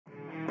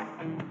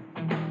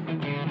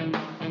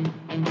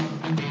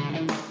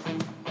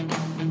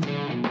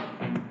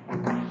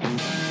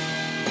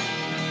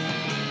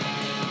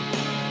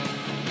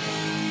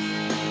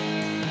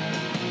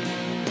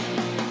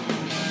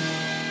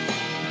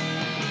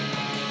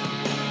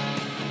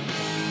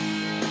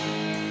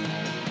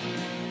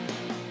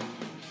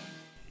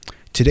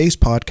Today's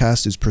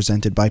podcast is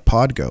presented by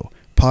Podgo.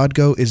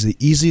 Podgo is the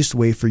easiest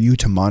way for you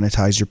to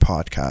monetize your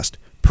podcast,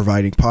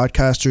 providing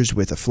podcasters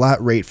with a flat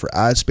rate for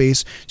ad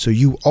space so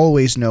you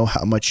always know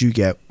how much you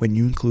get when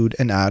you include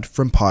an ad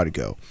from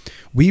Podgo.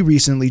 We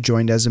recently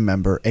joined as a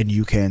member and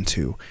you can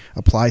too.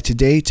 Apply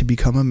today to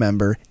become a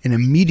member and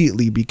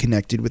immediately be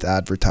connected with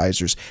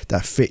advertisers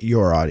that fit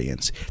your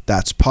audience.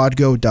 That's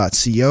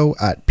podgo.co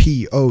at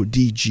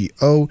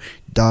podgo.co.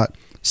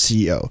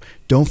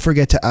 Don't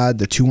forget to add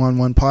the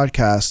 2-on-1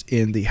 podcast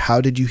in the How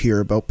Did You Hear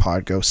About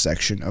Podgo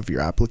section of your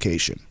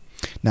application.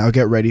 Now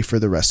get ready for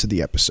the rest of the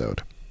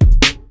episode.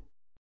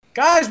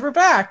 Guys, we're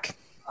back.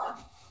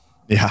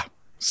 Yeah,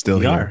 still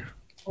We here. are.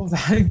 Oh,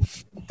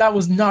 that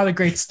was not a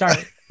great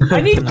start.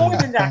 I need more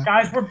than that,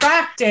 guys. We're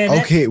back, damn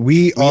it. Okay,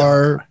 we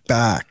are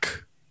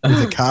back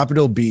with a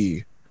capital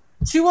B.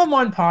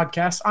 2-on-1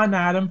 podcast. I'm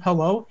Adam.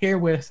 Hello. Here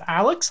with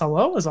Alex.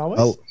 Hello, as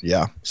always. Oh,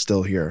 yeah,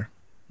 still here.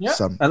 Yep.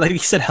 I like you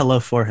said hello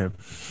for him.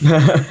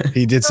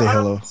 He did say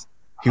hello.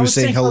 He I was would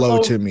saying say hello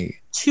hello to me.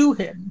 To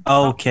him.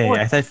 Okay, Not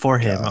for I thought for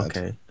him. God.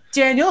 Okay.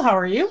 Daniel, how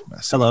are you?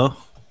 Hello.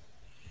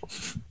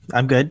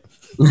 I'm good.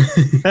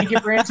 Thank you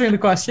for answering the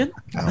question.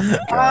 Oh my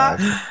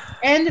God.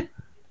 And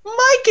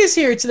Mike is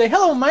here today.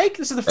 Hello, Mike.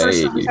 This is the first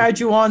Hey. time we've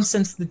had you on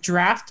since the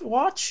draft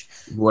watch.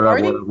 What up?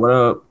 Party? What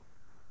up?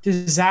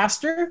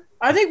 Disaster.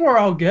 I think we're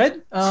all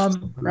good.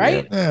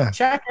 Right? Yeah.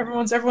 Check.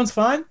 Everyone's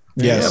fine.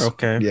 Yes.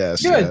 Okay.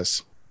 Yes. Good.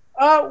 Yes.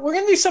 We're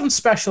gonna do something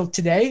special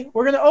today.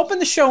 We're gonna open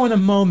the show in a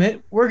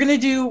moment. We're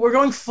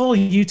going full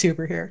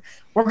YouTuber here.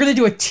 We're gonna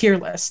do a tier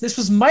list. This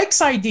was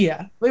Mike's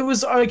idea. It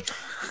was like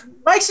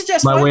Mike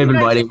suggested. My why way don't of you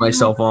guys inviting do-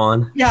 myself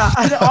on. Yeah,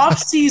 an off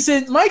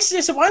season. Mike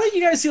suggested, why don't you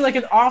guys do like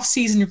an off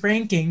season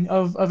ranking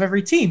of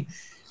every team?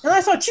 And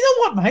I thought, you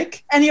know what,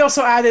 Mike? And he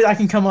also added, I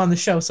can come on the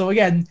show. So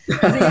again,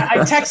 I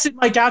texted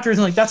Mike afterwards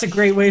and like, that's a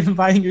great way of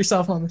inviting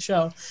yourself on the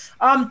show.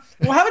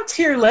 We'll have a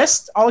tier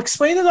list. I'll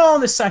explain it all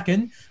in a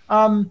second.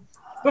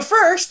 But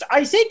first,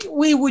 I think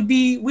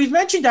we've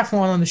mentioned F1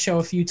 on the show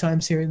a few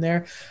times here and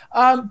there.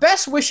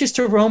 Best wishes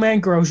to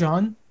Romain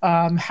Grosjean,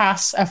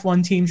 Haas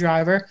F1 team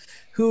driver,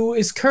 who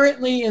is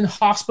currently in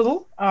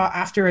hospital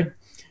after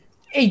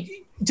a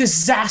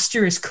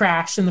disastrous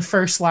crash in the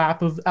first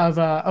lap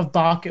of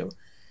Baku.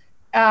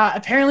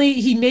 Apparently,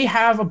 he may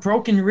have a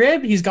broken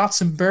rib. He's got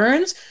some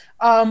burns.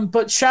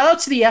 But shout out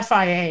to the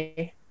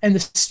FIA and the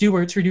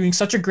stewards for doing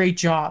such a great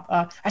job,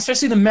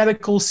 especially the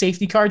medical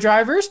safety car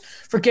drivers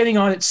for getting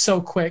on it so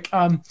quick.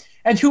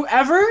 And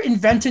whoever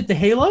invented the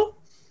Halo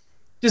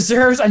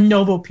deserves a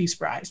Nobel Peace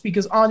Prize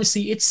because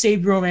honestly, it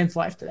saved Roman's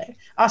life today.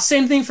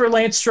 Same thing for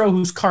Lance Stroll,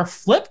 whose car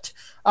flipped.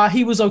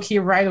 He was okay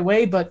right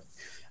away, but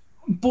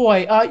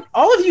boy,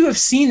 all of you have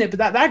seen it, but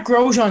that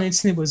Grosjean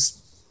incident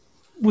was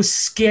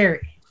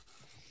scary.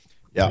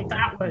 Yeah. Like,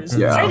 that was.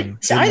 Yeah.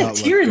 I had a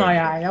tear in my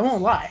eye. I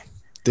won't lie.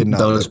 Did not.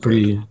 That was look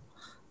good.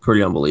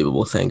 pretty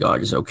unbelievable. Thank God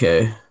he's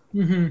okay.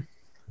 Mm-hmm.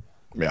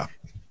 Yeah.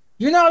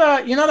 You're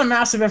not a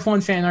massive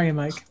F1 fan, are you,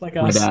 Mike? Like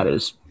us? My dad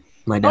is.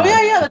 My dad.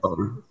 yeah, that's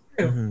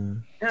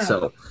Mhm. Yeah.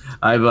 So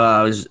I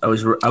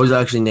was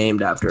actually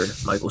named after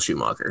Michael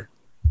Schumacher.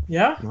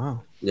 Yeah.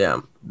 Wow. Yeah,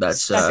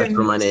 that's Second-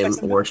 where my name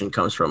second- origin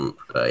comes from.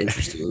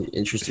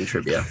 Interesting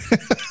trivia.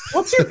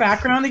 What's your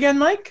background again,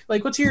 Mike?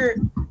 Like, what's your?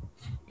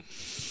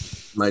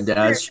 My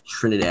dad's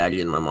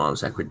Trinidadian. My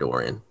mom's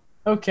Ecuadorian.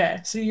 Okay,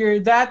 so you're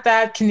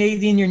that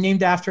Canadian. You're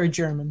named after a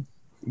German.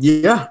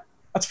 Yeah,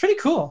 That's pretty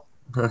cool.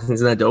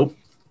 isn't that dope?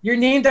 You're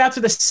named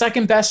after the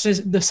second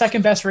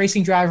best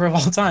racing driver of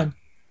all time.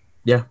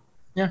 Yeah.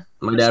 Yeah.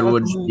 My dad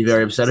would be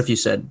very upset if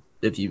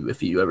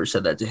you ever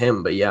said that to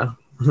him. But yeah.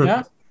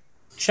 Yeah.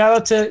 Shout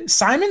out to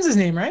Simon's his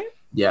name, right?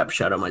 Yeah,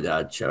 shout out my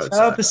dad. Shout Shout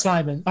out to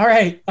Simon. All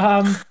right.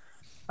 I'm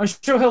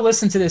sure he'll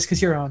listen to this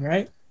because you're on,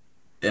 right?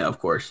 Yeah, of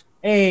course.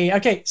 Hey.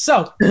 Okay.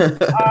 So,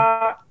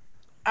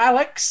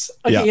 Alex.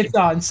 Okay, Yeah. it's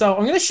on. So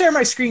I'm going to share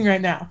my screen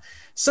right now.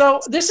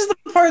 So this is the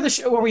part of the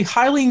show where we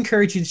highly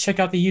encourage you to check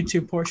out the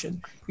YouTube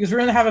portion because we're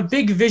going to have a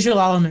big visual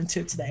element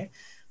to it today.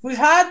 We've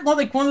had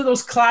one of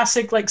those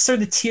classic like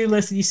sort of tier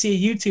lists that you see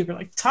a YouTuber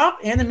like top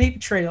anime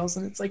portrayals,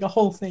 and it's like a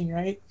whole thing,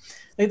 right?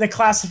 They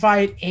classify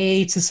it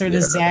A to sort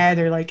of Yeah.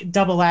 Z or like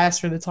double S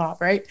for the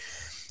top, right?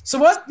 So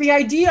what the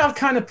idea I've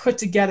kind of put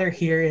together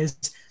here is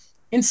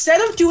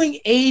instead of doing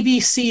A, B,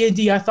 C, and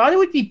D, I thought it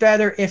would be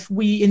better if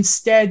we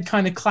instead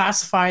kind of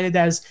classified it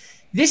as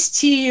this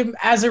team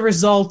as a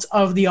result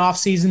of the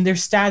offseason, their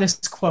status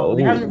quo.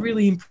 They Oh. haven't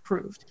really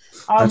improved.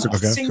 That's a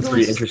Singles-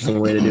 pretty interesting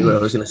way to do it. I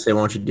was going to say,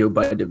 why don't you do it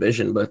by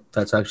division, but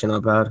that's actually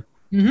not bad.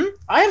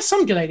 I have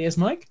some good ideas,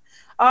 Mike.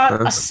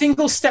 A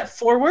single step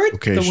forward, the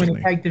Occasionally.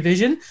 Winnipeg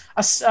division.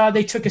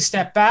 They took a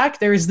step back.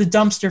 There is the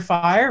dumpster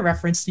fire,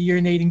 reference to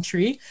urinating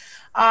tree.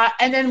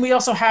 And then we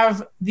also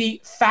have the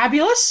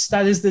fabulous,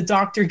 that is the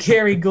Dr.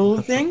 Gary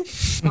Gould thing,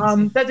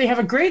 that they have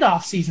a great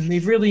offseason.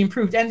 They've really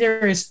improved. And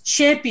there is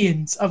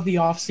champions of the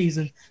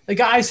offseason, the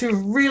guys who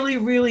really,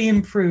 really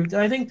improved.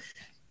 And I think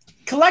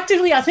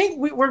collectively,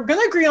 we're going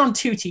to agree on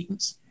two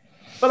teams.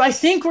 But I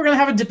think we're going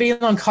to have a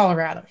debate on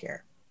Colorado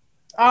here.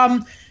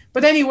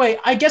 But anyway,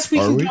 I guess we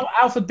Are can we? go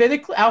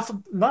alphabetically.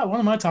 What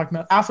am I talking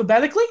about?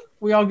 Alphabetically?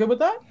 We all good with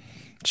that?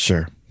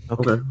 Sure.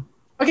 Okay.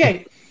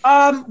 Okay.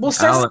 We'll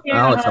start Alex, with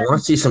Alex, I Anaheim. want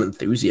to see some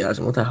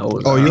enthusiasm. What the hell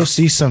is Oh, that? you'll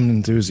see some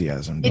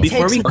enthusiasm. It Don't Before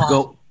takes we a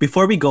while.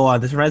 before we go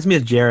on, this reminds me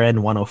of JRN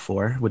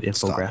 104 with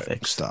Stop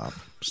it. infographics.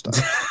 Stop.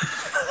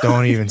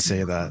 Don't even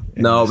say that.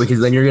 No, because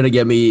then you're gonna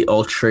get me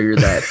all triggered.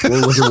 That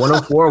what was it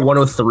 104 or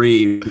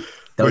 103?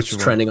 That was Which one?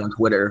 trending on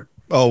Twitter.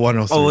 Oh,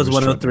 103. Oh, it was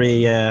 103.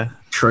 Yeah.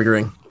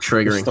 Triggering.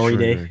 Story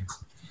day.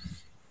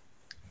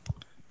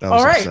 That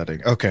was All right.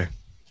 upsetting. Okay.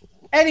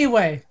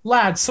 Anyway,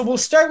 lads, so we'll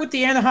start with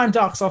the Anaheim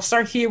Ducks. I'll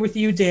start here with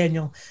you,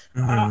 Daniel.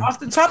 Off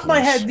the top of my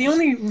head, the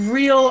only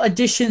real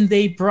addition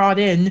they brought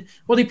in,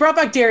 well, they brought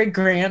back Derek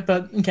Grant,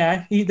 but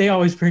okay, they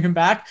always bring him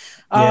back.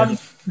 Yeah.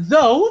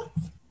 Though,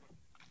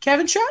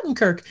 Kevin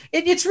Shattenkirk.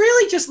 It's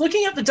really just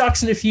looking at the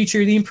Ducks in the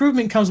future. The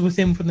improvement comes with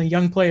him from the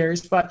young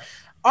players, but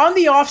on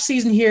the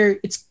offseason here,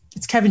 it's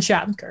Kevin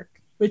Shattenkirk,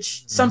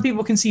 which some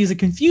people can see as a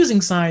confusing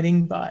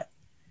signing, but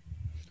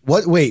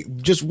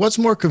What's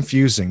more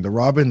confusing, the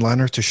Robin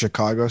Leonard to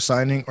Chicago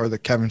signing or the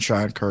Kevin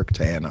Shattenkirk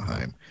to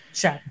Anaheim?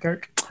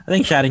 Shattenkirk. I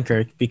think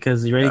Shattenkirk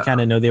because you already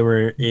kind of know they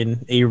were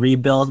in a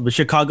rebuild, but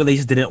Chicago they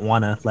just didn't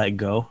want to let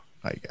go.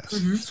 I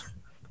guess.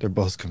 They're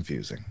both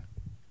confusing.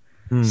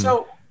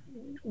 So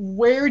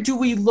where do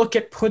we look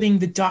at putting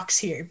the Ducks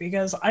here?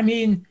 Because, I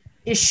mean,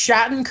 is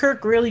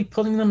Shattenkirk really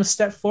putting them a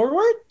step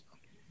forward?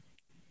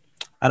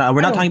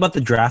 We're not talking about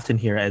the draft in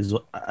here as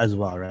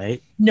well,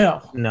 right?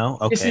 No. No.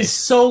 This Okay. is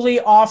solely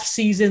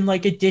off-season,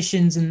 like,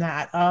 additions and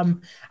that.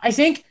 I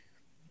think,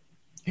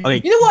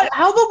 Okay. you know what?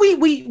 How about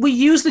we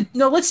use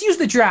let's use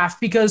the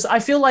draft because I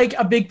feel like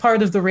a big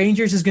part of the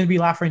Rangers is going to be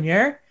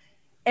Lafreniere.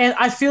 And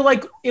I feel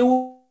like it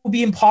will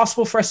be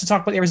impossible for us to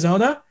talk about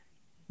Arizona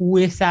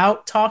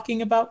without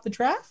talking about the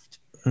draft.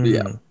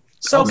 Yeah.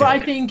 So, but I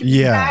think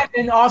Yeah. that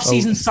and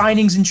off-season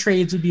signings and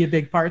trades would be a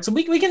big part. So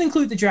we can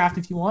include the draft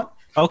if you want.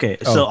 Okay.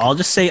 So Okay. I'll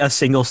just say a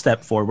single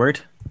step forward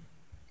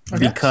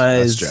Okay.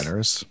 because That's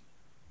generous.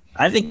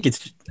 I think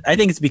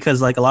it's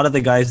because like a lot of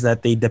the guys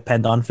that they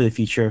depend on for the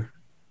future,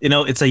 you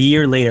know, it's a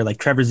year later. Like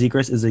Trevor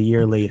Zegras is a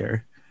year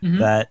later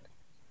that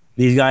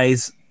these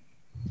guys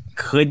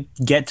could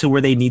get to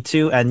where they need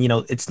to, and you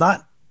know, it's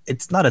not a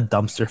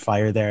dumpster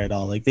fire there at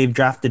all. Like they've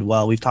drafted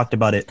well. We've talked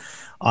about it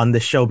on the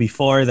show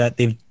before that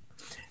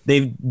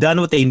they've done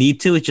what they need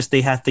to. It's just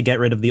they have to get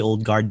rid of the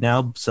old guard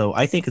now. So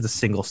I think it's a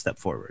single step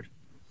forward.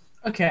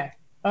 Okay.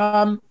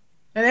 And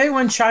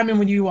anyone chime in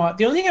when you want.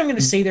 The only thing I'm going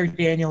to say there,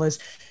 Daniel, is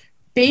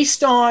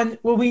based on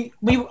we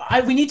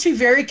need to be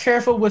very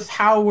careful with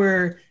how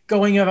we're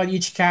going about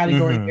each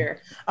category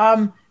here.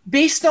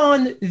 Based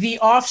on the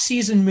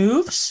off-season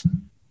moves,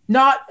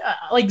 not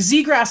like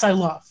Zegras, I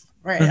love,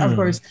 right? Of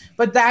course,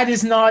 but that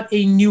is not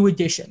a new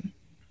addition.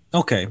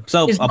 Okay,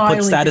 so Is I'll my put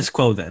only status thing.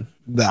 quo then.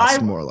 That's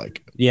I- more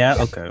like Yeah.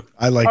 Okay.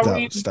 I like Are that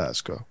we-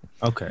 status quo.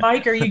 Okay.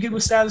 Mike, are you good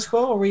with status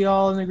quo? Are we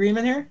all in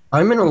agreement here?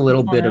 I'm in a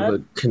little Go bit of ahead.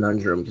 a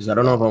conundrum because I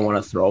don't know if I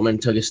want to throw him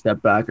into a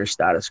step back or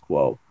status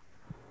quo.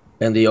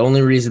 And the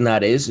only reason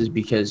that is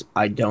because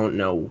I don't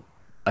know.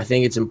 I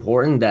think it's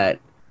important that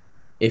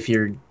if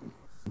you're,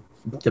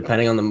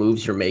 depending on the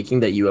moves you're making,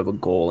 that you have a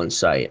goal in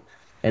sight.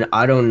 And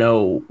I don't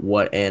know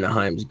what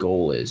Anaheim's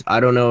goal is. I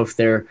don't know if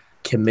they're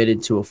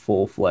committed to a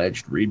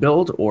full-fledged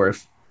rebuild or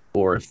if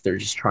they're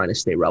just trying to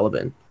stay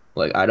relevant.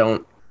 Like I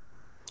don't,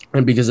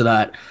 and because of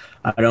that,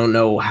 I don't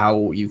know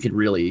how you could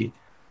really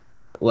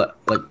like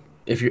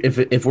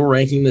if we're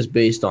ranking this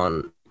based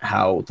on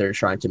how they're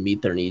trying to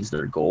meet their needs,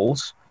 their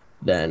goals,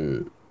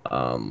 then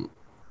I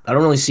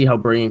don't really see how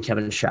bringing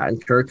Kevin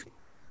Shattenkirk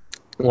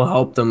will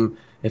help them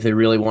if they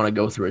really want to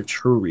go through a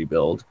true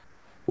rebuild.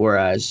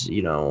 Whereas,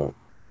 you know,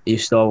 you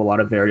still have a lot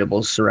of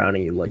variables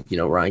surrounding you, like, you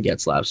know, Ryan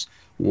Getzlaf's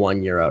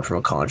 1 year out from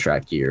a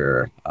contract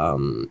year,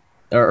 1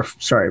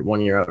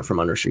 year out from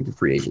unrestricted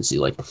free agency.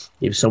 Like,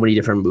 you have so many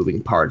different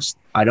moving parts.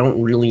 I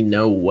don't really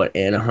know what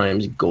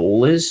Anaheim's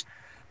goal is,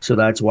 so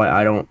that's why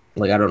I don't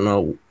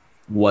know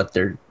what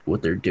they're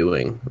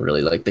doing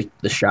really. Like the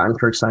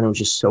Shattenkirk signing was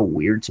just so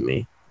weird to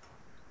me.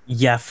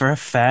 Yeah, for a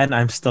fan,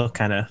 I'm still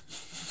kind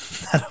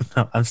of, I don't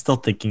know. I'm still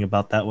thinking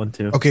about that one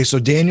too. Okay, so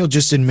Daniel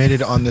just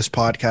admitted on this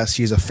podcast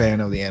he's a fan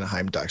of the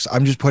Anaheim Ducks.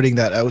 I'm just putting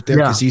that out there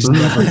because Yeah. he's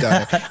never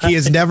done it. He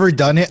has never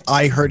done it.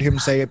 I heard him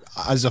say it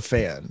as a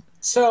fan.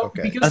 So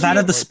Okay. because A fan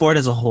we of the sport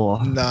as a whole.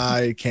 Nah,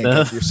 you can't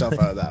get yourself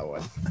out of that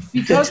one.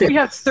 because we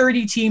have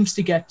 30 teams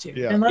to get to.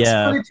 Yeah. And let's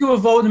Yeah. put it to a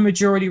vote in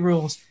majority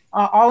rules.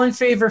 All in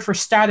favor for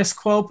status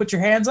quo, put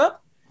your hands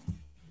up.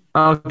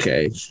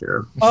 Okay,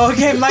 sure.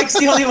 Okay, Mike's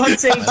the only one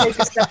saying take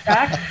a step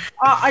back.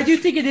 I do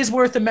think it is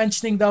worth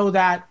mentioning, though,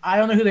 that I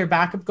don't know who their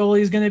backup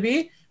goalie is going to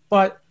be,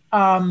 but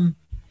But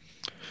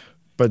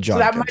so John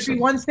that might Gibson. be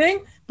one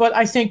thing. But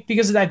I think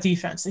because of that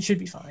defense, they should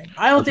be fine.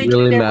 I don't I'm think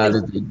really they're mad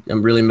really-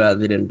 I'm really mad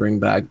they didn't bring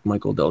back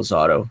Michael Del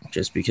Zotto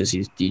just because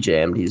he's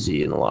DJ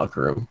MDZ in the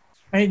locker room.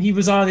 right, he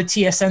was on the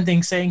TSN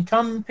thing saying,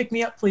 "Come pick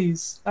me up,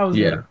 please." That was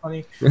really Yeah.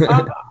 funny.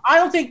 I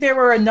don't think there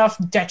were enough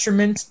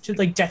detrimental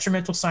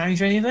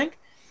signings or anything.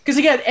 Because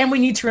again, and we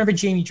need to remember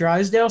Jamie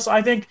Drysdale. So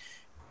I think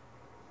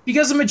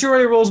because the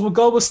majority rules, we'll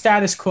go with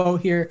status quo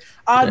here.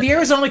 The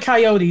Arizona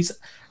Coyotes.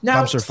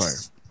 Now, Dumpster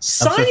fire.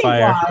 signing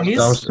fire. wise,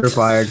 Dumpster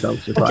fire,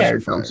 dumpster fire,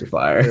 dumpster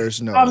fire.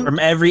 There's no. Um, From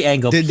every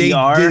angle, what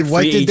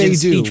free did they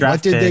agency, do?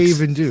 draft What did they picks.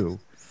 even do?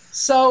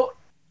 so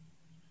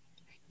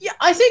yeah,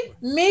 I think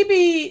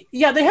maybe they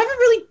haven't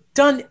really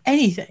done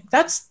anything.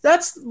 That's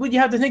what you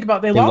have to think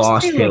about. They They lost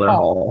lost Taylor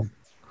Hall,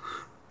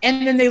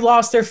 and then they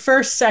lost their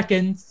first,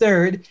 second,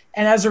 third,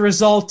 and as a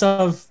result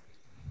of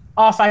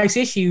off-ice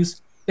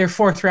issues, their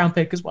 4th round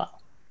pick as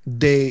well.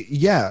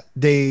 The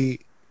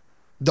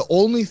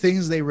only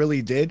things they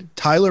really did,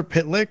 Tyler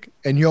Pitlick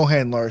and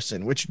Johan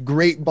Larsson, which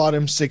great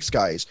bottom 6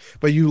 guys,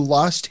 but you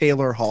lost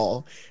Taylor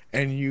Hall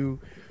and you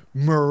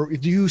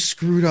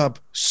screwed up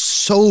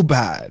so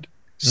bad.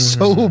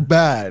 So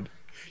bad.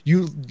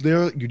 You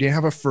didn't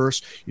have a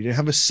first, you didn't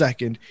have a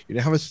second, you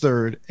didn't have a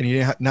third,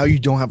 and now you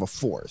don't have a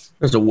 4th.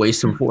 There's a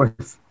waste of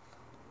 4th.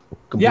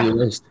 Complete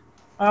waste.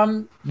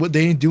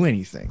 They didn't do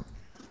anything.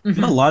 A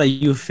lot of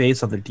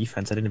UFAs on their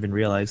defense. I didn't even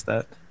realize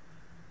that.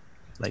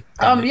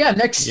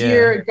 Next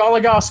year,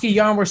 Goligoski,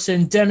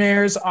 Yarmorson,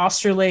 Demers,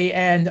 Osterley,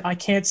 and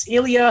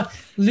Ilya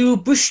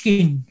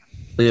Lyubushkin.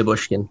 Ilya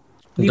Bushkin.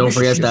 And don't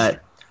forget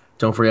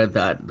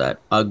that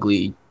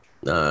ugly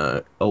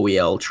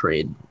OEL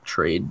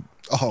trade.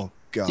 Oh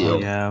god.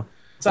 Deal. Yeah.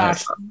 It's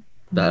actually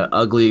That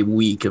ugly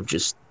week of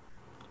just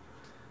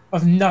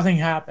of nothing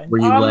happened.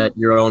 where you let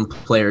your own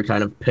player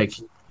kind of pick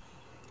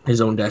his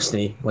own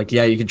destiny. Like,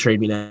 yeah, you can trade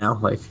me now.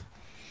 Like,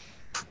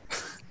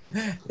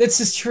 this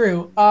is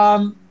true.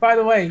 By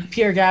the way,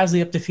 Pierre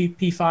Gasly up to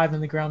P5 in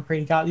the Grand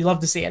Prix. You love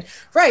to see it.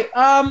 Right.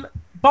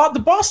 But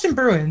the Boston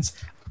Bruins,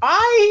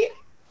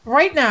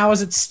 right now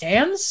as it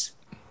stands,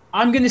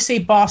 I'm going to say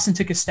Boston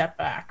took a step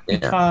back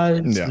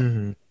because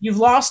you've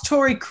lost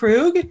Torrey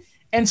Krug,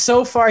 and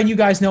so far, and you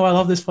guys know I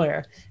love this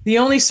player. The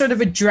only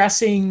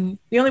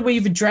way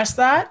you've addressed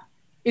that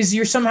is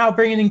you're somehow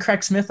bringing in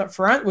Craig Smith up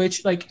front,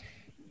 which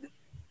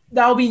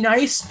that'll be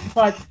nice,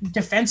 but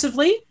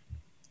defensively,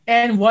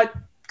 and what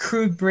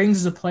Krug brings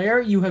as a player,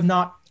 you have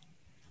not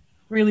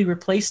really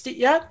replaced it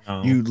yet.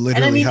 Oh. You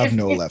literally have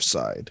no left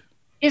side.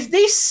 If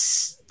they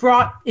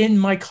brought in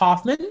Mike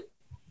Hoffman,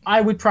 I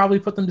would probably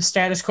put them to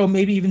status quo,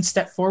 maybe even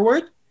step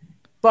forward.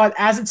 But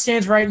as it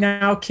stands right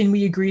now, can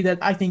we agree that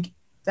I think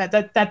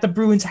that the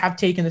Bruins have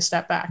taken a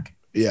step back?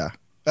 Yeah.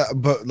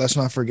 But let's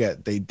not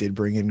forget, they did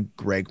bring in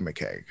Greg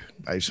McKegg.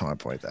 I just want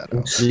to point that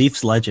out.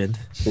 Leafs legend.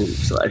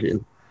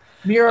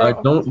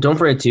 Miro, don't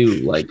forget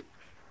too, like,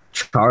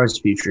 Char's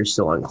future is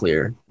still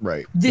unclear.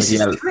 Right. this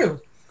is true.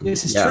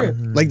 This is true.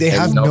 Like, they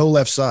have no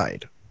left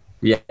side.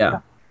 Yeah.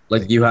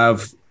 Like, you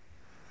have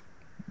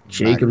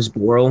Jacobs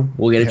Borrell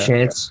will get a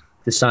chance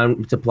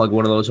to plug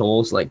one of those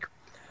holes. Like,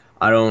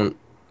 I don't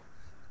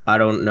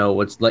know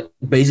what's like.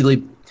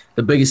 Basically,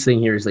 the biggest thing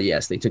here is that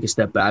yes, they took a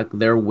step back.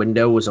 Their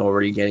window was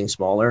already getting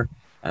smaller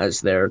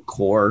as their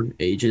core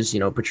ages. You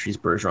know, Patrice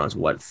Bergeron's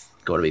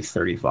going to be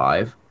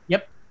 35.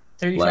 Yep,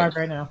 35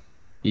 right now.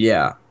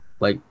 Yeah,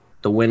 like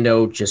the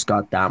window just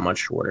got that much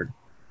shorter,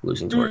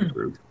 losing Torrey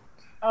Krug.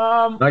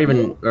 I don't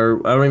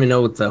even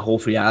know what the whole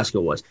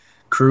fiasco was.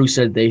 Krug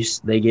said they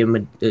gave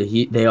him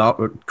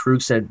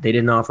Krug said they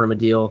didn't offer him a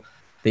deal.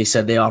 They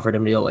said they offered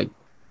him a deal. Like,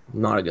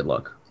 not a good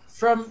look.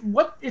 From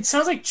what it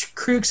sounds like,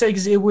 Krug said,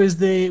 because it was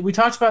we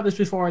talked about this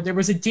before. There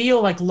was a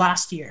deal like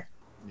last year.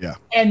 Yeah.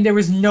 And there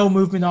was no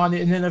movement on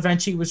it, and then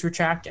eventually it was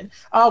retracted.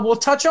 We'll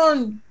touch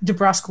on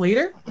DeBrusk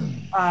later.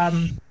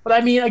 But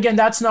I mean, again,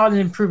 that's not an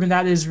improvement.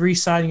 That is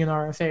re-signing an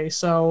RFA.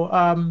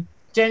 So,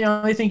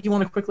 Daniel, anything you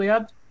want to quickly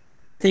add?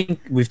 I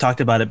think we've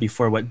talked about it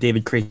before, what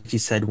David Krejci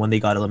said when they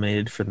got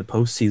eliminated from the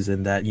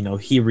postseason, that,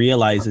 he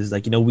realizes,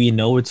 we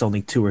know it's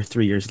only 2 or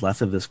 3 years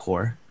left of this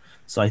core.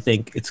 So I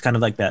think it's kind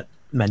of like that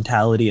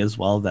mentality as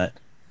well, that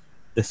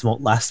this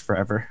won't last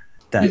forever,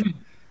 that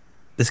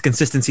this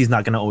consistency is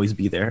not going to always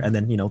be there. And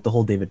then, the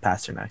whole David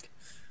Pastrnak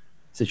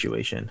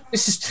situation.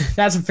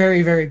 That's a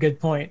very, very good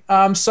point.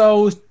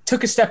 So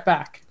took a step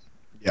back.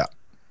 Yeah.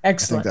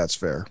 Excellent. I think that's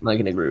fair. I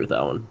can agree with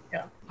that one.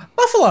 Yeah.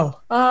 Buffalo.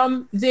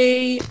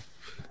 They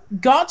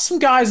got some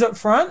guys up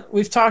front.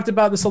 We've talked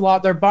about this a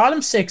lot. Their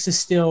bottom 6 is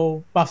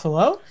still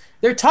Buffalo.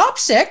 Their top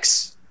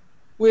 6,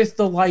 with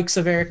the likes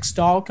of Eric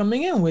Stahl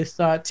coming in, with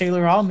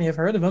Taylor Hall, may have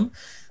heard of him.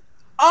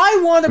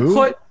 I want to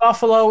put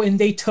Buffalo, and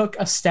they took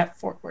a step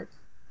forward.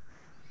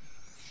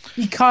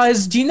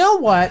 Because, do you know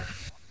what?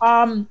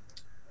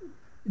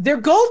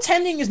 Their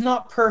goaltending is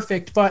not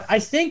perfect, but I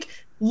think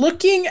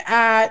looking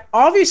at,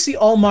 obviously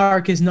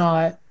Ullmark is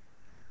not,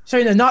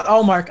 sorry, no, not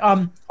Ullmark.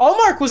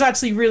 Ullmark was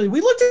actually really,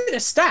 we looked at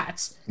his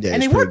stats,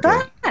 and they weren't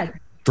bad.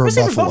 For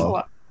especially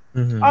Buffalo.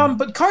 For Buffalo.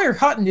 But Carter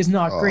Hutton is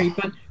not great,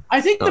 but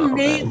I think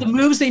the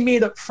moves they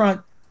made up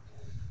front,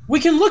 we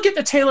can look at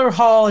the Taylor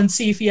Hall and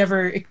see if he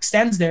ever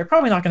extends there.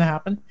 Probably not going to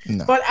happen.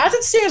 No. But as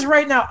it stands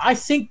right now, I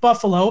think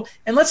Buffalo,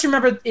 and let's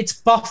remember it's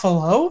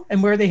Buffalo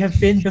and where they have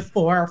been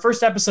before. Our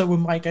first episode with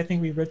Mike, I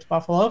think we ripped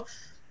Buffalo.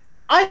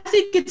 I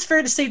think it's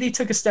fair to say they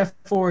took a step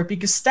forward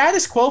because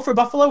status quo for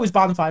Buffalo is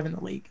bottom 5 in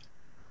the league.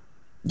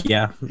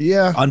 Yeah.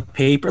 Yeah. On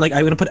paper, like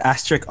I'm gonna put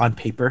asterisk on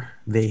paper.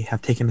 They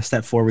have taken a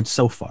step forward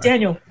so far.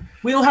 Daniel,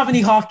 we don't have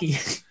any hockey.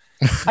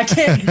 I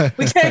can't.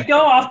 We can't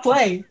go off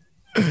play.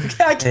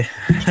 I can't do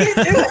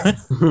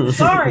it.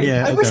 Sorry.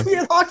 Yeah, I wish okay. we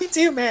had hockey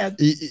too, man.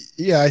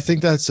 Yeah, I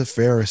think that's a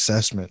fair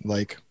assessment.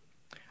 Like,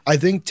 I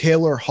think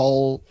Taylor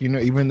Hall,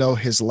 even though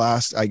his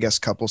last, I guess,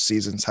 couple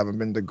seasons haven't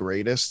been the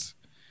greatest,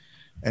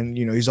 and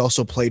he's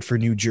also played for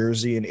New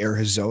Jersey and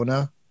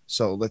Arizona,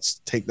 so let's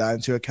take that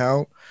into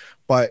account.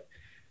 But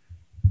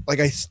like,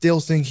 I still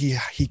think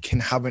he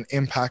can have an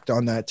impact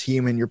on that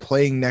team, and you're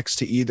playing next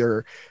to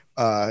either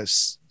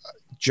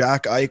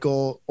Jack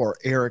Eichel or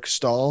Eric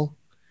Stahl.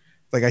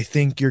 Like, I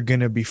think you're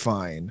gonna be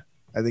fine.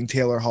 I think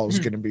Taylor Hall is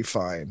gonna be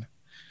fine.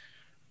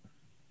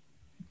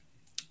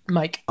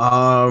 Mike.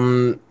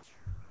 I'm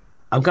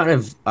kind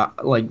of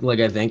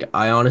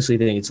I honestly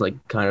think it's like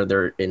kind of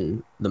they're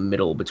in the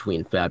middle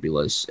between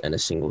fabulous and a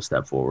single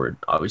step forward.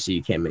 Obviously,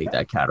 you can't make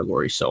that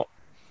category, so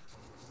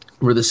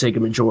for the sake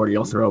of majority,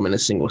 I'll throw them in a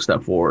single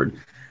step forward.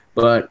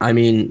 But I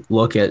mean,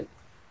 look at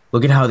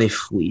how they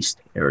fleeced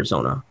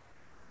Arizona.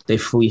 They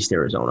fleeced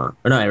Arizona,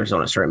 or not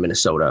Arizona, sorry,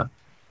 Minnesota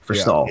for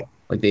Stahl.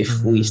 Like, they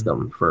fleeced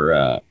them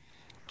for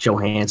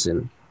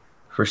Johansson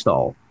for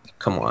Stahl.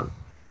 Come on.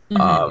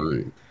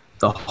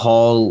 The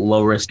Hall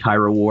low risk, high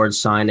reward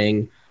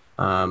signing.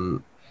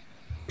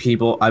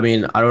 People, I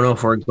mean, I don't know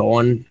if we're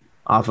going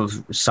off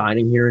of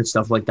signing here and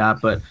stuff like that,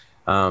 but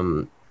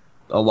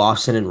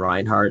Olofsson and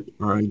Reinhart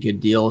are on good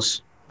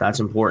deals. That's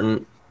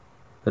important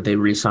that they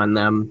re-sign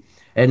them.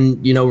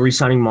 And,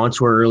 re-signing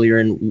Montour earlier,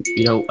 and,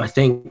 I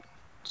think,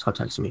 stop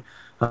texting me.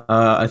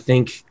 I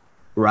think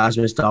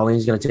Rasmus Dahlin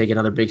is going to take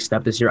another big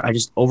step this year.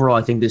 Overall,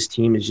 I think this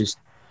team is just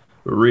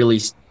really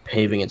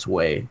paving its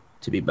way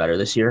to be better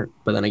this year.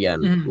 But then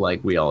again,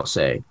 like we all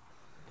say,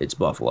 it's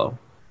Buffalo.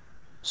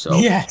 So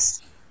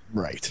Yes.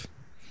 Right.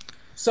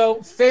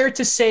 So fair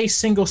to say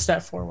single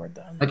step forward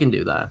then. I can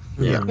do that.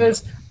 Yeah.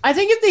 Because I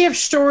think if they have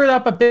shored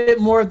up a bit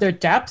more of their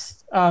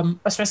depth,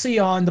 especially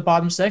on the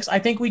bottom six, I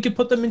think we could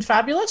put them in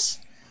fabulous.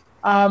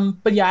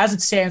 But yeah, as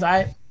it stands,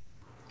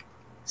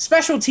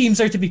 special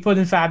teams are to be put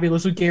in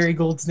fabulous with Gary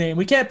Gold's name.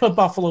 We can't put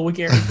Buffalo with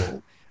Gary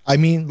Gold. I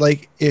mean,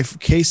 like, if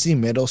Casey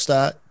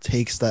Middlestat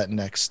takes that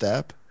next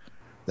step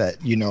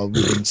that, we've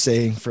been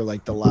saying for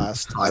like the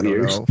last 5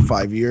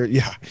 years.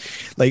 Yeah.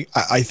 Like,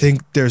 I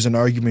think there's an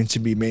argument to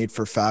be made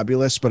for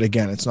fabulous, but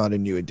again, it's not a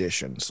new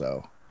addition.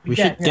 So We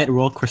should get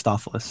Roel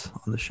Christophilus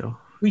on the show.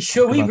 We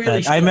should. We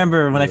really should. I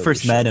remember when I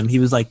first met him, he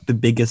was like the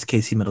biggest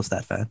Casey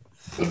Middlestat fan.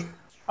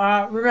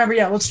 Remember,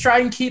 let's try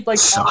and keep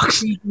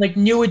like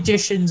new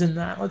additions in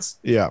that. Let's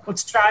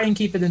try and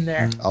keep it in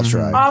there. I'll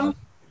try.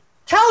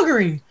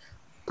 Calgary.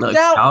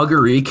 Now,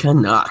 Calgary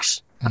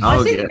Canucks.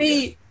 I think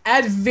they,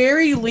 at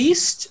very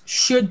least,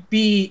 should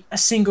be a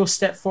single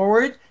step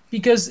forward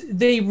because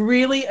they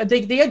really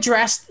they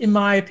addressed, in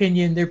my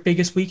opinion, their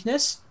biggest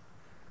weakness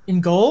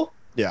in goal.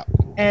 Yeah.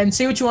 And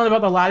say what you want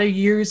about the latter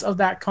years of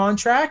that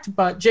contract,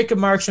 but Jacob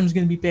Markstrom's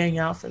going to be banging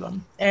out for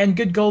them. And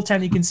good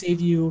goaltending can save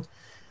you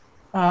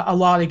a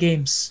lot of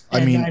games.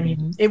 And, I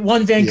mean, it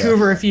won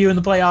Vancouver a few in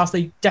the playoffs.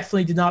 They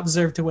definitely did not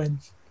deserve to win.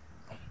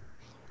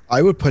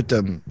 I would put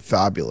them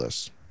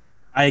fabulous.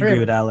 I agree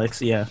with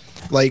Alex. Yeah.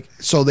 Like,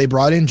 so they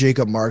brought in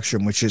Jacob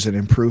Markstrom, which is an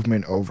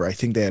improvement over, I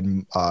think they had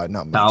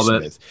not Mike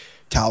Smith,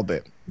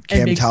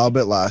 Cam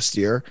Talbot last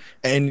year,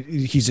 and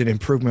he's an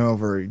improvement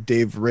over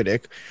Dave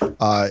Riddick.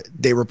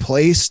 They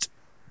replaced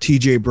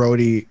TJ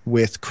Brody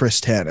with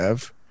Chris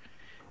Tanev.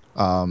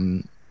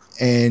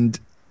 And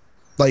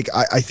like,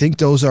 I think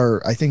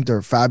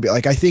they're fabulous.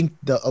 Like, I think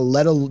the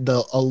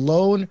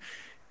alone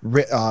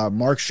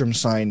Markstrom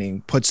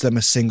signing puts them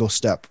a single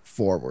step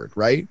forward,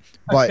 right? Okay.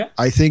 But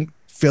I think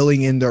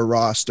filling in their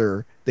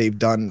roster, they've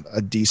done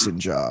a decent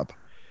job.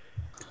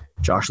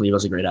 Josh Lee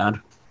was a great ad.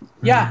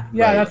 Yeah,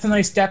 that's a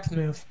nice depth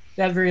move.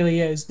 That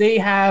really is. They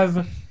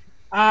have,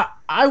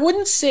 I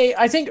wouldn't say,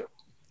 I think,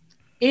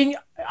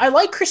 I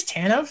like Chris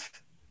Tanev.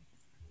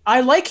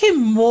 I like him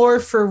more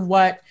for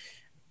what,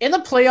 in the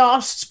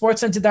playoffs,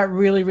 Sportsnet did that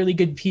really, really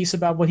good piece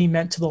about what he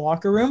meant to the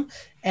locker room.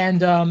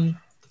 And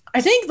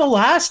I think the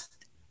last,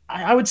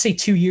 I would say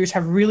 2 years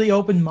have really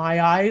opened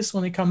my eyes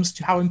when it comes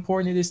to how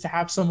important it is to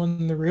have someone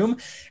in the room.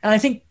 And I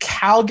think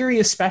Calgary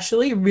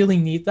especially really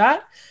need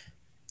that.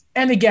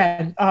 And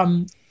again,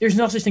 there's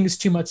no such thing as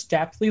too much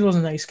depth. Lilo's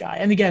a nice guy.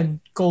 And again,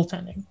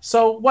 goaltending.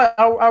 So what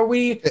are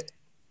we?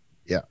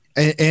 Yeah.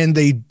 And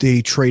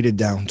they traded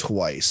down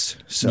twice.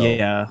 So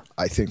yeah,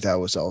 I think that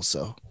was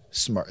also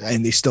smart.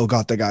 And they still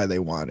got the guy they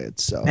wanted.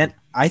 So, and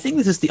I think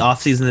this is the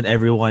offseason that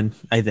everyone,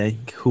 I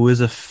think, who is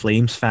a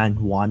Flames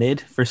fan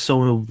wanted for so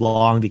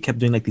long. They kept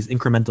doing like these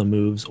incremental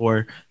moves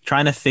or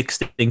trying to fix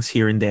things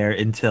here and there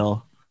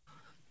until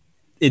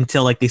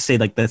like they say,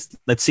 like,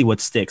 let's see what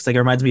sticks. Like, it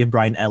reminds me of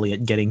Brian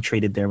Elliott getting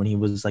traded there when he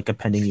was like a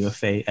pending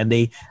UFA, and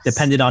they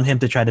depended on him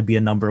to try to be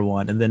a number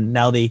one. And then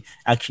now they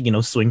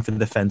actually, swing for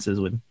the fences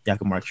with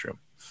Jakob Markstrom.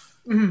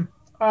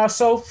 Mm-hmm.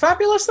 So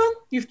fabulous then?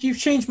 You've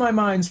changed my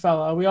minds,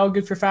 fella. Are we all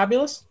good for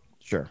fabulous?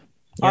 Sure.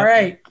 All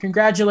right.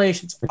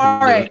 Congratulations. All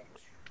right.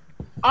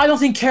 I don't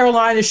think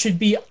Carolina should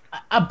be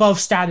above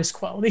status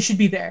quo. They should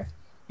be there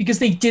because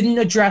they didn't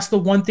address the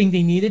one thing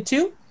they needed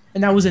to,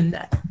 and that was a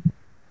net.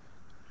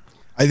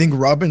 I think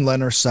Robin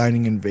Lehner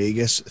signing in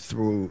Vegas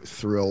threw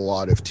a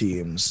lot of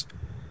teams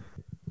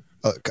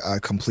a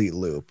complete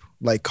loop.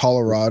 Like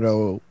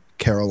Colorado,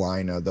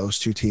 Carolina, those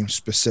two teams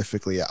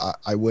specifically.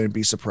 I wouldn't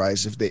be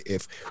surprised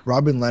if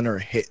Robin Lehner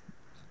hit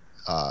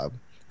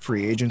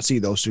free agency,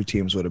 those two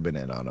teams would have been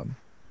in on him.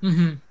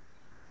 Mm-hmm.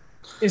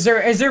 Is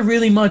there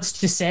really much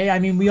to say? I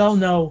mean, we all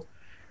know,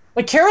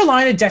 like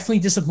Carolina definitely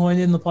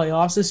disappointed in the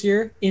playoffs this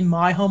year, in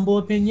my humble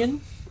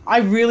opinion. I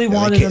really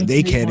wanted them.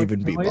 They can't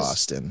even beat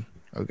Boston.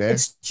 Okay,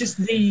 it's just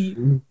when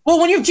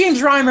you have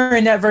James Reimer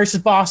in that versus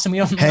Boston, we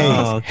don't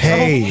know.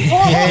 Hey.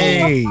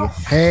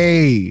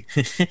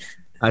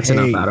 That's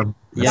enough, Adam.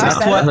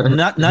 Yeah,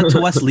 not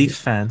to us Leafs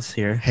fans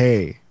here.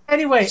 Hey.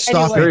 Anyway,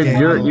 stop it.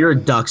 You're a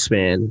Ducks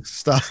fan.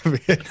 Stop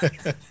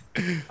it.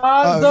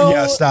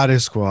 Yeah,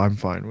 status quo. I'm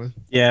fine with.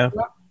 Yeah,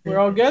 we're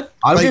all good.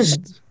 I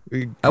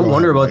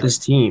wonder about this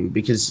team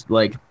because,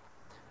 like,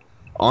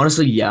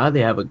 honestly, yeah,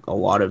 they have a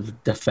lot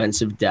of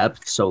defensive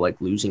depth. So, like,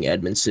 losing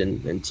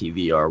Edmondson and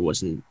TVR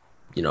wasn't,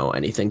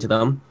 anything to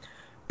them.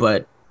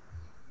 But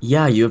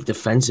yeah, you have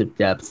defensive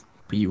depth.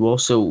 But you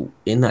also,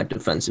 in that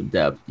defensive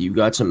depth, you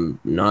got some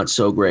not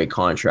so great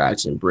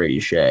contracts in Brady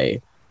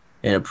Shea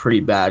and a pretty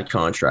bad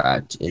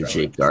contract in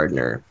Jake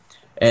Gardiner.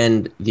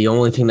 And the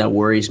only thing that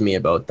worries me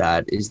about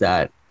that is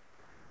that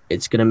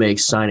it's going to make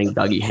signing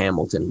Dougie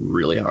Hamilton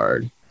really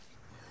hard.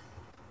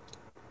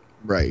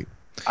 Right.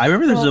 I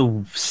remember there's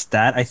a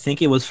stat, I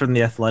think it was from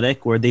The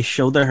Athletic, where they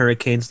showed the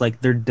Hurricanes,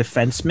 like, their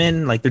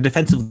defensemen, like, they're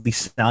defensively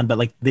sound, but,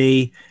 like,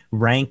 they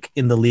rank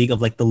in the league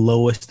of, like, the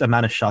lowest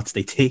amount of shots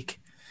they take.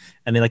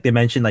 And they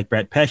mentioned, like,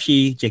 Brett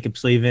Pesce, Jacob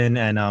Slavin,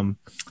 and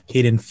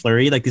Hayden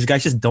Fleury. Like, these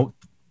guys just don't,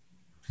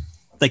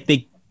 like,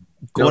 they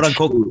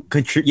quote-unquote,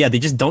 they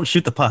just don't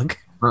shoot the puck.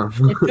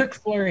 It took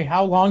Fleury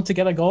how long to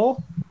get a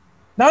goal?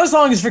 Not as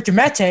long as Victor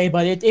Mete,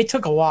 but it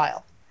took a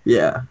while.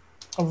 Yeah.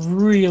 A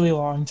really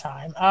long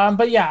time.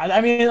 But yeah,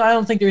 I mean, I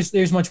don't think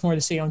there's much more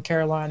to say on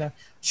Carolina.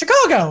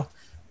 Chicago.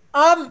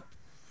 I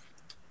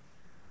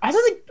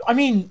don't think. I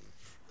mean,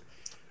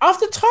 off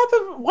the top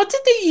of what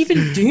did they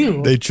even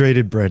do? They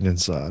traded Brendan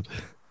Saad.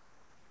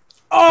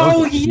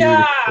 Oh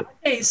yeah.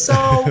 Okay,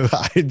 so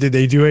did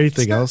they do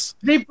anything else?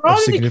 They brought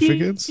in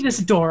significance?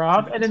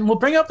 Zadorov, and then we'll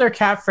bring up their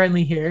cap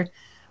friendly here.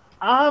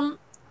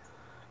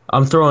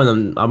 I'm throwing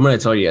them. I'm going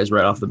to tell you guys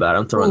right off the bat.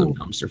 I'm throwing them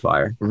dumpster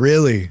fire.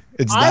 Really?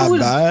 It's that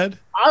bad?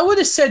 I would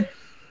have said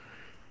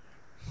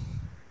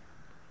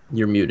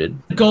you're muted.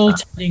 The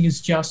goaltending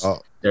is just.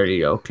 Oh, there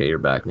you go. Okay, you're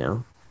back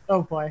now.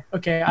 Oh boy.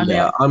 Okay. I'm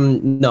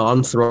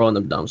throwing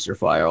them dumpster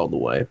fire all the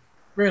way.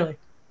 Really?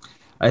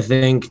 I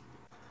think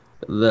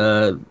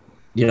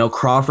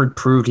Crawford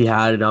proved he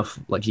had enough.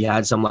 Like he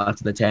had some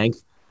left in the tank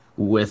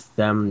with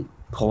them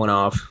pulling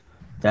off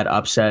that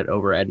upset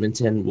over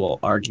Edmonton. Well,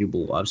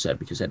 arguable upset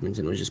because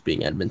Edmonton was just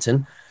being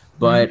Edmonton.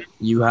 But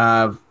you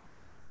have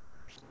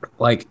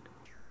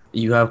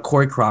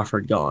Corey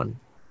Crawford gone.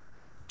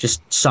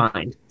 Just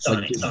signed.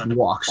 Just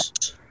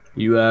walks.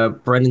 You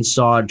have Brendan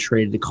Saad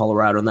traded to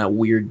Colorado on that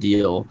weird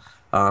deal.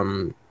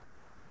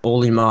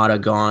 Oli Mata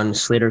gone.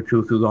 Slater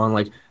Cuckoo gone.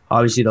 Like,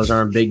 obviously those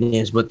aren't big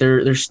names, but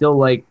they're still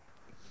like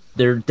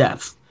their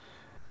depth.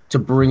 To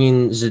bring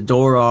in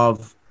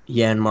Zadorov,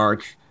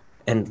 Janmark,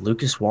 and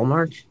Lucas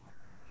Wallmark.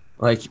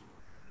 Like,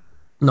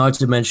 not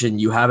to mention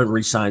you haven't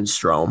re-signed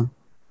Strome.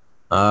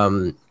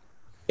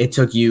 It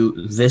took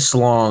you this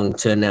long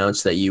to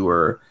announce that you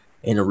were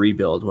in a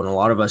rebuild when a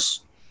lot of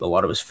us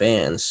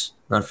fans,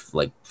 not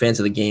like fans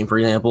of the game, for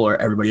example, or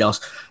everybody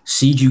else,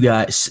 saw you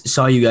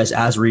guys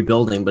as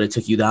rebuilding, but it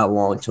took you that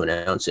long to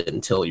announce it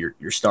until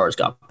your stars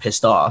got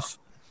pissed off.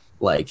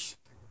 Like,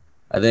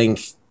 I think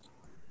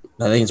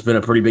it's been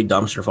a pretty big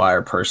dumpster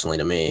fire personally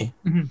to me.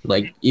 Mm-hmm.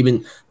 Like,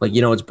 even like,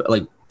 it's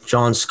like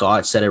John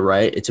Scott said it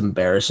right. It's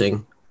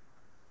embarrassing.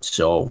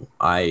 So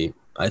I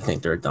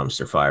think they're a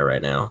dumpster fire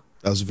right now.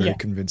 That was a very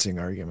convincing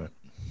argument.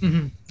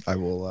 Mm-hmm. I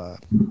will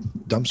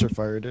dumpster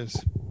fire it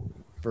is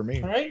for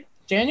me. All right,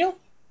 Daniel?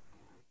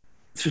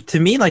 To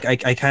me, like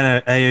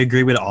I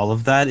agree with all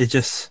of that. It's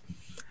just,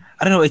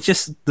 I don't know. It's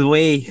just the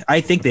way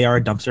I think they are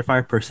a dumpster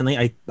fire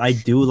personally. I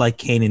do like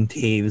Kane and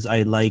Taves.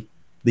 I like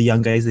the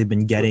young guys they've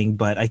been getting,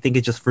 but I think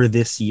it's just for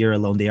this year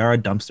alone, they are a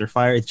dumpster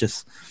fire. It's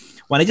just,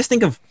 when I just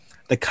think of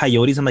the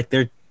Coyotes, I'm like,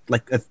 they're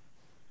like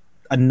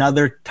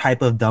another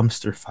type of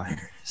dumpster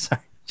fire.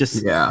 Sorry.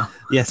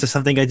 So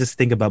something I just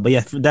think about. But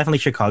yeah, definitely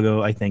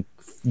Chicago. I think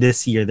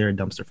this year they're a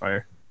dumpster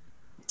fire.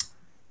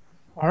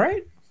 All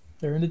right,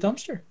 they're in the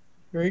dumpster.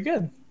 Very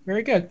good,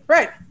 very good.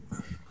 Right,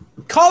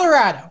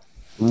 Colorado.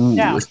 Ooh,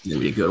 now, this is gonna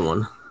be a good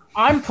one.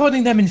 I'm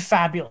putting them in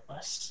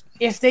fabulous.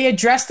 If they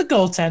address the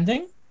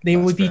goaltending, they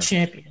would be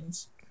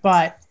champions.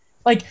 But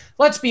like,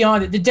 let's be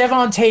honest, the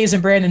Devon Taves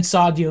and Brandon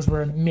Saad deals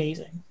were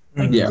amazing.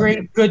 Like,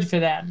 great, good for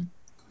them.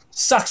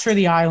 Sucks for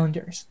the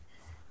Islanders.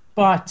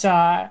 But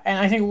and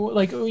I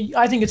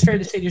think it's fair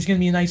to say there's going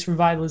to be a nice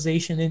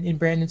revitalization in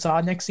Brandon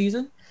Saad next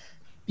season,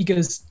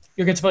 because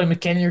You'll get to play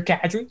McKinnon or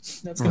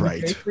Kadri. That's gonna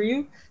be great for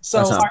you. So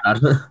That's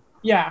not bad.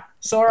 yeah.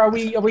 So are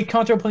we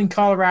comfortable putting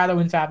Colorado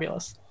in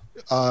Fabulous?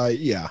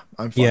 Yeah,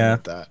 I'm fine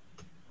with that.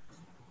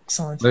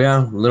 Excellent. But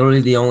yeah,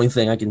 literally the only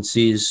thing I can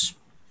see is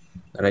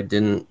that I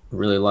didn't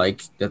really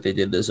like that they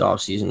did this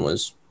offseason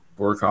was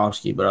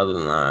Burakovsky, but other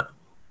than that,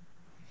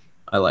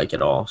 I like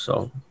it all.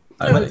 So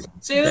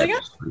say that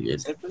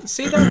again.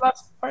 Say that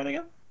last part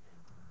again.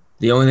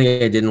 The only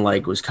thing I didn't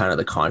like was kind of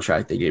the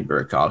contract they gave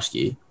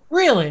Burakovsky.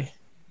 Really?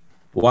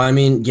 Well, I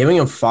mean, giving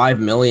him $5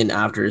 million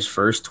after his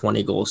first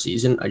 20-goal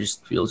season, I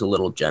just feels a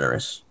little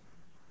generous.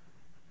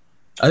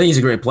 I think he's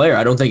a great player.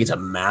 I don't think it's a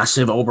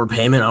massive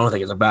overpayment. I don't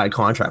think it's a bad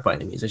contract by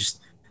any means.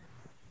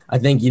 I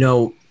think,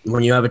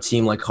 when you have a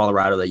team like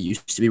Colorado that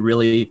used to be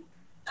really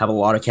have a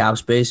lot of cap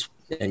space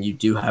and you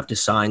do have to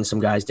sign some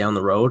guys down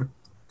the road,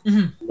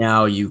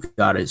 now you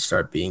got to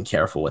start being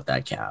careful with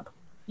that cap.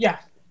 Yeah.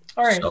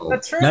 All right. So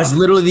that's fair that's enough.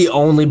 literally the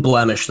only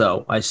blemish,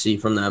 though, I see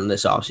from them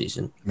this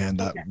offseason. Man,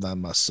 that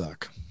must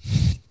suck.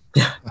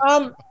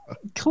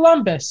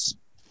 Columbus.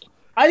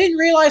 I didn't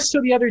realize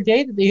till the other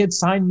day that they had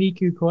signed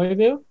Mikko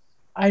Koivu.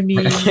 I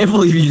mean, I can't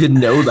believe you didn't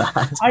know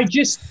that.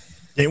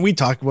 Didn't we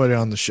talk about it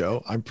on the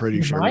show? I'm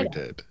pretty sure we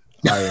did.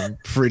 I am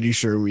pretty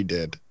sure we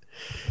did.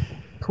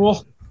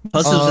 Cool.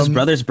 Plus, it was his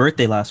brother's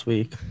birthday last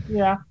week.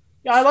 Yeah.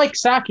 I like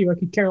Saki. I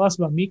could care less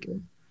about Mikko.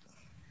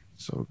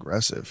 So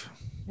aggressive.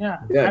 Yeah.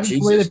 Happy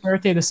belated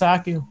birthday to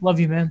Saki. Love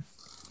you, man.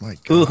 My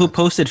God. Who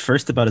posted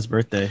first about his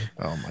birthday?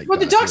 Oh my God. Well,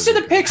 the Ducks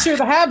did a picture.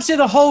 The Habs did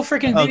a whole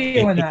freaking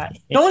video in that.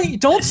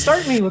 Don't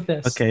start me with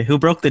this. Okay, who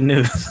broke the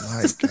news?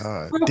 My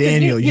God.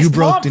 Daniel, you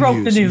broke the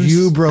news.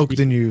 You broke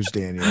the news,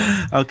 Daniel.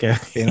 Okay.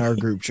 In our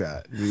group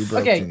chat. You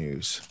broke the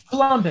news.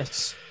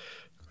 Columbus.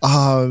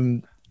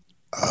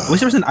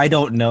 Which person I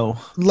don't know.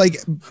 Like,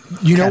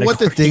 you know what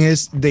the thing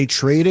is? They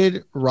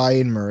traded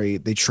Ryan Murray.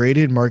 They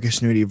traded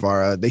Marcus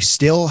Nudivara. They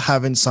still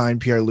haven't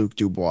signed Pierre-Luc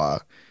Dubois.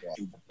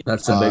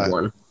 That's a big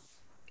one.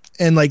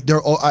 And like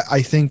they're all,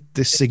 I think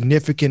the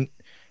significant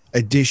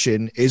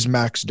addition is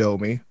Max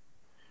Domi.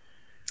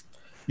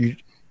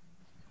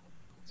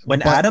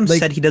 When Adam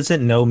said he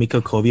doesn't know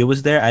Mikko Koivu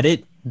was there,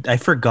 I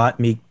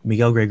forgot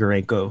Miguel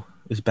Grigorenko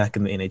was back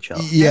in the NHL.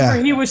 Yeah.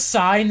 Remember he was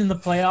signed in the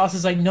playoffs.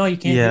 It's like, no, you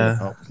can't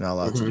do it. Oh, not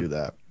allowed to do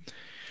that.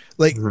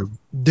 Like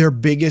their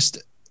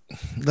biggest,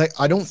 like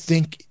I don't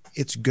think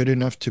it's good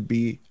enough to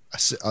be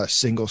a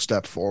single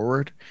step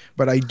forward,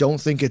 but I don't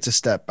think it's a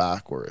step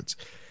backwards.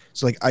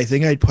 So, like, I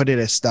think I'd put it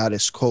as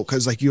status quo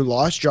because, like, you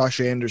lost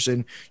Josh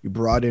Anderson, you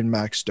brought in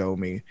Max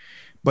Domi,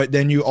 but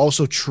then you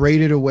also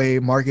traded away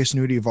Marcus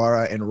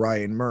Nudivara and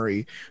Ryan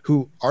Murray,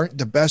 who aren't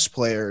the best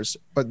players,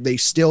 but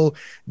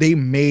they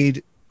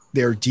made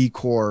their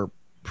decor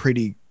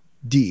pretty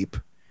deep,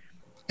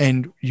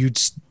 and you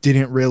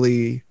didn't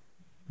really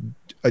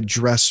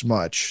address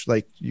much.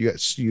 Like,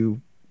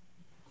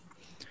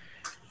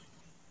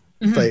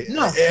 Like,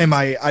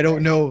 I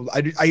don't know.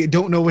 I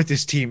don't know what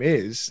this team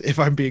is, if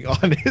I'm being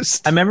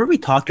honest. I remember we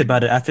talked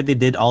about it after they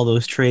did all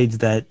those trades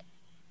that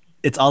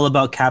it's all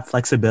about cap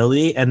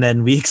flexibility, and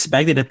then we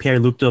expected a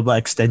Pierre-Luc Dubois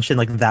extension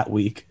like that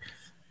week.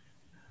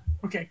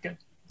 Okay, good.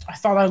 I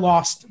thought I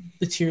lost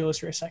the tier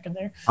list for a second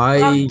there.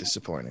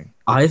 Disappointing.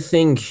 I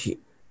think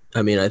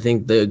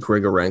the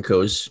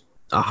Grigorenko's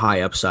a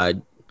high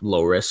upside,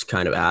 low risk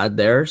kind of ad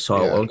there, so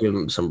I'll give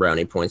him some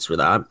brownie points for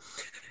that.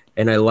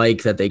 And I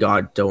like that they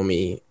got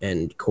Domi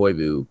and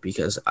Koivu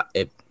because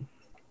it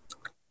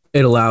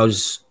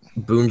allows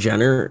Boone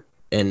Jenner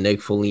and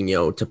Nick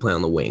Foligno to play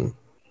on the wing.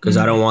 Because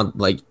I don't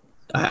want,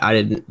 I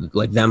didn't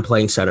like them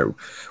playing center.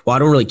 Well, I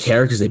don't really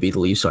care because they beat the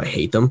Leafs, so I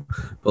hate them.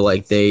 But,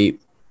 like, they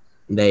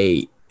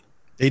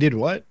did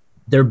what?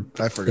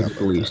 I forgot about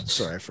that.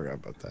 Sorry, I forgot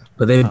about that.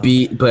 But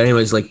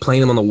anyways, like,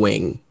 playing them on the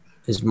wing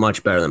is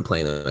much better than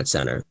playing them at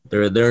center.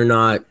 They're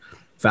not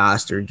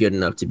fast or good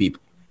enough to be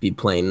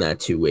playing that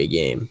two-way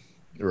game.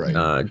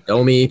 Right.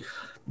 Domi,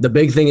 the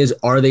big thing is,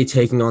 are they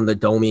taking on the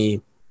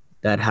Domi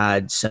that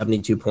had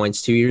 72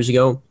 points 2 years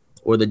ago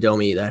or the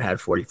Domi that had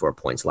 44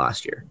 points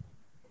last year?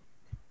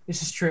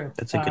 This is true.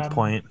 That's a good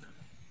point.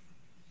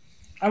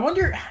 I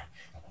wonder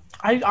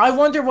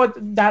what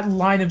that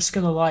lineup's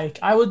going to like.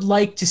 I would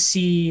like to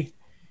see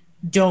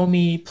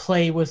Domi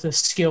play with a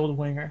skilled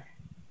winger.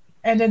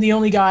 And then the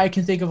only guy I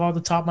can think of off the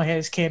top of my head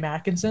is Cam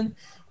Atkinson.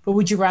 But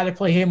would you rather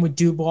play him with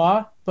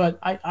Dubois? But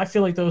I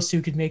feel like those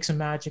two could make some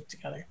magic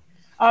together.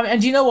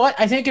 And you know what?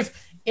 I think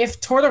if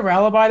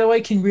Tortorella, by the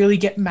way, can really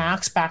get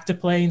Max back to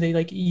playing, they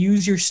like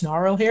use your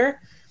snarl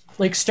here,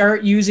 like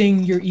start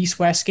using your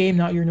East-West game,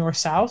 not your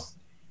North-South,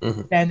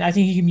 then I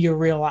think he can be a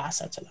real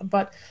asset to them.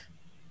 But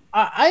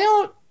I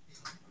don't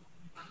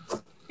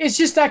 – it's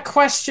just that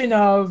question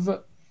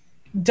of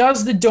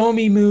does the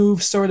Domi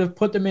move sort of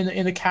put them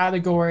in a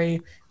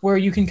category where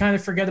you can kind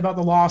of forget about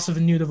the loss of a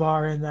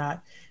Nudivara and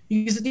that?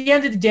 Because at the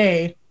end of the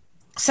day,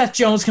 Seth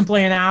Jones can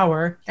play an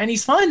hour, and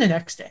he's fine the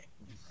next day.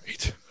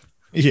 Right.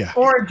 Yeah.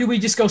 Or do we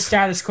just go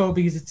status quo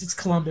because it's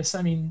Columbus?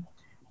 I mean,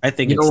 I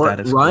think it's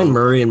status quo. Ryan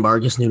Murray and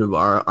Marcus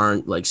Nudivara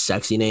aren't like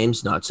sexy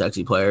names, not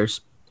sexy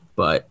players,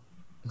 but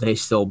they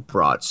still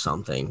brought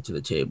something to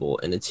the table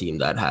in a team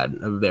that had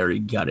a very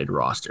gutted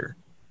roster.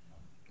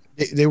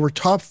 They were two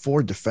top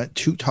four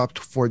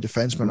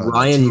defensemen on that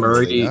Ryan team,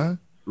 Murray. right?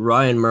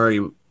 Ryan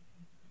Murray,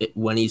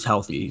 when he's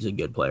healthy, he's a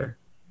good player.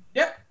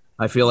 Yeah.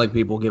 I feel like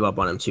people give up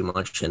on him too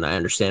much, and I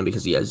understand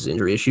because he has his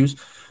injury issues,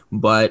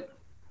 but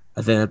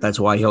I think that's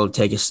why he'll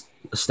take a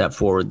step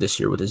forward this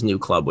year with his new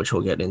club, which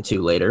we'll get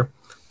into later.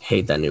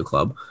 Hate that new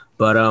club,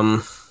 but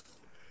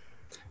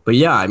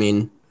yeah, I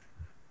mean,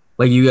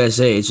 like you guys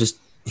say, it's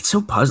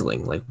so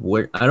puzzling. Like,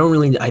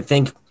 I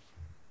think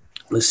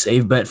the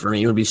safe bet for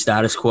me would be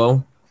status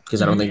quo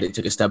because I don't think they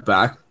took a step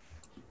back,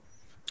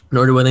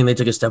 nor do I think they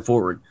took a step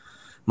forward,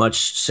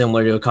 much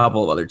similar to a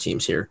couple of other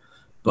teams here,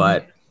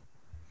 but.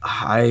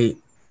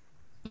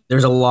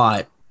 There's a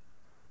lot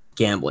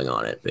gambling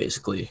on it,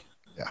 basically.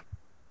 Yeah.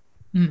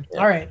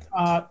 All right.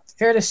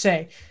 Fair to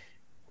say.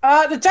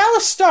 The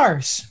Dallas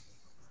Stars,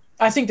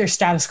 I think they're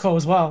status quo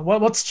as well.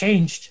 What's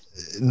changed?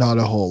 Not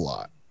a whole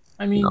lot.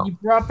 I mean, You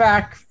brought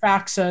back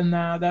Faxa, and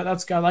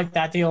that's good. I like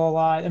that deal a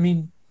lot. I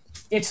mean,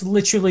 it's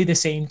literally the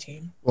same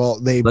team. Well,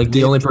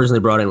 the only person they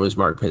brought in was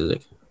Mark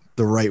Pysyk,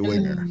 the right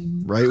winger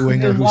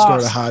who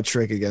scored a hat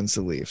trick against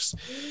the Leafs.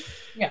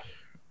 Yeah.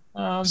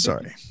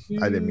 Sorry,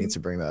 I didn't mean to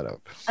bring that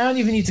up. I don't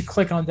even need to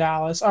click on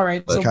Dallas. All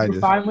right, so we're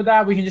fine with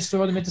that. We can just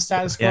throw them into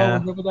status quo. Yeah.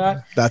 We're good with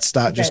that. That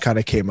stat just kind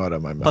of came out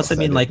of my mouth. Plus, I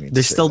mean,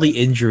 there's still the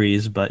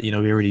injuries, but we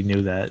already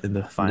knew that in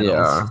the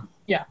finals.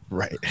 Yeah.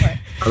 Right.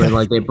 I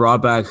mean, they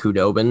brought back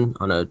Hudobin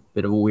on a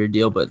bit of a weird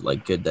deal, but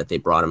good that they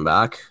brought him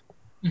back.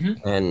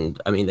 Mm-hmm.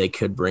 And I mean, they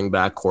could bring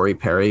back Corey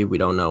Perry. We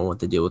don't know what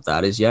the deal with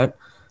that is yet.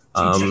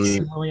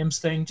 Jason Williams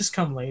thing, just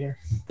come later.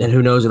 And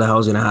who knows what the hell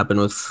is going to happen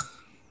with,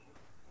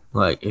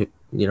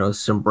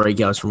 some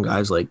breakouts from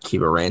guys like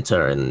Kiva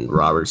Ranta and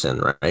Robertson,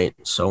 right?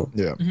 So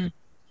yeah, I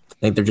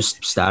think they're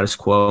just status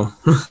quo.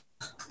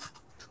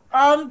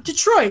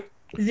 Detroit,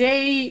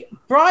 they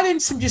brought in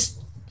some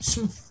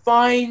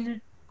fine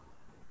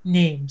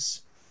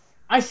names.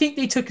 I think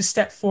they took a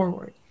step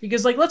forward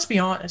because, let's be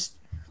honest,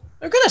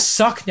 they're gonna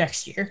suck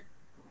next year.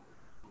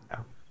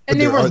 And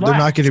they're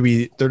not going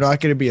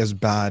to be as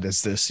bad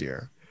as this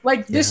year.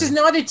 This is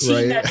not a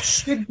team that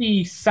should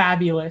be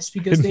fabulous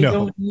because they're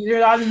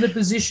not in the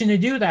position to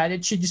do that.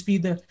 It should just be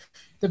the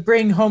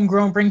bring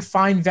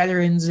fine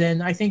veterans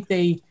in. I think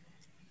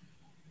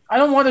I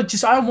don't want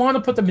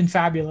to put them in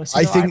fabulous.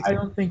 I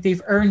don't think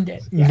they've earned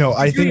it yet. No,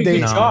 I think they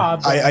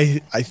job.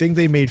 I think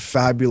they made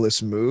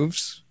fabulous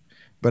moves,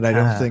 but I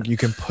don't think you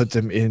can put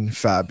them in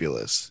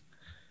fabulous.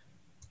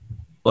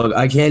 Look,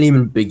 I can't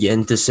even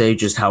begin to say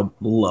just how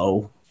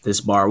low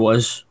this bar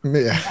was.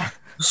 Yeah.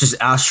 It's just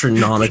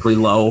astronomically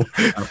low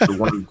after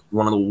one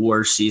of the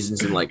worst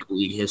seasons in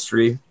league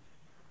history.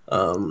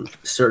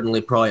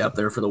 Certainly probably up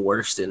there for the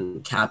worst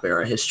in cap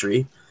era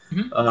history.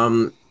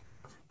 Mm-hmm.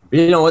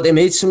 You know what? They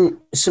made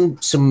some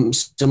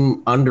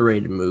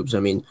underrated moves. I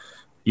mean,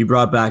 you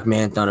brought back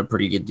Mantha on a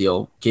pretty good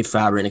deal, gave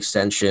Fabry an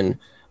extension,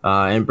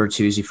 and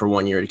Bertuzzi for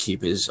 1 year to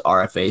keep his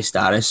RFA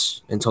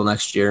status until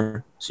next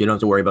year. So you don't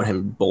have to worry about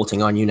him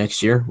bolting on you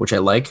next year, which I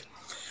like.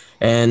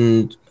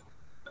 And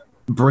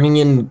bringing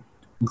in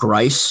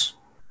Grice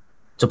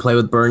to play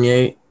with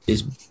Bernier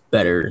is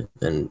better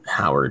than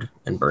Howard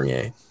and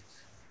Bernier.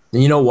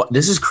 And you know what?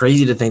 This is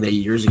crazy to think that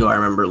years ago I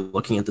remember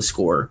looking at the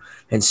score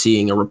and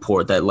seeing a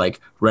report that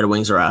Red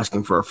Wings are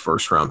asking for a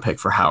first-round pick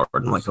for Howard.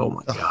 I'm like, oh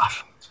my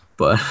gosh.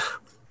 But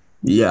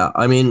yeah,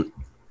 I mean,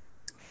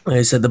 like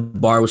I said, the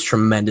bar was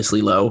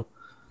tremendously low.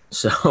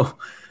 So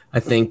I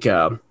think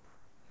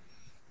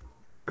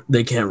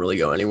they can't really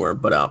go anywhere,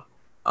 but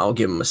I'll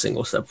give them a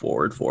single step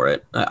forward for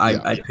it.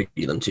 I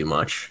pity them too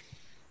much.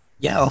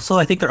 Yeah, also,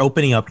 I think they're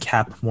opening up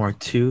cap more,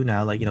 too,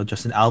 now.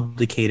 Justin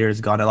Abdelkader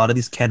is gone. A lot of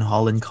these Ken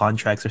Holland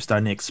contracts are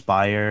starting to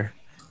expire,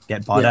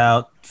 get bought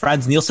out.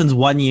 Franz Nielsen's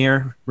 1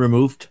 year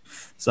removed,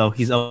 so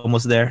he's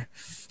almost there.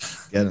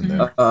 Get in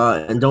there.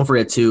 And don't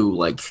forget,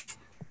 too,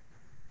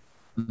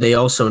 they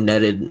also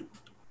netted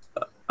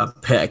a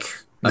pick,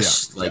 a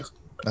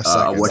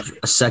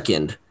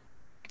second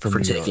for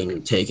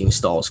taking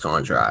Stahl's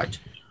contract.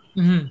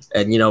 Mm-hmm.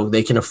 And,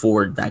 they can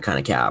afford that kind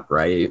of cap,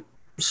 right?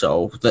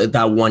 So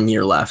that 1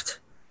 year left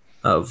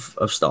of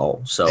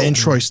Stahl. So and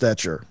Troy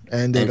Stetcher.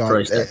 And they got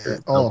Troy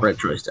Stetcher. Brett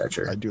Troy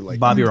Stetcher. I do like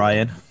Bobby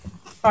Ryan.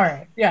 All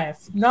right. Yeah.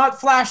 Not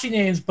flashy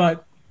names,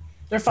 but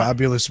they're fine.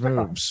 Fabulous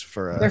moves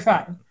for they're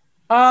fine.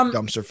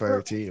 Dumpster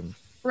fire team.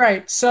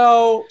 Right.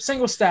 So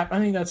single step. I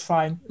think that's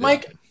fine. Yeah.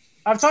 Mike,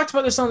 I've talked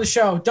about this on the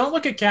show. Don't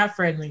look at cap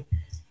friendly.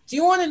 Do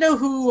you want to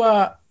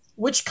know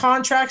which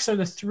contracts are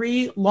the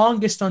 3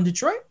 longest on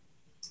Detroit?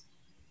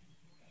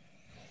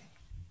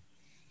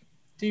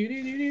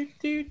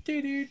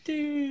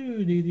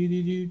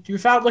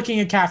 Without looking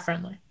at cap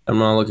friendly. I'm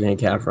not looking at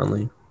cap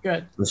friendly.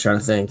 Good. I'm just trying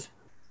to think.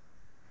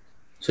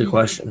 It's a good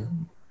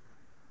question.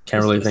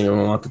 Can't really think of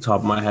them off the top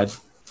of my head.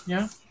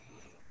 Yeah.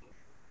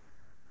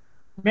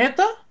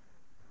 Mantha?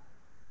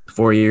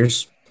 4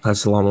 years.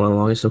 That's the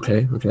longest.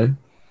 Okay.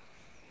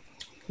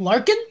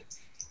 Larkin?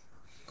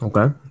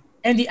 Okay.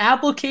 And the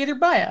Applicator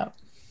buyout.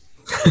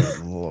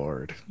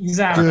 Lord.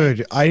 Exactly.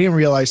 Dude, I didn't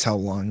realize how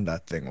long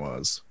that thing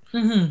was.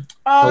 Mm-hmm.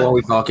 How long are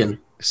we talking?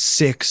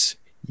 6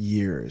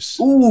 years.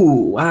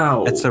 Ooh,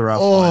 wow. That's a rough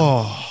one.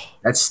 Oh,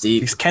 That's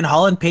steep. Because Ken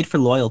Holland paid for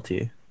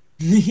loyalty.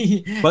 But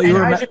But and you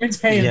were Eiserman's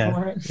paying yeah.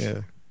 for it.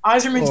 yeah.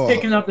 Eiserman's Oh.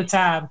 picking up the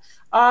tab.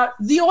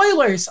 The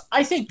Oilers,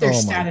 I think they're Oh my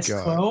status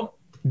God. quo.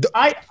 The-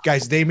 I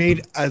Guys, they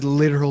made a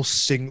literal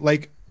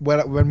like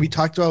when we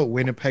talked about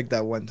Winnipeg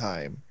that one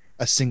time,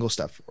 a single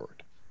step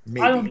forward.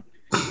 Maybe. don't-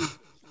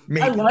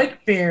 Maybe. I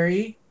like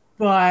Barry,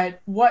 but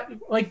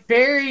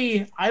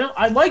Barry,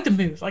 I like the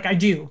move, like I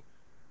do.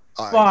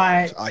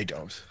 I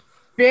don't.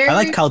 Barry I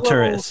like Kyle will-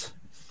 Turris.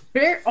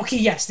 Okay,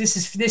 yes, this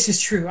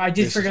is true. I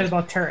did This forget is-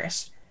 about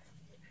Turris.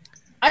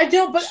 I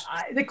don't, but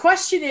the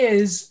question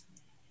is,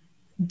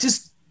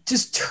 does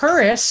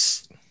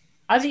Turris?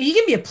 I think he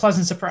can be a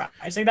pleasant surprise.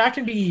 Like that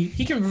can be,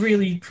 he can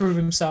really prove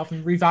himself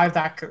and revive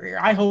that career.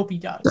 I hope he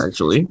does.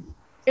 Actually,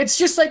 It's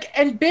just like,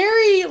 and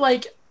Barry,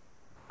 like,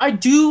 I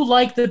do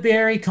like the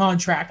Barry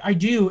contract. I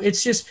do.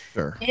 It's just,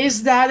 Sure.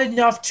 is that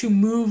enough to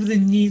move the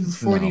needle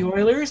for the No.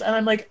 Oilers? And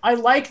I'm like, I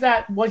like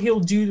that what he'll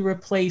do to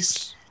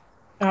replace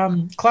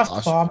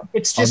Klefbom.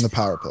 It's On just the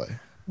power play.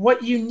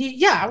 what you need.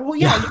 Yeah, well,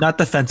 yeah. Not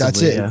defensively.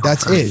 That's it. Yeah.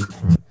 That's it.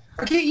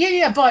 Okay,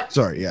 yeah, but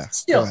Sorry, yeah.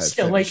 still, Go ahead,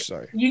 still, finish, like,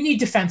 sorry. you need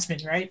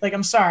defensemen, right? Like,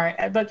 I'm sorry,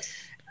 but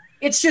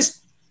it's just,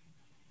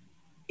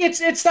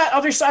 it's that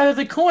other side of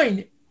the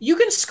coin. You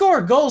can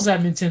score goals,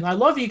 Edmonton. I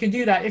love you can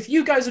do that. If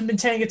you guys have been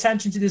paying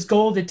attention to this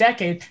goal of the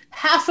decade,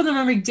 half of them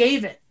are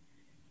McDavid.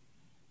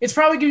 It's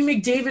probably going to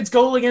be McDavid's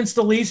goal against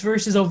the Leafs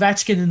versus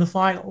Ovechkin in the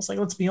finals. Like,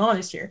 let's be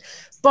honest here.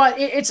 But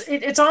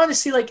it's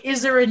honestly like,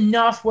 is there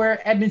enough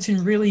where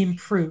Edmonton really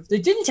improved? They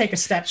didn't take a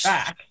step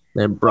back.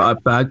 they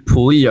brought back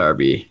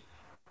Puljujärvi.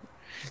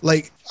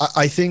 Like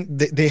I think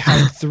they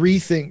had 3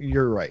 things.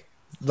 You're right.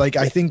 Like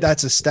I think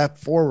that's a step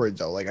forward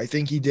though. Like I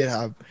think he did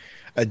have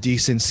a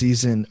decent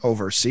season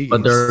overseas.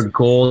 But their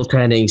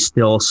goaltending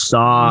still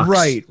sucks.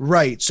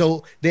 Right.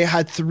 So they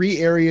had 3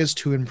 areas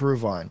to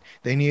improve on.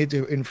 They needed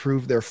to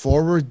improve their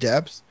forward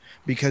depth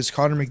because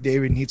Connor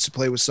McDavid needs to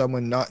play with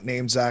someone not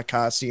named Zach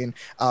Cassian,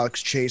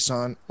 Alex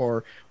Chason,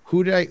 or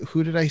who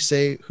did I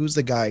say? Who's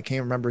the guy? I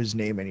can't remember his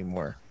name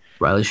anymore.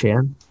 Riley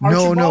Shan.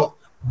 No.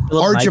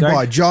 Philip Archibald,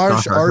 Nygaard?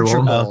 Josh Josh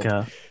Archibald.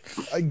 Archibald.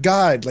 Okay.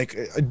 God, like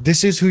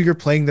this is who you're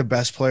playing the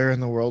best player in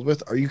the world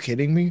with. Are you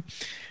kidding me?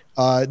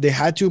 They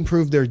had to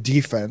improve their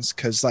defense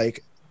because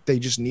like they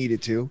just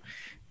needed to,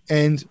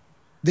 and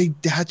they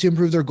had to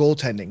improve their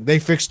goaltending. They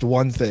fixed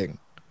one thing.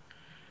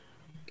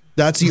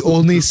 That's the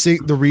only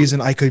the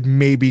reason I could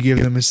maybe give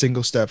them a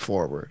single step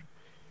forward.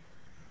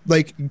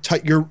 Like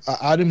you're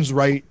Adam's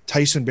right.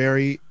 Tyson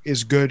Barrie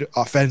is good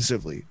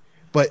offensively,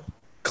 but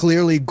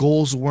clearly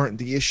goals weren't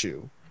the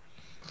issue.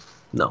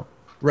 No.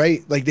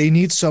 Right? Like they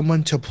need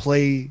someone to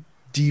play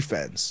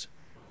defense.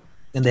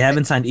 And they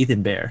haven't signed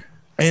Ethan Bear.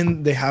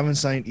 And they haven't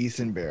signed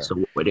Ethan Bear.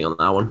 So waiting on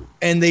that one.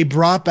 And they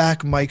brought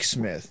back Mike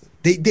Smith.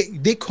 They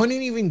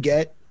couldn't even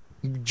get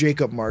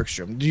Jacob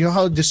Markstrom. Do you know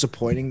how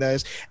disappointing that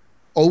is?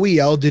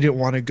 OEL didn't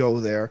want to go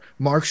there.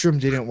 Markstrom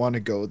didn't want to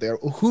go there.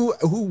 Who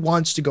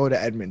wants to go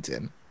to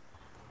Edmonton?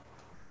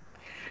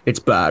 It's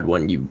bad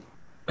when you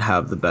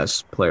have the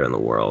best player in the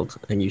world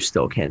and you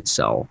still can't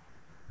sell.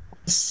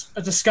 It's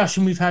a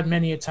discussion we've had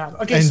many a time.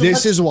 Okay, And so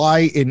this is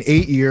why in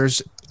 8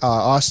 years,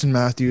 Austin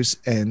Matthews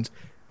and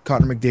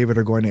Connor McDavid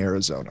are going to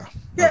Arizona.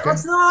 yeah, Okay?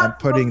 let's not. I'm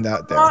putting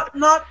that there.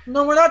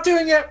 No, we're not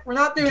doing it. We're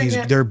not doing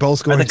it. They're both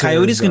Are going the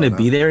Coyotes to going to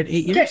Arizona. be there in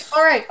 8 years? Okay,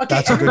 all right. Okay,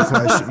 That's a good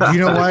question. You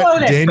know what?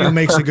 Loaded. Daniel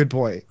makes a good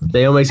point.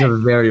 Dale makes a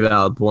very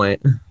valid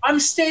point. I'm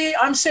saying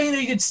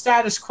they did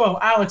status quo.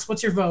 Alex,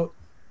 what's your vote?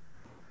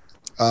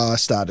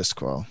 Status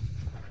quo.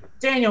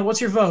 Daniel, what's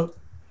your vote?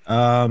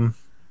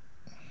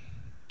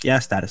 Yeah,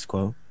 status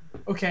quo.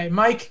 Okay,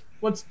 Mike,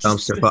 what's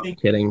Dumpster fuck.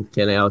 Kidding.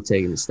 I'll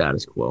take the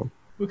status quo.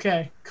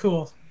 Okay,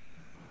 cool.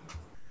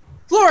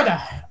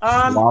 Florida.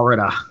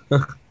 Florida. I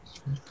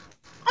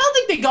don't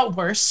think they got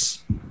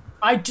worse.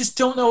 I just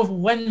don't know if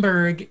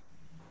Wenberg.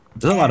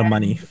 There's a lot of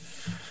money.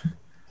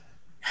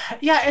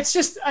 Yeah, it's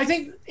just I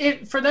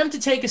think for them to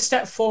take a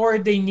step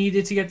forward, they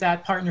needed to get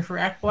that partner for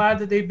Ekblad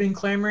that they've been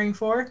clamoring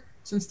for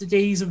since the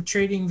days of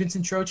trading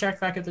Vincent Trocheck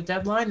back at the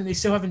deadline, and they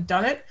still haven't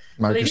done it.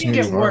 But they Marcus didn't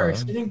get Newman.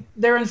 worse. I think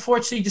they're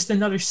unfortunately just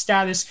another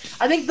status.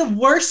 I think the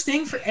worst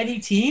thing for any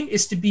team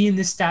is to be in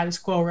this status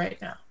quo right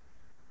now.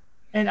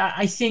 And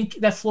I think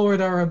that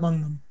Florida are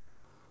among them.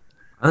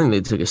 I think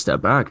they took a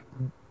step back.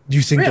 Do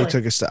you think Really? they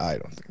took a step? I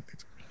don't think they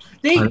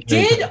took. They I think-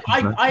 did.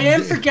 I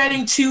am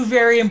forgetting 2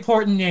 very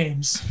important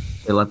names.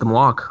 They let them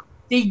walk.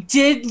 They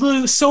did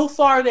lose. So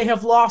far, they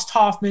have lost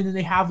Hoffman and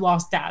they have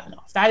lost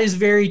Dadonov. That is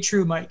very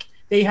true, Mike.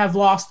 They have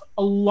lost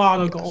a lot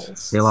of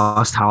goals. They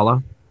lost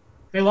Howla.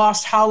 They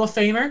lost Hall of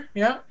Famer.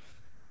 Yeah.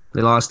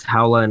 They lost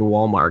Howla and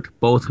Walmart,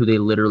 both who they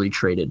literally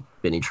traded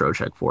Vinny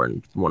Trocheck for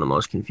in one of the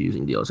most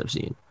confusing deals I've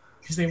seen.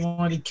 Because they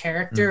wanted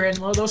character, and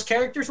one of those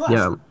characters left.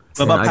 Yeah. What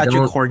about And I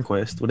Patrick don't-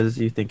 Hornquist? What does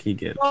you think he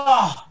get?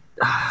 Oh,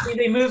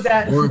 they moved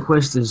that.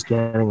 Hornquist is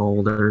getting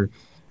older.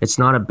 It's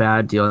not a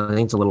bad deal. I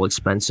think it's a little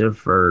expensive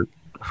for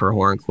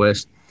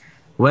Hornquist.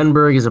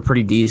 Wenberg is a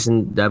pretty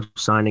decent depth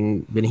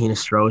signing. Vinny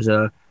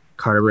Nostroza,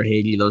 Carter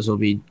Verhaeghe, those will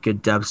be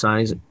good depth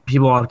signings.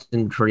 People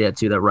often forget,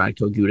 too, that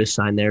Radko Gudas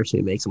signed there, so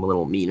he makes them a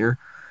little meaner.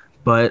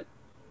 But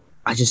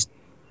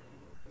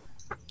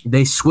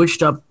they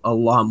switched up a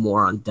lot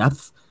more on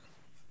depth.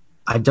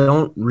 I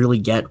don't really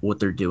get what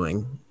they're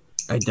doing.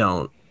 I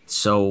don't.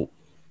 So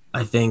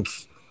I think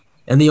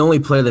 – and the only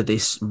player that they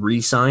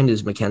re-signed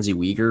is Mackenzie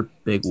Weegar,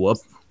 big whoop.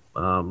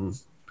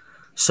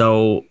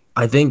 So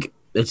I think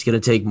it's going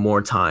to take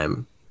more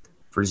time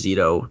for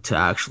Zito to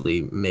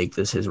actually make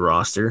this his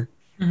roster.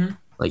 Mm-hmm.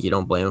 Like, you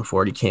don't blame him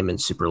for it. He came in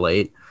super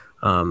late.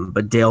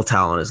 But Dale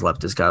Talon has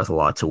left this guy with a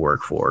lot to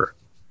work with.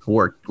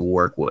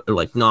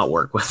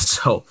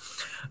 So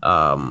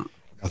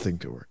Nothing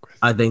to work with.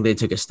 I think they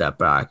took a step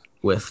back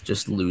with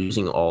just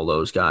losing all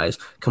those guys,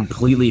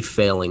 completely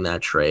failing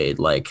that trade.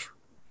 Like,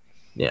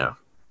 yeah.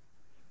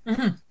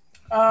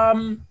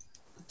 Mm-hmm.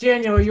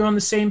 Daniel, are you on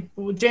the same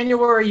 – Daniel,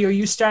 where are you? Are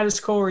you status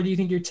quo, or do you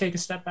think you'd take a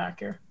step back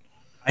here?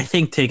 I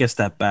think take a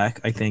step back.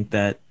 I think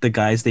that the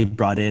guys they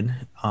brought in,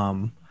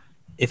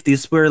 if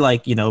these were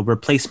like,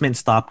 replacement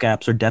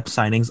stopgaps or depth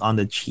signings on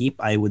the cheap,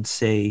 I would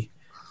say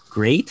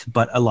great,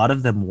 but a lot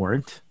of them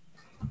weren't.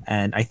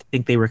 And I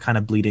think they were kind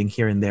of bleeding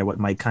here and there, what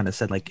Mike kind of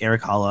said. Like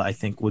Eric Halla, I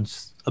think,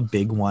 was a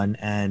big one.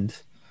 And,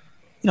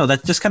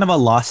 that's just kind of a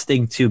lost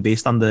thing, too,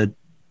 based on the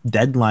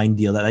deadline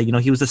deal that,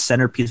 he was the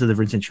centerpiece of the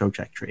Vincent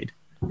Trocheck trade.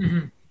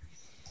 Mm-hmm.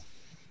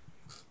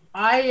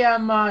 I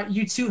am.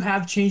 You two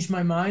have changed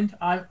my mind.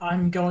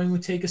 I'm going to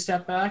take a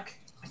step back.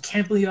 I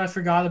cannot believe I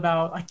forgot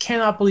about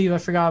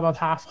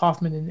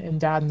Hoffman and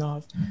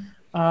Dadonov.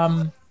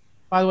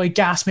 By the way,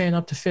 Gasman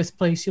up to 5th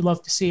place. You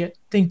love to see it.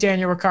 I think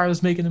Daniel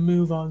Ricciardo's making a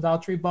move on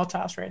Valtteri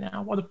Bottas right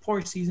now. What a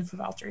poor season for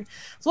Valtteri.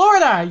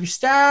 Florida, you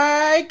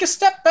take a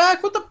step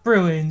back with the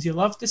Bruins. You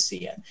love to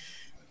see it.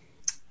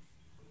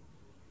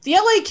 The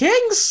LA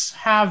Kings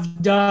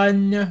have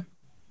done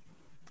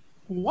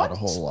what? Not a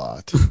whole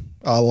lot.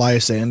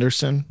 Elias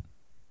Anderson.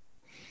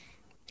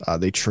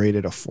 They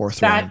traded a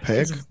 4th-round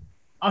pick. Is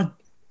a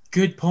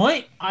good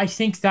point. I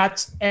think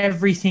that's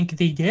everything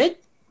they did.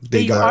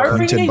 They got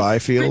Quinton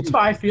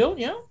Byfield.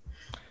 Yeah.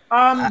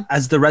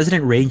 As the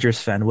resident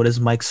Rangers fan, what is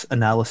Mike's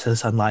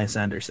analysis on Elias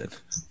Anderson?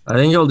 I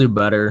think he'll do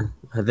better.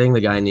 I think the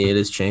guy needed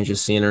his change of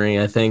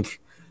scenery. I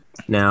think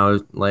now,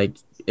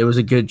 it was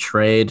a good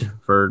trade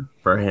for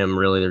him.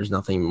 Really, there's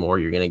nothing more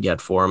you're going to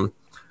get for him.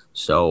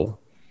 So,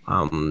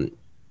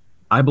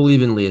 I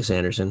believe in Elias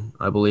Anderson.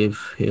 I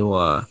believe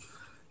he'll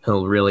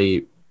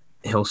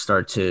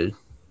start to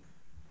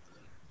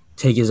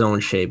take his own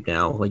shape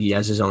now. Like, he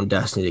has his own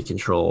destiny to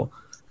control.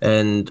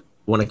 And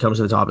when it comes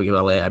to the topic of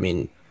LA, I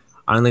mean,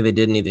 I don't think they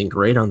did anything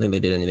great. I don't think they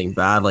did anything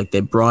bad. Like, they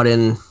brought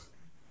in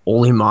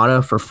Olli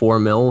Mata for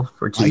 $4 million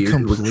for 2 years. I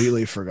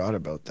completely forgot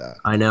about that.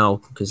 I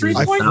know, because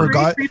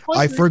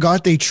I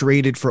forgot they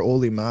traded for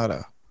Olli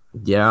Mata.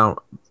 Yeah.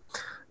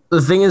 The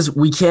thing is,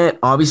 we can't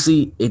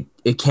obviously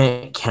it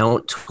can't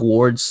count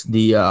towards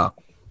the I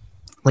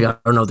don't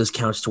know if this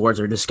counts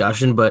towards our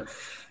discussion, but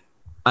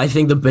I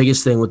think the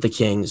biggest thing with the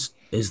Kings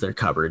is their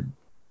cupboard.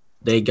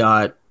 They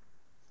got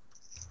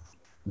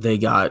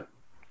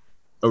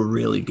a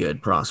really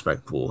good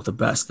prospect pool, the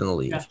best in the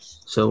league.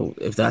 Yes. So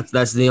if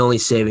that's the only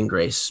saving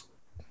grace.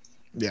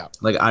 Yeah.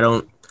 Like, I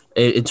don't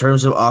in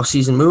terms of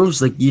off-season moves,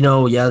 they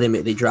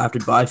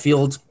drafted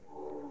Byfield,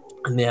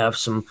 and they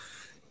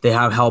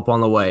have help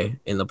on the way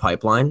in the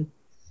pipeline,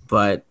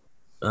 but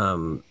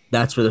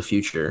that's for the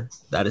future.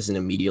 That isn't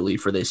immediately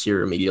for this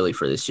year.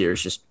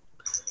 It's just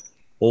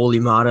Olli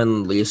Mata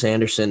and Elias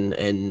Anderson,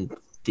 and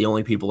the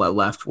only people that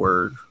left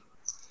were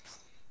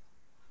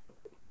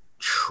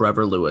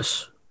Trevor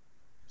Lewis.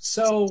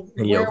 So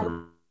where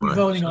are we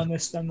voting on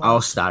this then?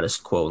 I'll status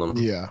quo them.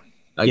 Yeah.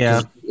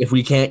 If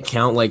we can't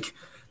count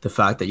the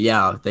fact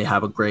that they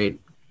have a great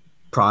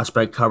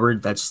prospect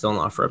covered, that's still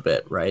not for a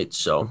bit, right?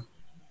 So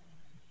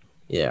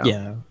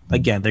yeah.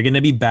 Again, they're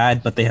gonna be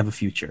bad, but they have a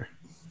future.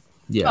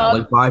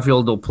 Yeah,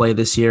 Byfield will play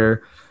this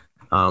year,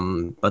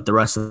 but the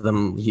rest of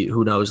them,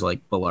 who knows? Like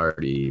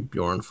Belardi,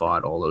 Bjorn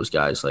Fott, all those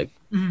guys.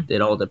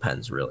 It all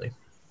depends, really.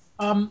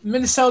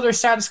 Minnesota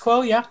status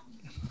quo, yeah.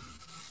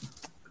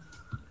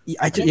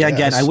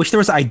 Again, I wish there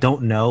was I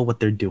don't know what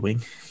they're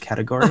doing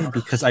category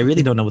because I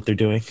really don't know what they're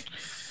doing.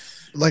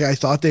 Like, I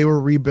thought they were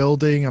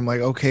rebuilding. I'm like,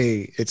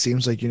 okay, it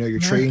seems like, you're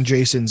trading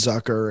Jason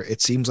Zucker.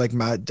 It seems like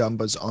Matt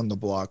Dumba's on the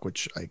block,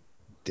 which I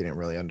didn't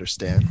really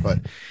understand, but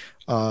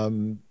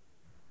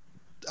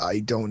I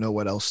don't know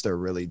what else they're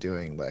really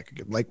doing. Like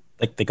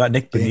they got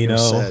Nick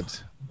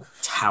Bonino.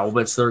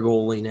 Talbot's their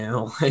goalie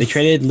now. They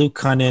traded Luke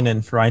Cunnin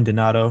and Ryan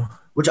Donato.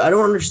 Which I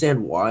don't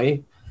understand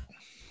why.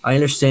 I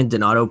understand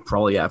Donato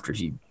probably after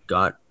he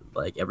got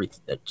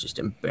everything just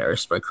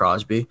embarrassed by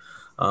Crosby.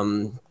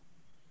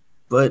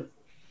 But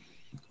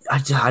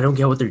I don't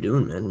get what they're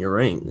doing, man. You're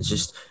right. It's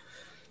just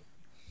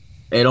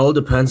it all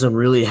depends on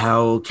really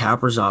how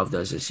Kaprizov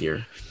does this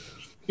year.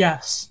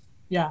 Yes.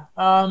 Yeah.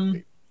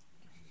 And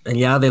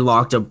they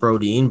locked up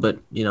Brodin, but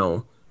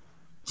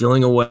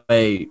dealing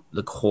away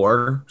the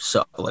core,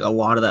 so a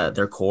lot of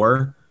their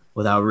core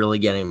without really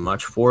getting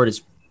much for it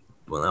is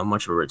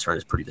much of a return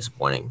is pretty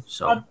disappointing.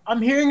 So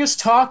I'm hearing us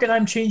talk, and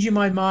I'm changing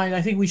my mind.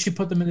 I think we should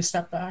put them in a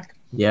step back.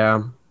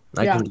 yeah,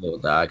 I can deal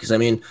with that because I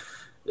mean,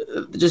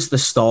 just the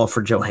stall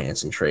for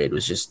Johansson trade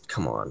was just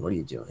come on, what are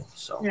you doing?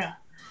 So yeah.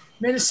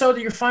 Minnesota,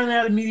 you're finally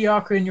out of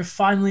mediocrity and you're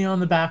finally on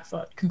the back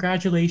foot.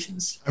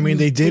 Congratulations. I mean,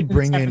 they did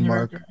bring in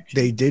Mark.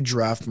 They did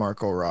draft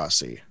Marco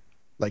Rossi.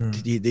 Like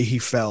he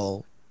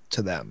fell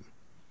to them.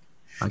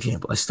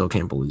 I still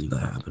can't believe that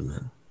happened,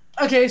 man.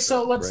 Okay,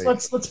 so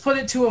let's put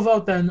it to a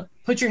vote then.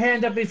 Put your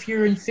hand up if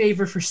you're in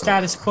favor for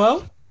status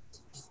quo,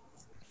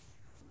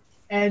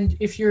 and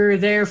if you're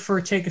there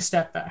for take a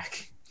step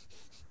back.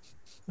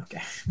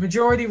 Okay,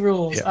 majority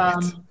rules. Yeah,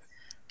 right.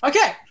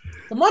 Okay,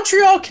 the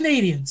Montreal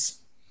Canadiens.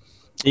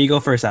 You go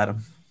first,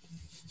 Adam.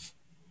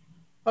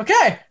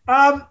 Okay.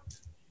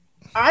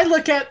 I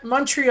look at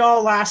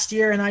Montreal last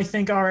year and I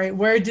think, all right,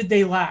 where did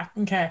they lack?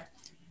 Okay.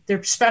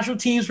 Their special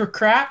teams were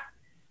crap.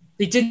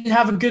 They didn't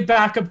have a good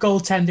backup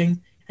goaltending.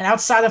 And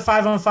outside of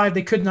 5-on-5,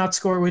 they could not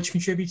score, which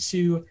contributes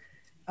to,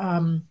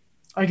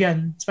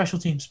 again, special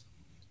teams.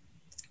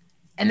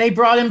 And they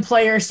brought in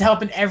players to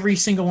help in every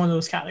single one of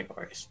those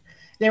categories.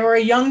 They were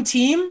a young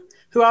team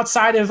who,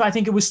 outside of, I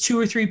think it was 2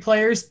 or 3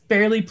 players,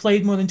 barely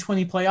played more than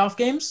 20 playoff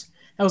games.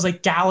 That was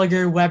like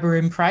Gallagher, Weber,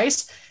 and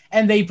Price.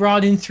 And they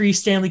brought in 3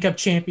 Stanley Cup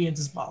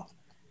champions as well.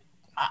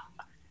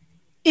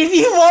 If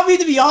you want me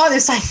to be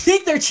honest, I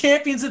think they're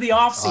champions of the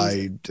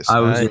offseason. I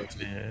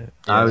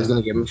was going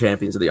to give them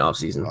champions of the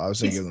offseason. I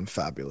was going to give them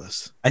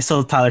fabulous. I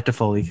still Tyler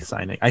Toffoli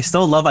signing.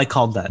 I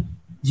called that.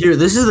 Here,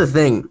 this is the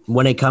thing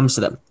when it comes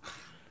to them.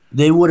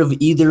 They would have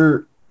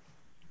either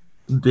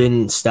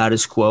been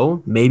status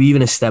quo, maybe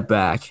even a step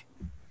back.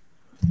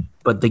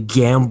 But the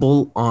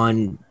gamble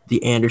on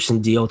the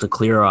Anderson deal to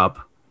clear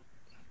up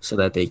so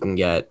that they can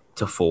get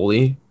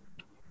Toffoli,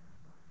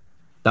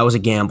 that was a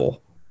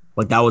gamble.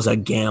 Like, that was a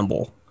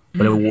gamble,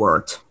 but it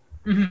worked.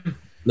 Mm-hmm.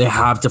 They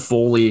have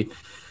Toffoli.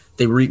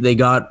 They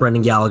got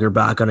Brendan Gallagher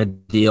back on a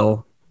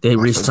deal. They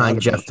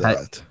re-signed Jeff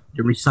Petrie.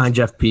 They re-signed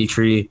Jeff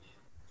Petrie.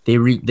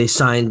 They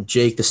signed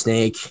Jake the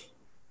Snake.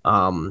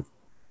 And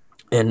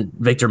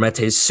Victor Mete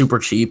is super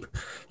cheap.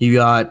 You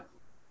got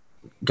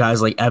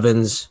guys like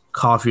Evans,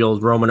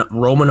 Caulfield,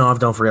 Romanov.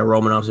 Don't forget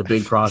Romanov's a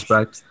big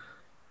prospect.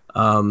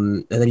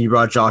 And then you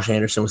brought Josh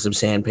Anderson with some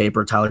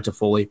sandpaper, Tyler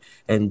Toffoli,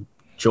 and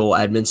Joel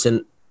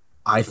Edmondson.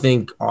 I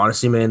think,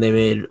 honestly, man, they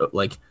made,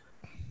 like,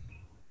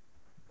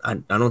 I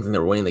don't think they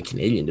were winning the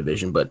Canadian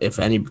division, but if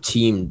any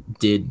team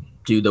did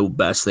do the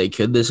best they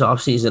could this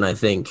offseason, I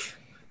think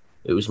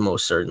it was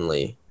most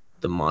certainly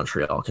the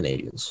Montreal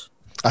Canadiens.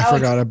 I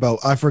forgot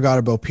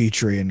about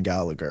Petrie and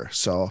Gallagher,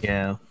 so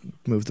yeah,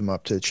 moved them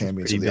up to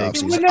champions of the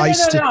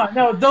offseason.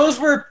 No, those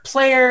were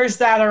players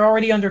that are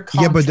already under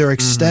contract. Yeah, but they're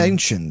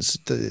extensions.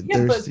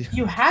 But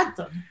you had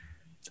them.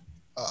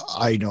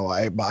 I know.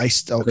 Okay.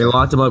 They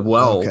locked them up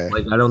well. Okay.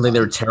 Like, I don't think they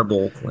were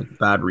terrible, like,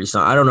 bad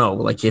re-sign. I don't know.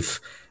 Like, if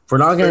we're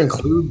not going to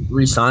include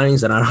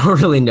re-signings, then I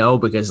don't really know,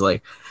 because,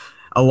 like,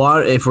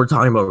 if we're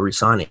talking about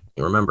re-signing,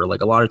 remember,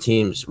 like, a lot of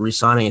teams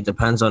re-signing, it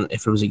depends on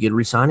if it was a good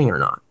re-signing or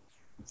not.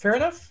 Fair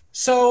enough.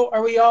 So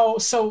are we all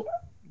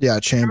yeah,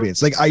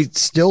 champions. Like, I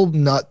still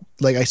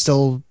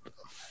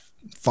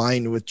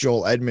fine with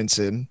Joel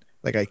Edmondson.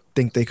 Like, I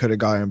think they could have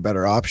gotten a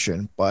better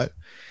option, but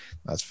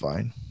that's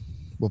fine.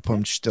 We'll put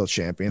them still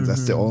champions.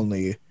 That's the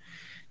only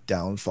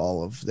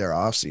downfall of their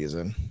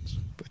offseason,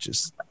 which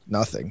is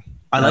nothing.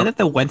 I like that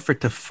they went for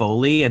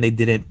Toffoli and they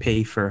didn't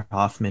pay for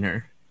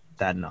Hoffman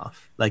that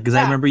enough. Like, because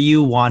I remember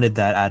you wanted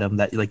that, Adam,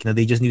 that, like,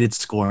 they just needed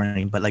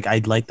scoring, but, like,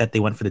 I like that they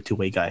went for the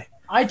two-way guy.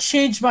 I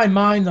changed my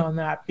mind on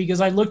that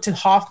because I looked at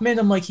Hoffman.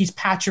 I'm like, he's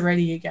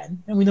Pacioretty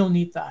again, and we don't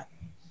need that.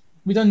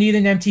 We don't need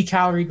an empty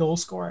calorie goal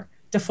scorer.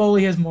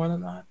 Toffoli has more than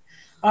that.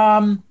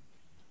 And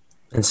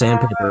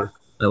sandpaper.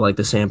 I like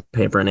the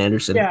sandpaper and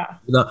Anderson. Yeah.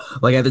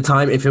 Like, at the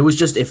time, if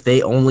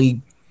they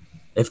only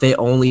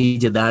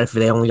did that, if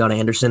they only got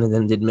Anderson and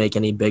then didn't make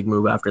any big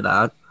move after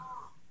that,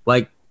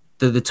 like,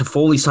 the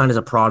Toffoli sign is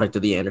a product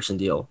of the Anderson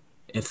deal.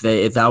 If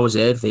that was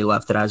it, if they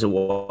left it as it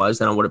was,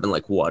 then I would have been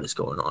like, what is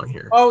going on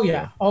here? Oh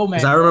yeah. Oh man.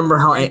 Because I remember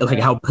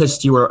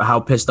how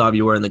pissed off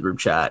you were in the group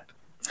chat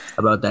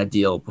about that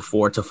deal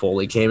before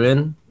Toffoli came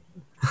in.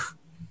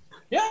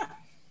 Yeah.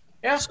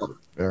 Yeah. So,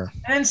 fair.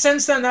 And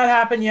since then that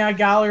happened, yeah,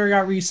 Gallagher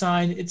got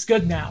re-signed. It's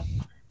good now.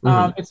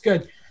 It's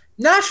good.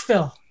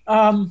 Nashville.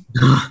 Yeah,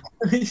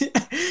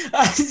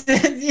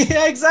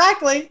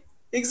 exactly.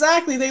 They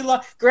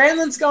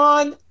Granlund's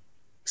gone.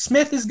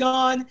 Smith is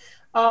gone.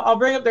 I'll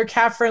bring up their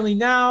cap friendly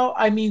now.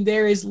 I mean,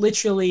 there is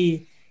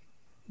nothing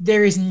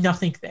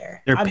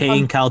there. They're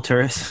paying Kyle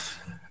Turris.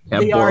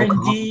 They are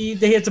indeed.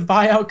 They had to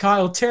buy out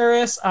Kyle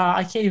Turris.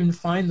 I can't even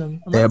find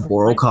them. They have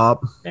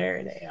Borocop.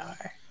 There they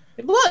are.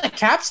 They blew out the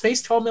cap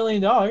space, $12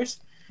 million.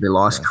 They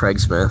lost Craig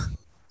Smith.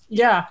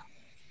 Yeah.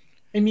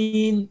 I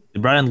mean, they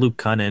brought in Luke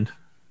Cunnin.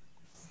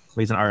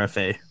 He's an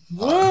RFA.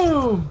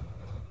 Woo!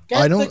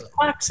 Get the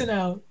Claxon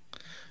out.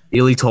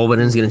 Eli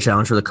Tolvanen's going to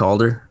challenge for the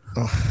Calder.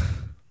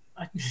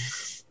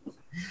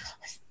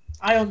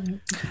 I don't.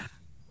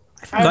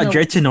 I don't God, know.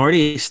 Jared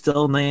Tenorti is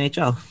still in the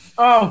NHL.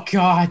 Oh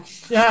God,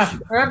 yeah.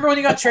 Remember when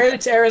he got traded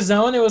to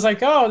Arizona? It was like,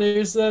 oh,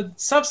 there's the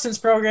substance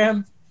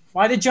program.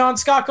 Why did John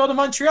Scott go to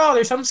Montreal?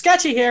 There's something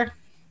sketchy here.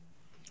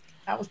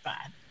 That was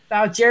bad.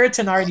 Now Jared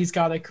Tenorti's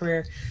got a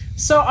career.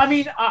 So I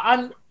mean, I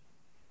don't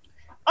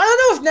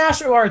know if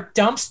Nashville are a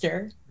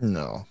dumpster,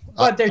 No.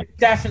 but they're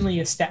definitely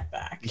a step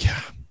back. Yeah.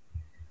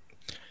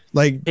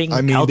 Like, Paying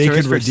I mean, Kyle they Turris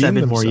could for redeem 7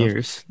 more themselves.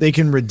 years. They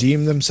can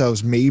redeem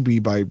themselves maybe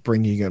by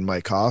bringing in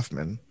Mike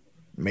Hoffman.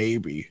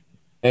 Maybe.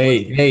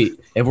 Hey,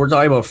 if we're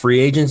talking about free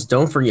agents,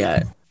 don't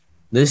forget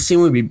this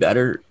team would be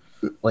better.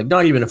 Like,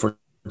 not even if we're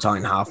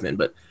talking Hoffman,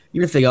 but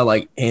even if they got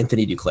like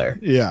Anthony Duclair.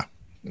 Yeah.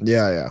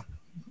 Yeah.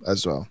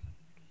 As well.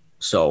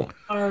 So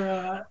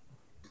Or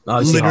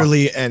obviously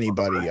Literally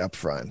anybody up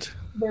front.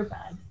 they're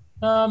bad.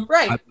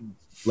 Right.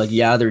 like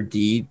their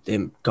D, they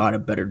got a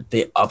better.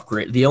 They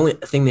upgrade. The only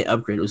thing they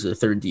upgraded was the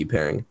third D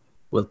pairing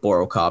with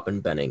Borokop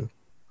and Benning.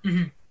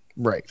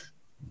 Right.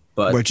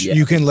 But Which yeah,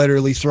 you can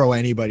literally throw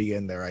anybody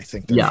in there. I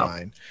think they're Yeah.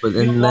 fine. but You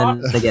then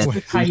lost again,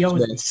 the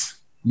Coyotes.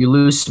 you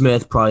lose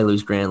Smith, probably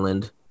lose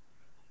Granlund.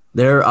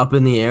 They're up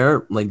in the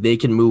air. Like they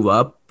can move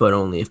up, but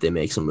only if they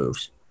make some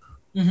moves.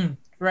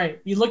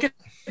 Right. You look at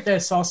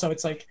this also.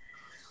 It's like,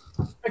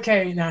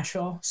 okay,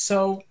 Nashville.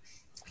 So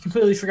I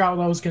completely forgot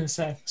what I was gonna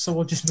say. So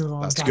we'll just move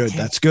on. That's God good. damn.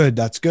 That's good.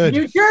 That's good.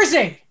 New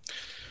Jersey.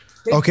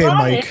 They Okay, brought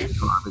Mike. in-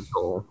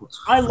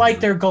 I like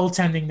their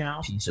goaltending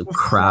now. Piece of With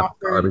crap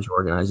Crawford garbage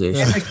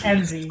organization. and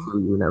McKenzie.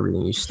 Screw you and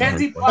everything you stand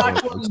Kenzie for.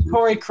 Blackwood and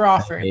Corey I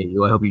Crawford. hate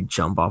you. I hope you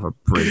jump off a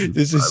bridge.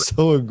 This is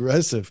so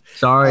aggressive.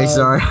 Sorry.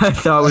 I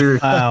thought we were.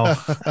 Wow.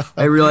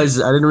 I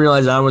didn't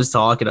realize I was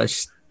talking. I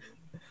just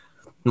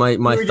my We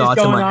were just thoughts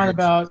in going my on head.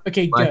 about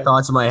okay, My good.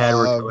 thoughts in my head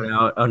were going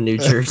out on New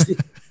Jersey.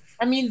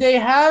 I mean, they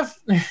have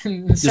shout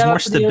more out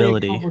to the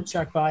stability.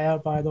 Kovalchuk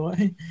buyout, by the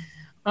way.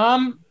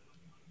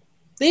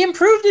 They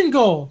improved in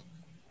goal,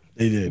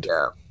 They did.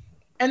 Yeah.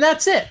 and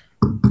that's it.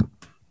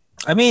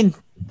 I mean,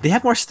 they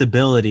have more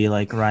stability,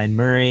 like Ryan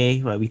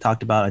Murray, what we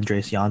talked about,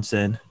 Andreas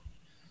Janssen.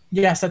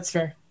 Yes, that's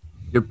fair.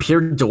 You're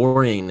pure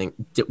Dorianing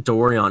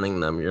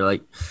them. You're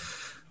like,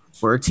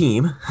 we're a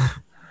team.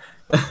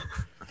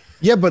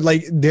 Yeah, but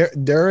like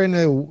they're in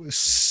a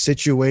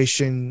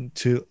situation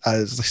to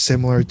as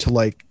similar to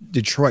like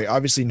Detroit.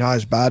 Obviously not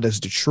as bad as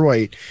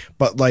Detroit,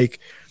 but like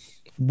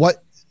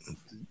what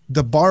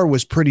the bar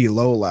was pretty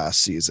low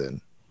last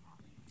season.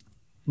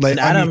 Like And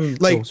I mean, Adam-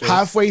 like oh, sorry.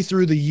 halfway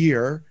through the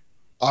year,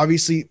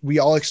 obviously we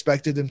all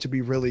expected them to be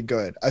really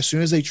good. As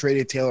soon as they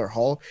traded Taylor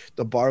Hall,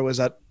 the bar was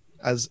at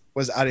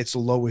its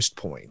lowest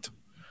point.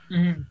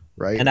 Mhm.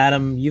 Right? And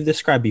Adam, you've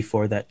described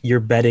before that you're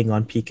betting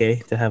on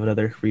PK to have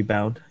another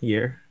rebound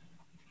year.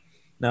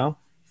 No?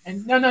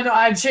 And no,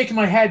 I'm shaking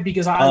my head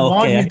because I Oh,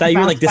 want okay. I him thought to you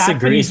were bounce like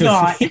back, but he's disagreeing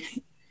not. with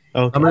me.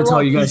 Okay. I'm gonna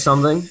tell you love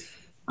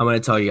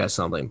guys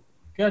something.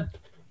 Good.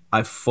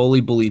 I fully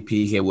believe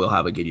PK will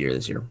have a good year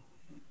this year.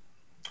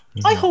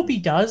 I hope he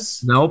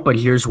does. No, but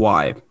here's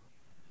why.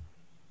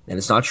 And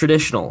it's not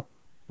traditional.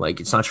 Like,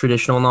 it's not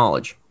traditional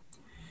knowledge.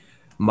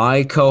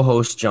 My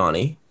co-host,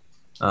 Johnny,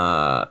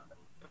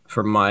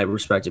 from my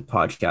respective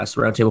podcast,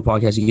 Roundtable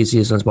Podcast, you can see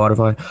us on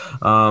Spotify.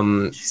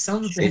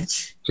 Son of a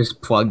bitch.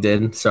 Just plugged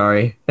in,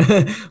 sorry.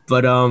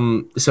 But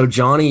so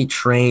Johnny he's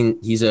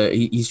trained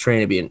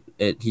to be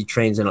he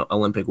trains in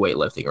Olympic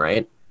weightlifting,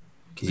 right?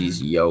 Because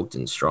he's yoked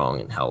and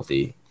strong and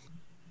healthy.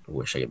 I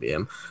wish I could be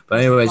him. But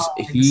anyways,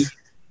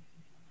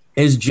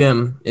 his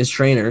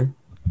trainer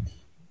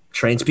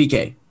trains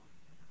PK.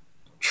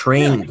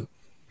 Trained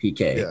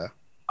PK yeah.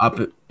 up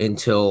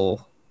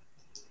until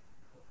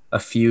a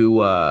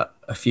few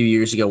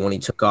years ago when he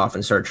took off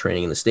and started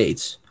training in the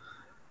States.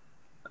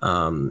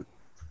 And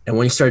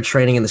when he started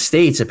training in the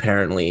States,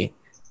 apparently,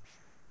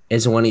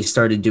 is when he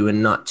started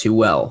doing not too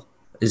well.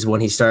 Is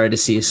when he started to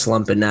see a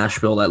slump in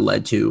Nashville that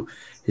led to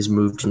his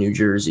move to New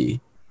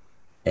Jersey.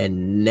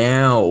 And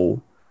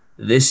now,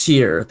 this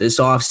year, this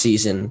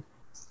offseason,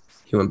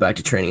 he went back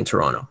to training in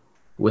Toronto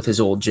with his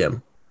old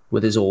gym,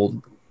 with his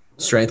old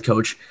strength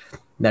coach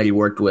that he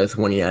worked with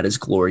when he had his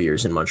glory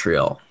years in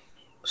Montreal.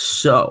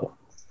 So,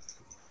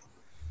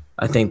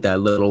 I think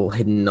that little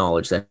hidden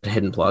knowledge, that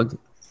hidden plug,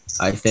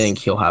 I think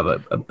he'll have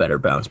a better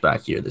bounce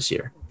back year this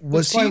year.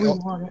 Was That's why he we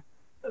want it.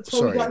 That's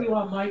what we got you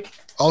on, Mike.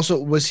 also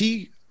was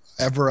he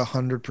ever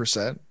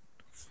 100%?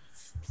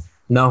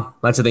 No,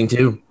 that's the thing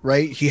too.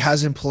 Right? He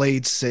hasn't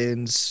played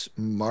since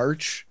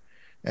March,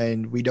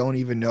 and we don't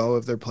even know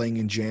if they're playing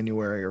in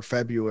January or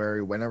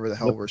February, whenever the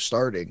hell we're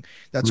starting.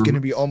 That's going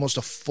to be almost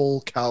a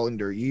full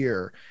calendar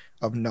year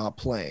of not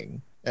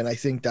playing. And I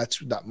think that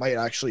might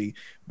actually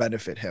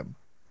benefit him.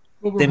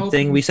 Well, we're Same hoping-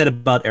 thing we said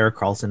about Eric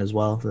Carlson as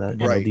well. That you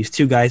know, Right. these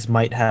two guys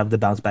might have the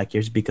bounce back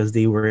years because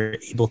they were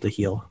able to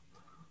heal.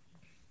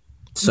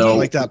 I So,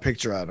 like that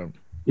picture, Adam.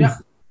 Yeah.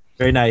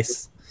 Very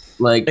nice.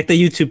 like, Like the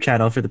YouTube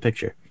channel for the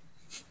picture.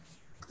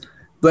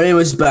 but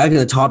anyways, back to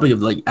the topic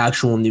of like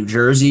actual New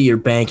Jersey, you're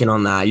banking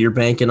on that. You're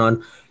banking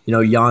on,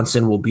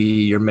 Janssen will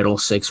be your middle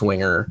six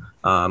winger,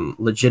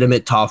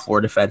 legitimate top four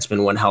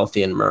defenseman when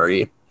healthy, and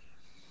Murray.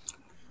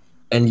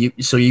 And you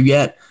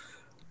get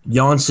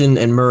Johnson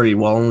and Murray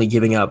while only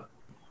giving up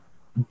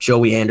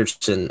Joey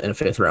Anderson and a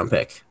 5th-round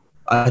pick.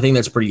 I think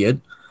that's pretty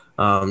good.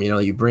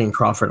 You bring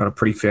Crawford on a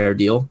pretty fair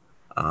deal.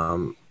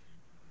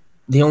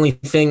 The only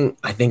thing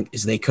I think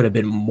is they could have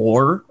been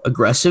more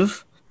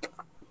aggressive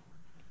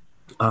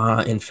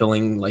in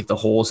filling like the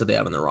holes that they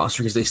have in their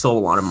roster because they still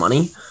have a lot of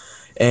money.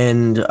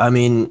 And I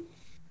mean,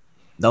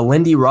 the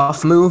Lindy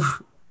Ruff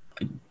move,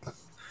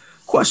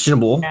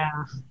 questionable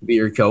to be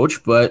your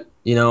coach, but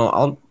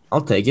I'll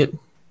take it.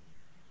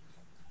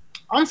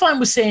 I'm fine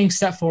with saying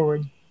step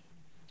forward.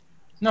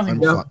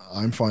 Nothing.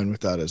 I'm fine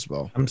with that as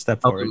well. I'm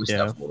step forward.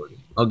 Yeah.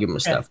 I'll give him a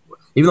step forward.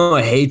 Even though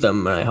I hate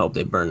them and I hope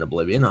they burn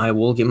oblivion, I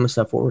will give him a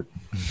step forward.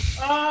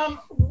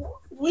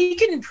 We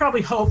can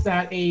probably hope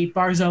that a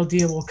Barzal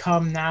deal will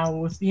come now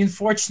with the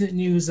unfortunate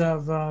news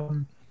of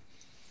Johnny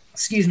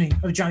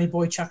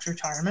Boychuk's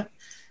retirement.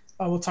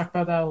 We'll talk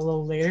about that a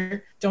little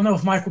later. Don't know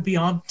if Mike will be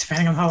on,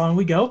 depending on how long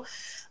we go.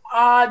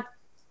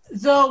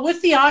 Though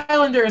with the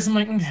Islanders, I'm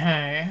like,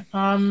 okay.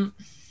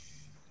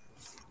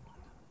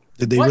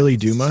 Did they really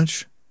do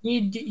much? They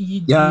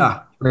did,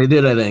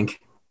 I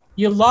think.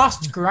 You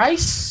lost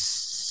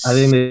Grice? I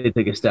think they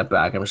take a step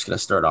back. I'm just going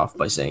to start off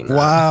by saying that.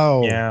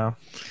 Wow. Yeah,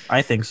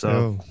 I think so.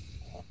 Oh.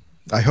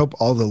 I hope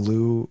all the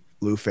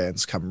Lou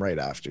fans come right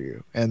after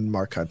you and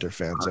Mark Hunter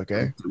fans,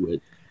 okay?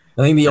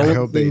 I think the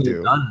only thing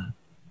they've done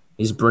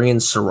is bring in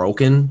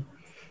Sorokin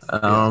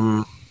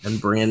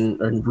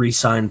and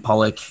re-sign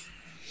Pollock,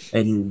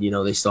 and,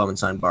 they still haven't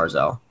signed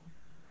Barzal.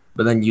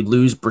 But then you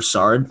lose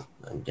Brassard.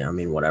 I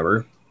mean,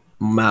 whatever.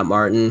 Matt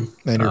Martin.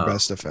 And your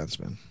best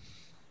defenseman.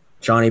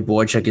 Johnny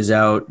Boychuk is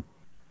out.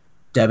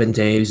 Devin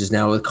Taves is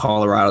now with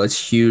Colorado.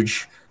 That's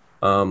huge.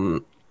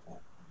 You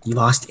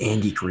lost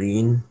Andy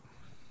Green.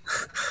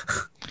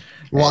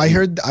 Well,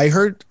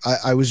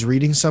 I was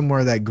reading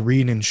somewhere that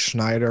Green and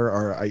Schneider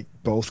are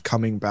both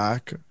coming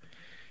back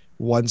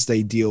once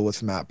they deal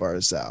with Matt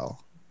Barzal.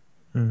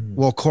 Mm-hmm.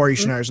 Well, Corey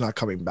Schneider's not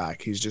coming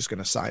back. He's just going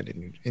to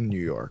sign in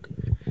New York.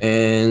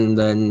 And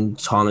then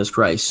Thomas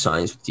Greiss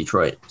signs with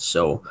Detroit.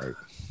 So,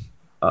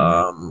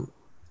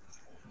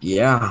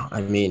 yeah,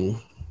 I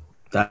mean,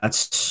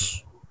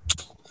 that's.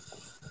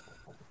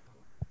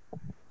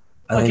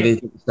 I think they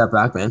take a step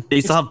back, man.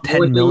 They still have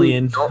 $10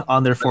 million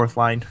on their 4th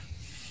line.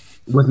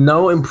 With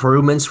no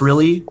improvements,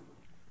 really,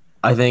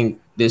 I think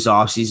this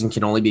offseason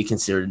can only be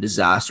considered a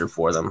disaster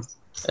for them,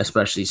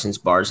 especially since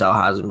Barzal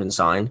hasn't been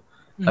signed.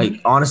 Mm-hmm.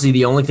 Like, honestly,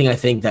 the only thing I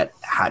think that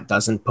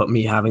doesn't put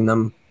me having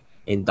them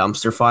in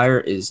dumpster fire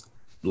is,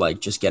 like,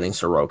 just getting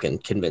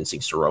convincing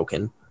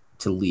Sorokin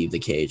to leave the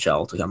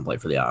KHL to come play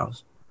for the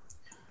Isles.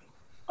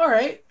 All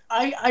right.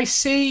 I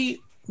say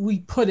we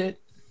put it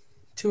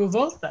to a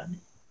vote then.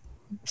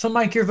 So,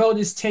 Mike, your vote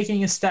is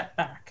taking a step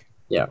back.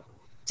 Yeah.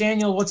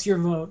 Daniel, what's your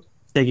vote?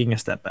 Taking a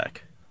step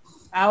back.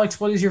 Alex,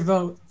 what is your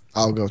vote?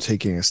 I'll go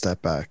taking a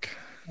step back.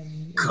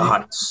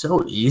 God, it's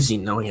so easy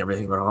knowing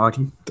everything about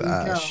hockey.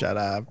 Shut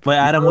up. But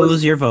Adam, what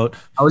was your vote?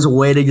 I was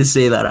waiting to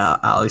say that,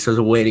 Alex. I was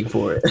waiting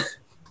for it.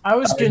 I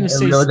was going to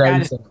say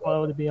status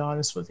quo, to be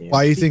honest with you.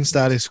 Why do you think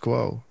status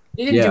quo?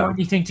 They didn't do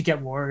anything to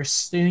get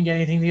worse. They didn't get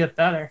anything to get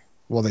better.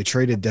 Well, they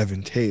traded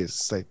Devin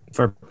Taves.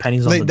 For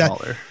pennies on the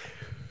dollar.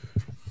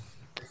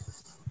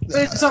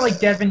 It's not like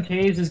Devin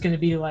Taves is going to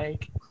be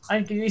like.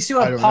 You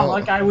still have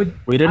Pollock.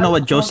 We didn't know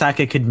what Joe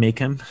Sakic could make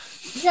him.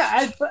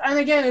 Yeah, and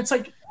again, it's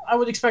like I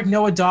would expect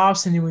Noah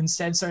Dobson to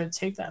instead start to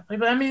take that play.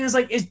 But I mean, it's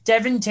like, is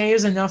Devin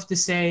Taves enough to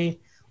say?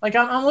 Like,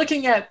 I'm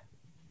looking at.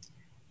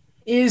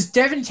 Is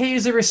Devin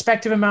Taves the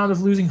respective amount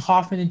of losing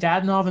Hoffman and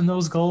Dadonov in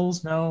those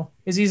goals? No.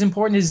 Is he as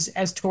important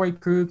as Torrey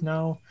Krug?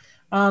 No.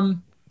 But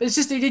it's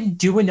just they didn't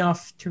do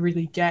enough to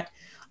really get.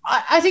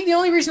 I think the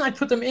only reason I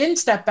put them in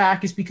step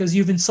back is because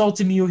you've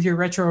insulted me with your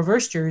retro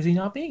reverse jersey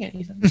not being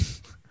anything.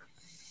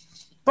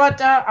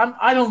 But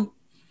I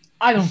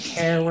don't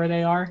care where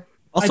they are.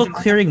 Also,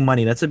 clearing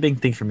money. That's a big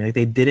thing for me. Like,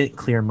 they didn't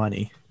clear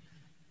money.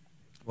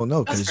 Well,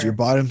 no, because your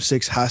bottom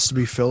 6 has to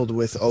be filled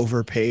with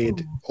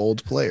overpaid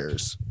old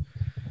players.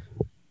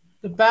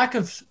 The back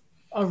of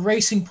a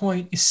Racing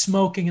Point is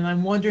smoking, and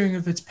I'm wondering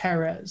if it's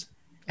Perez.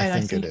 And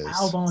I think it is.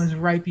 Albon is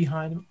right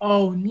behind him.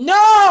 Oh,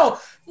 no!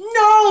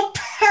 No,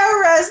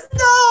 Perez!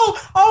 No!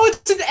 Oh,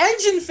 it's an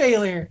engine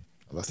failure.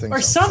 Or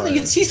something.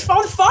 He's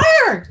on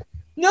fire!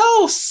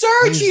 No,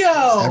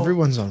 Sergio!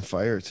 Everyone's on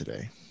fire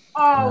today.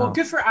 Oh, well,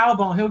 good for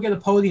Albon. He'll get a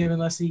podium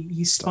unless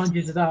he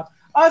sponges it up.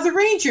 The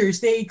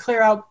Rangers, they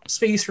clear out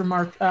space for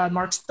Mark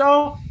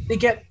Stoll. They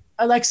get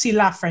Alexis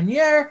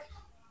Lafreniere.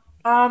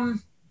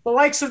 The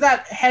likes of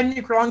that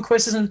Henrik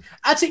Ronquist and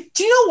I'd say,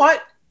 do you know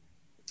what?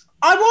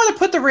 I want to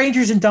put the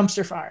Rangers in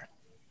dumpster fire.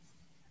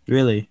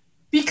 Really?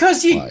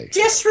 Because you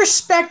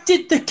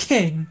disrespected the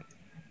king.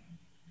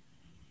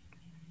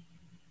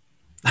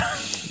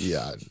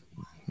 Yeah.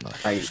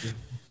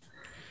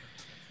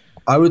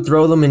 I would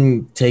throw them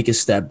and take a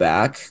step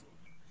back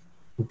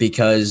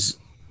because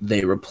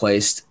they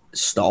replaced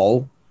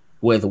Stahl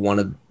with one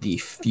of the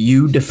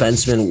few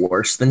defensemen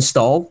worse than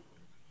Stahl,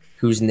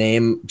 whose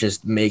name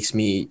just makes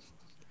me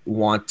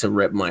want to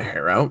rip my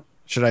hair out.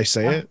 Should I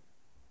say it?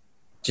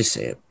 Just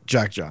say it.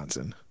 Jack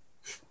Johnson.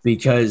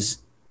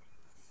 because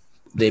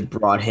they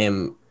brought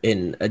him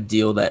in a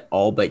deal that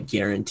all but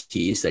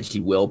guarantees that he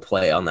will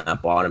play on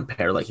that bottom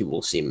pair, like he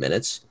will see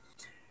minutes.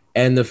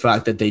 And the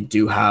fact that they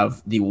do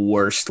have the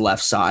worst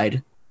left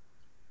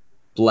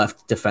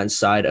defense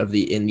side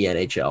in the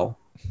NHL.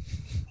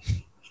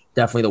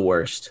 Definitely the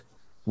worst.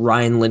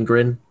 Ryan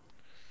Lindgren,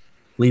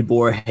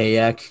 Libor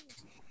Hayek,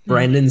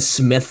 Brendan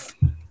Smith.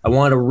 I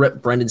wanted to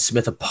rip Brendan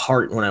Smith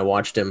apart when I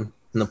watched him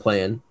in the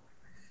play-in.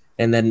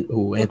 And then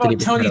Anthony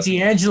Tony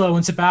DeAngelo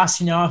and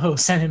Sebastian Aho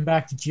sent him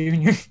back to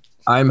junior.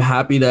 I'm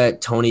happy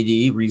that Tony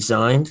D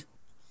resigned.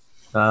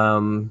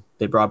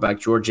 They brought back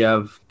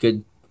Georgiev.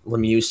 Good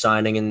Lemieux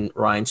signing, and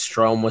Ryan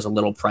Strome was a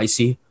little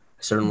pricey,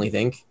 I certainly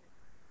think.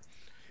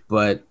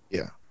 But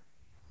yeah.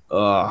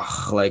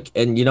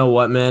 And you know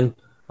what, man?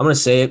 I'm gonna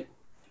say it.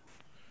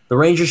 The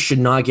Rangers should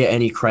not get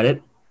any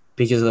credit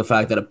because of the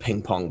fact that a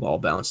ping pong ball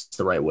bounced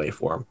the right way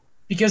for them.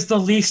 Because the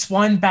Leafs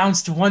one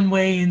bounced one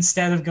way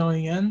instead of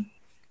going in.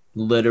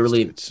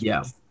 Literally,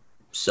 yeah.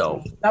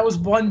 So that was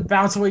one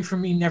bounce away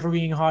from me never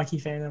being a hockey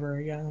fan ever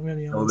again. I'm gonna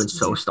be honest. That would have been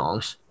so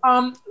stonks.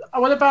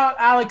 What about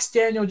Alex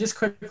Daniel? Just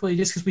quickly,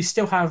 just because we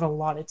still have a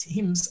lot of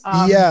teams.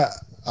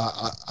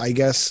 I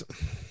guess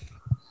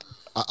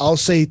I'll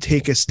say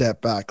take a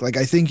step back. Like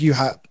I think you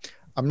have.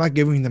 I'm not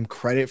giving them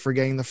credit for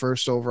getting the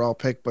first overall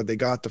pick, but they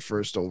got the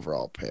first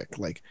overall pick.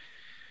 Like,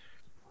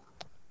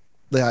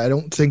 I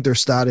don't think they're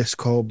status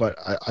quo, but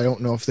I don't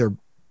know if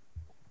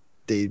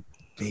they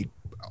made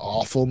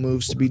awful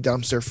moves to be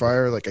dumpster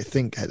fire. Like I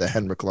think the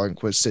Henrik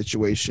Lundqvist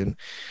situation,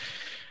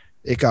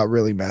 it got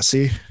really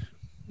messy.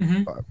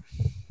 Mm-hmm. But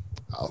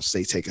I'll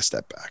say take a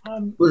step back.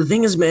 Well, the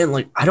thing is, man,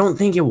 like I don't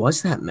think it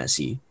was that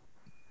messy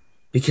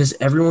because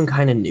everyone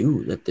kind of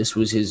knew that this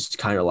was his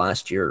kind of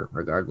last year,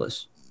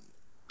 regardless.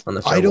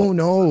 I don't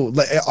know.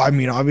 Like, I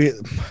mean,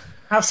 obviously,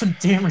 have some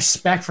damn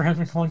respect for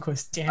Henrik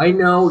Lundqvist. Damn. I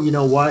know. You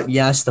know what?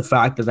 Yes, the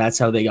fact that that's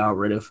how they got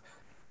rid of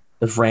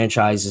the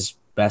franchise's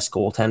best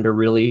goaltender,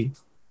 really.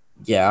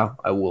 Yeah,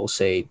 I will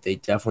say they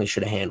definitely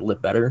should have handled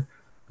it better,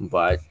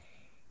 but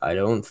I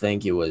don't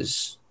think it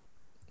was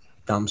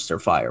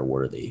dumpster fire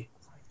worthy.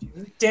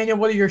 Daniel,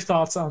 what are your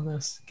thoughts on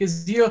this?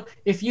 Because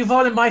if you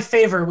vote in my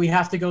favor, we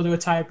have to go to a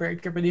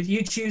tiebreaker. But if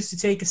you choose to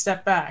take a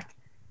step back,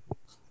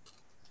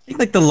 I think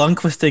like the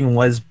Lundqvist thing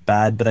was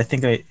bad, but I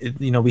think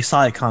we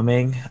saw it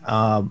coming.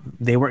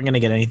 They weren't going to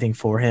get anything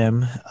for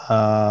him.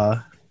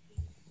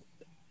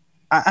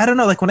 I don't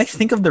know. Like when I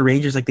think of the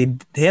Rangers, like they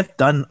have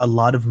done a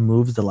lot of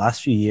moves the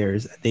last few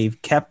years.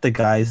 They've kept the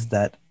guys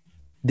that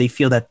they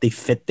feel that they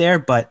fit there,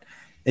 but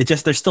it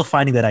just they're still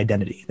finding that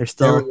identity. They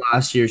were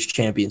last year's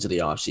champions of the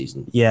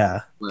offseason.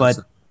 Yeah, but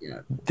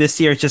this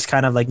year it's just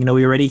kind of like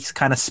we already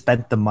kind of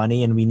spent the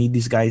money, and we need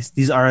these guys.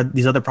 These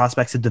other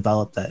prospects to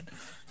develop that.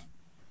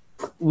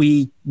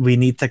 We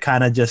need to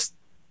kind of just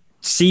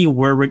see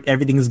where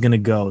everything's gonna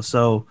go.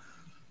 So,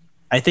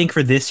 I think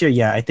for this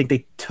year, I think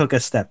they took a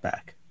step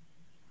back.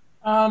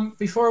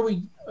 Before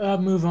we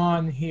move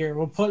on here,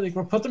 we'll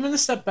put them in a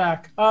step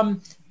back.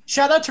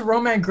 Shout out to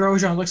Roman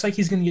Grosjean. Looks like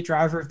he's going to get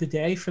driver of the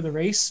day for the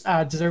race,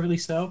 deservedly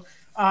so.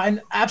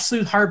 An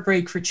absolute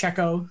heartbreak for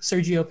Checo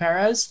Sergio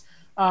Perez.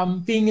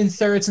 Being in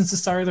third since the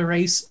start of the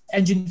race,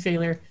 engine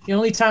failure. The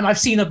only time I've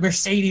seen a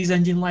Mercedes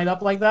engine light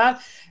up like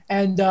that.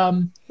 And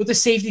with the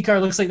safety car,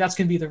 looks like that's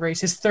going to be the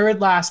race.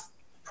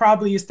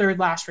 Probably his third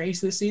last race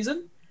this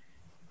season.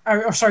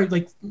 Or sorry,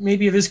 like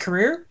maybe of his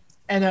career.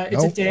 And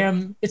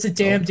it's a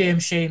damn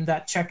shame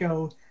that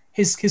Checo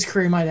his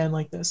career might end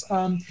like this.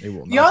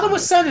 The Ottawa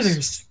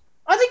Senators,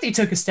 I think they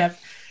took a step.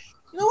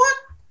 You know what?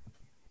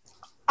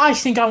 I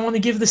think I want to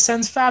give the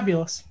Sens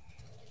fabulous.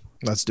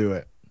 Let's do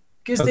it.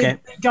 Because they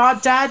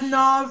got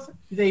Dadonov,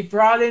 they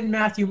brought in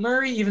Matthew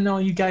Murray, even though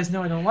you guys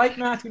know I don't like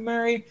Matthew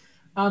Murray,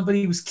 but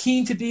he was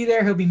keen to be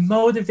there. He'll be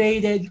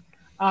motivated.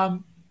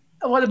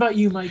 What about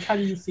you, Mike? How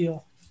do you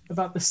feel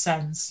about the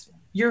Sens?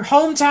 Your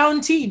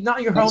hometown team,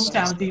 not your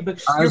hometown team,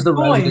 but your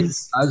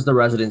boys. As the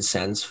resident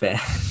Sens fan.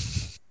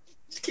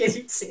 Can't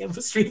even say I'm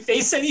a straight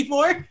face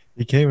anymore.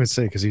 He can't even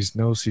say because he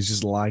knows he's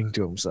just lying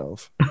to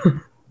himself.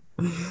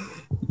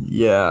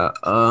 Yeah.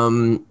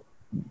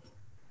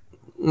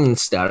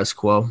 Status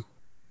quo.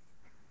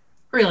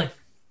 Really?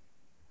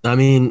 I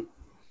mean,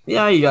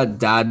 yeah, you got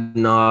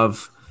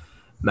Dadonov,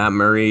 Matt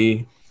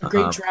Murray. A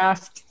great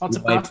draft. Lots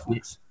of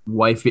prospects.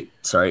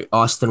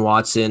 Austin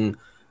Watson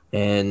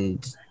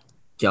and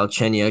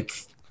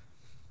Galchenyuk.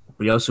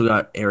 We also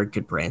got Eric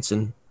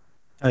Goodbranson.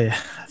 Oh, yeah.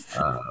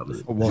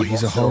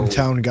 He's a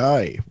hometown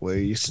guy.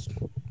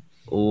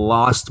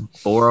 Lost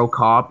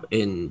Borokop,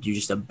 and you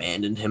just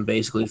abandoned him,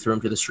 basically threw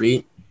him to the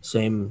street.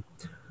 Same.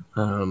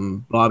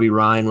 Bobby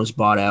Ryan was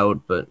bought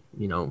out, but,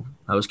 that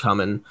was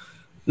coming.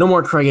 No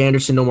more Craig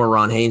Anderson, no more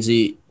Ron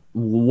Hainsey.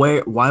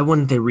 Why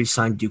wouldn't they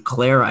re-sign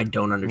Duclair? I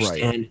don't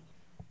understand. Right.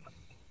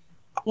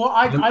 Well,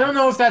 I don't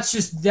know if that's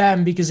just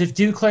them, because if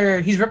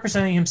Duclair, he's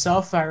representing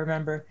himself, if I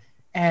remember.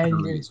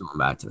 And he's going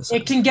back to the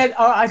it can get,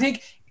 I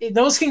think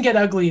those can get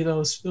ugly,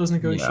 those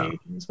negotiations.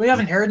 Yeah. We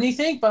haven't heard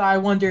anything, but I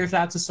wonder if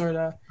that's a sort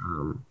of.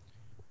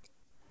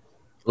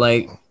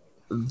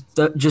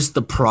 just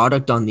the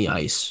product on the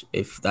ice,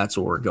 if that's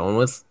what we're going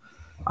with,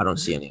 I don't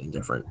see anything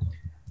different.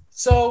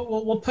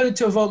 So we'll put it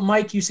to a vote.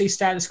 Mike, you say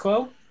status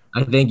quo?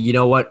 I think, you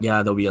know what?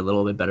 Yeah, they'll be a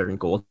little bit better in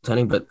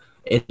goaltending, but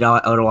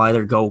it'll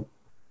either go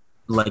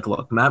like,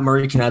 look, Matt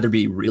Murray can either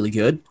be really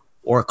good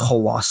or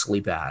colossally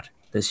bad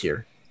this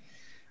year.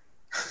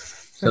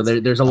 So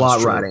there's a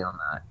lot riding on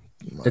that.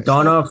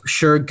 Dadonov,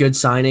 sure, good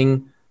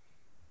signing.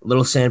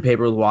 Little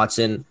sandpaper with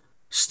Watson.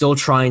 Still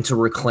trying to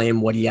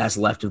reclaim what he has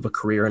left of a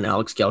career in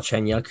Alex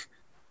Galchenyuk.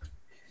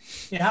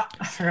 Yeah,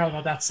 I forgot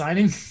about that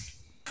signing.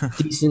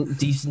 Decent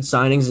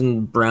signings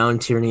in Brown,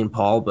 Tierney, and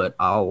Paul, but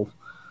I'm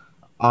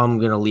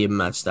gonna leave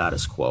him at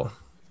status quo.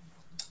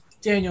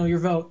 Daniel, your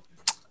vote.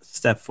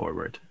 Step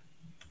forward.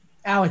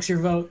 Alex, your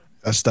vote.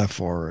 A step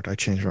forward. I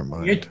changed my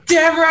mind. You're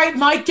damn right,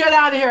 Mike. Get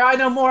out of here. I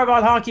know more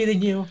about hockey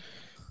than you.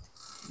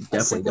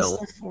 Definitely don't.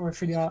 Step forward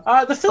for you.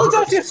 The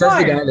Philadelphia Says the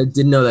Flyers. guy that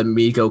didn't know that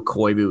Miko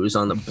Koivu was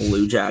on the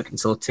Blue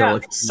Jackets until Yeah,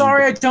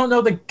 sorry, I don't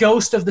know the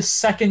ghost of the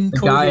second.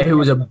 the guy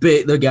who's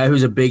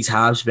a big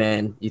Habs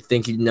fan. You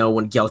think you'd know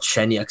when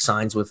Galchenyuk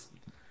signs with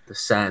the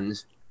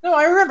Sens. No,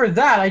 I remember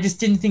that. I just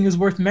didn't think it was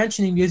worth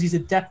mentioning because he's a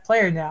depth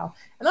player now,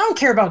 and I don't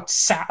care about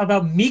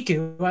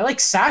Miku. I like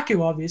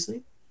Saku,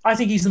 obviously. I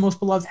think he's the most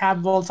beloved Hab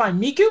of all time.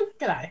 Miku,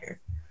 get out of here.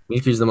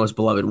 Miku's the most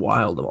beloved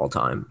Wild of all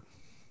time.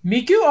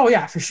 Miku? Oh,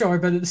 yeah, for sure.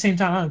 But at the same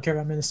time, I don't care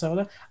about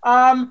Minnesota.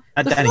 Not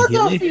Danny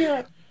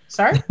Heatley.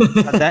 Sorry?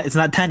 It's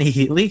not Danny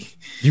Heatley.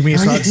 You mean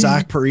it's not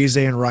Zach Parise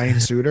and Ryan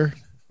Suter?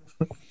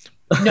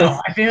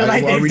 No, I feel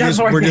like are we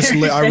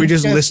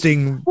just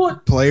listing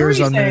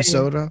players on Parise.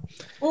 Minnesota?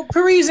 Well,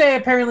 Parise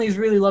apparently is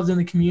really loved in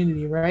the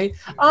community, right?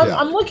 Yeah.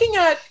 I'm looking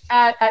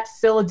at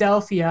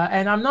Philadelphia,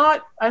 and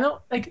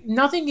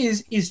nothing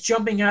is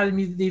jumping out at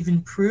me that they've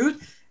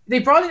improved. They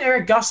brought in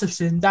Eric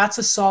Gustafsson. That's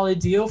a solid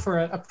deal for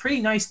a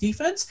pretty nice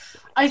defense.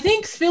 I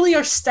think Philly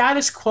are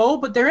status quo,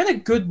 but they're in a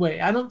good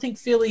way. I don't think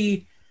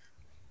Philly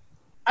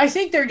 – I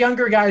think their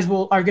younger guys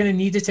are going to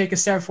need to take a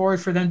step forward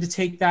for them to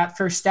take that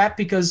first step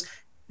because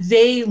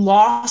they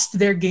lost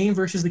their game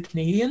versus the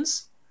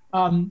Canadians.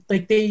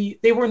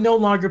 They were no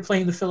longer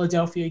playing the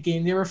Philadelphia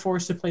game. They were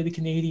forced to play the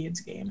Canadians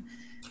game.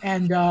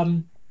 And,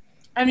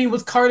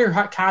 with Carter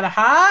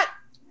Hut,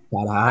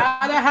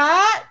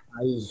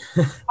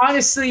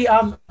 honestly,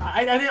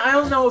 I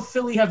don't know if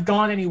Philly have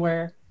gone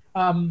anywhere,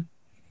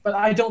 but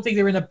I don't think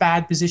they're in a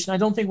bad position. I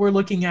don't think we're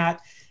looking at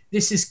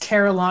this is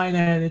Carolina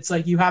and it's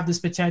like you have this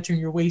potential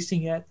and you're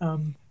wasting it.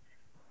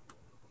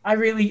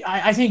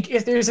 I think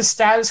if there's a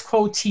status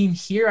quo team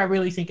here, I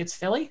really think it's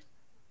Philly.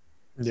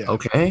 Yeah.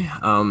 Okay.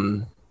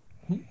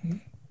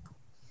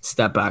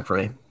 Step back for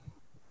me.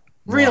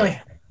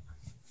 Really?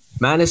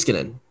 Matt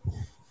Niskanen.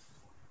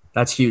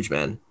 That's huge,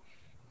 man.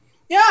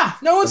 Yeah,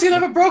 no one's gonna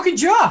have a broken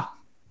jaw.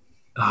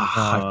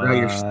 I forgot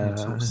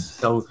you're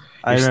so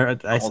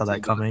I saw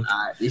that coming.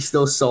 You're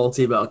still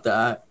salty about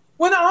that.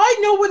 When I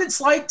know what it's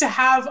like to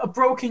have a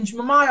broken,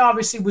 mine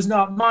obviously was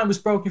not. Mine was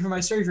broken from my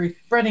surgery.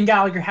 Brendan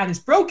Gallagher had his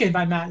broken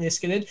by Matt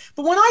Niskanen.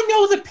 But when I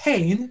know the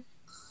pain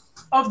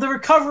of the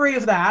recovery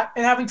of that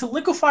and having to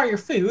liquefy your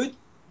food,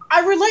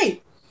 I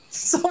relate.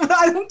 So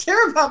I don't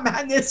care about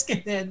Matt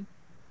Niskanen.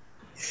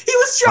 He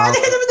was trying to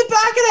hit him in the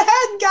back of the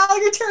head, and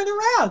Gallagher turned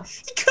around.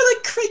 He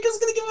was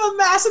going to give him a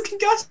massive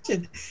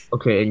concussion.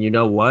 Okay, and you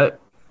know what?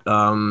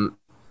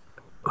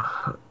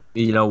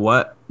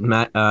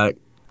 Matt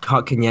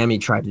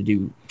Kotkaniemi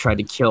tried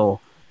to kill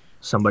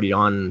somebody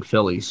on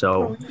Philly.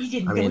 So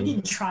he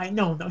didn't try.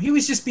 No, he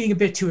was just being a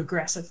bit too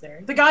aggressive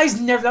there. The guy's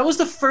never. That was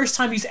the first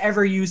time he's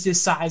ever used his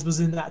size.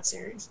 Was in that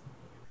series.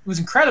 It was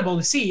incredible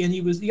to see, and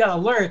you got to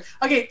learn.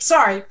 Okay,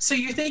 sorry. So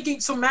you're thinking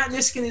Matt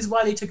Niskanen is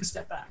why they took a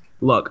step back.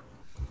 Look.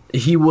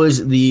 He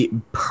was the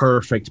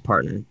perfect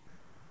partner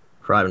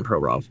for Ivan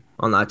Provorov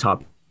on that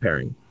top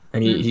pairing.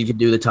 And he could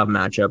do the tough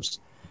matchups.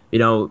 You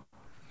know,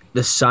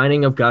 the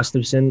signing of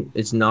Gustafsson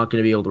is not going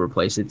to be able to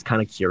replace it. It's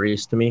kind of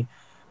curious to me.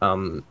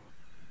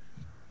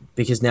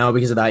 Because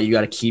of that, you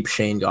got to keep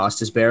Shane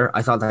Gostisbehere.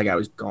 I thought that guy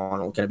was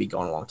going to be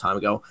gone a long time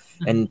ago.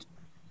 And,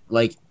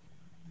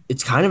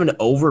 it's kind of an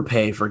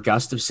overpay for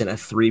Gustafsson at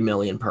 $3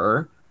 million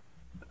per,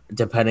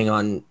 depending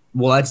on –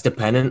 well, that's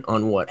dependent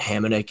on what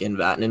Hamonic and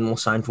Vatanen will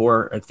sign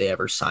for if they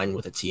ever sign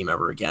with a team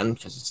ever again,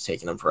 because it's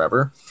taken them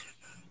forever.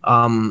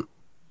 And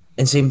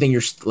same thing,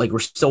 we're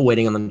still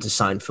waiting on them to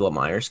sign Philip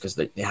Myers because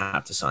they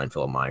have to sign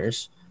Philip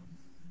Myers.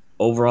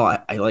 Overall,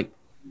 I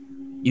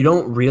you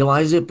don't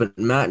realize it, but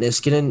Matt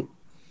Niskanen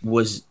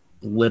was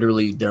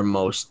literally their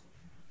most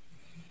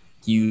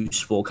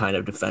useful kind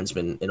of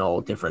defenseman in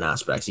all different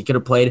aspects. He could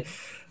have played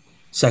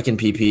second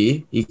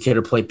PP. He could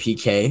have played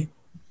PK.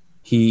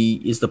 He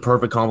is the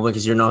perfect complement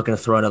because you're not going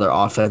to throw another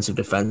offensive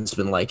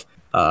defenseman like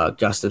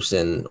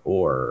Gustafsson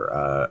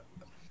or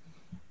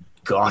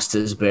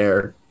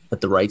Gostisbehere at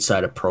the right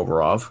side of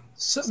Provorov.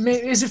 So,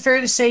 is it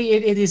fair to say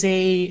it is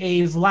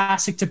a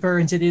Vlasic to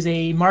Burns? It is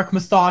a Mark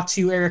Mathot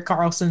to Erik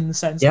Karlsson in the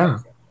sense? Yeah.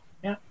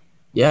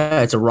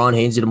 Yeah, it's a Ron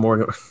Hainsey to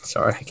Morgan.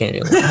 Sorry, I can't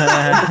even.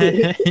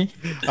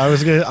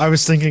 I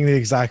was thinking the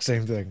exact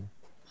same thing.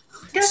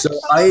 So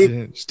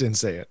I just didn't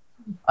say it.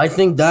 I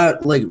think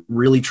that like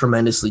really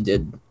tremendously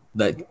did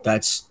that.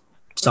 That's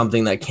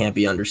something that can't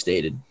be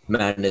understated.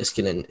 Matt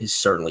Niskanen is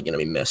certainly going to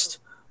be missed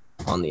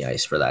on the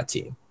ice for that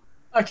team.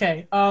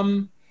 Okay,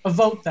 a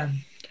vote then.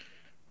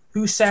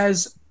 Who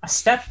says a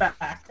step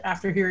back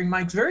after hearing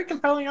Mike's very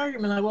compelling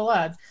argument, I will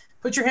add.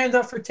 Put your hand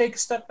up for take a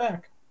step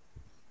back.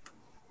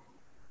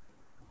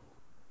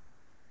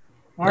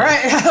 All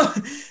right.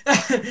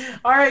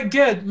 All right,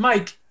 good.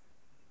 Mike,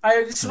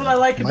 this is what I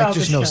like Mike about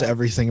just this knows show.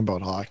 everything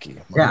about hockey.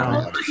 My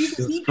Yeah. God.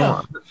 Come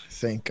on.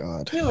 Thank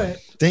God. Do it.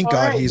 Thank All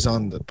God right. he's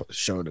on the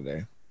show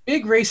today.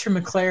 Big race for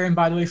McLaren,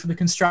 by the way, for the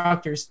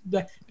constructors,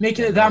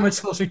 making it that much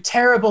closer.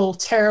 Terrible,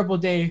 terrible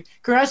day.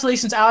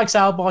 Congratulations, Alex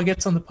Albon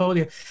gets on the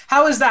podium.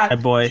 How is that? My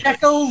boy.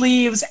 Checo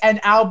leaves and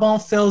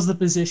Albon fills the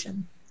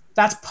position.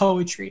 That's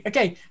poetry.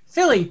 Okay,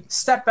 Philly,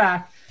 step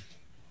back.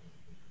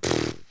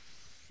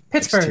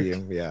 Pittsburgh. Next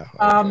team, yeah.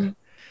 Okay.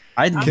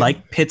 I'd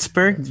like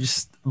Pittsburgh,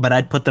 but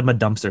I'd put them a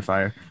dumpster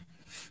fire.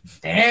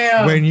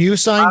 Damn. When you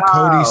sign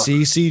Wow. Cody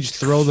Ceci,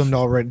 throw them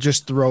already.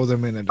 Just throw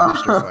them in a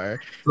dumpster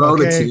fire. Throw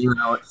Okay. the team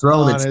out.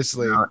 Throw the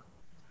Honestly. team out.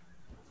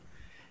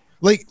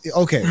 Like,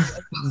 okay,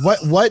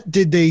 what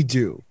did they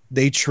do?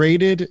 They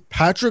traded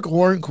Patrick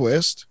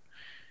Hornquist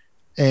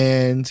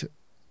and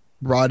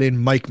brought in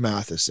Mike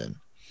Matheson.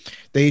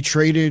 They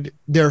traded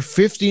their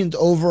 15th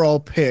overall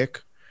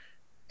pick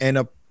and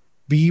a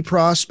B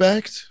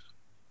prospect.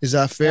 Is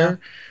that fair?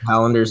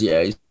 Calendars,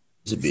 yeah, he's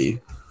a B.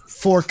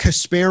 For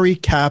Kasperi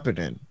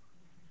Kapanen.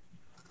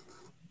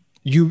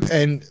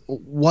 And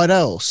what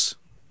else?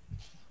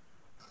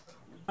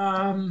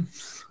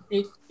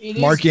 It is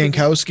Mark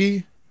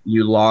Yankowski?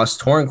 You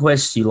lost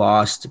Hornquist, you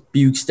lost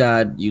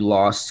Bukestad, you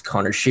lost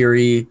Connor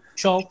Sheary,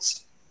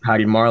 Schultz.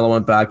 Patty Marlowe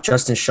went back,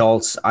 Justin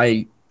Schultz.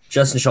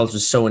 Justin Schultz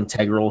was so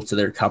integral to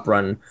their cup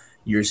run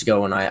years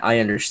ago, and I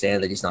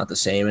understand that he's not the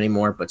same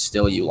anymore, but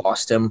still you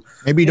lost him.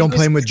 Maybe you don't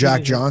play him with Jack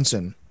Maybe.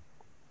 Johnson.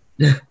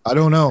 I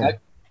don't know. I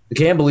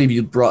can't believe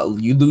you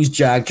lose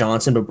Jack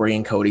Johnson but bring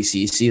in Cody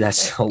Ceci.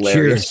 That's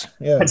hilarious. Cheers.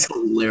 Yeah. That's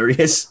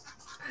hilarious.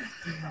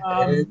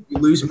 And you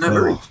lose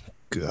memory. Oh,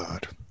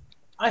 God.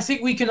 I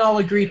think we can all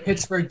agree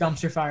Pittsburgh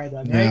dumpster fire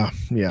then, right? Yeah.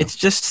 Yeah. It's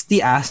just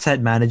the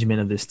asset management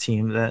of this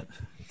team that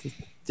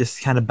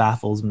just kind of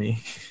baffles me.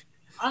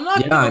 I'm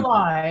not Yeah, gonna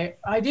lie.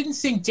 I didn't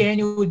think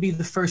Daniel would be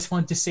the first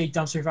one to say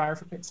dumpster fire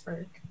for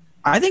Pittsburgh.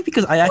 I think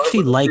because I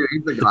actually like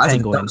the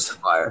Penguins.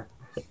 Fire.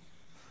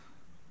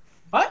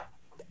 What?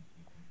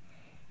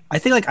 I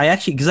think like I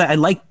actually because I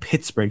like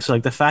Pittsburgh, so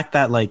like the fact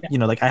that like you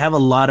know like I have a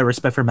lot of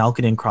respect for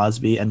Malkin and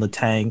Crosby and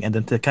Letang, and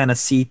then to kind of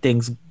see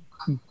things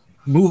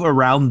move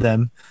around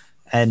them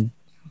and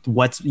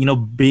what's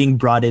being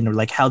brought in or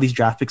like how these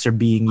draft picks are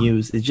being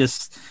used, it's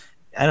just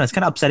I don't know, it's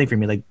kind of upsetting for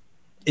me. Like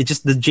it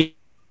just the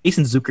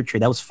Jason Zucker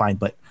trade that was fine,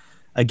 but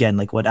again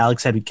like what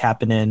Alex said with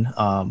Kapanen,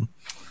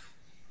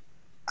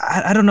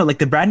 I don't know, like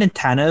the Brandon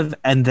Tanev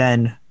and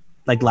then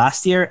like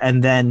last year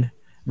and then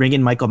bring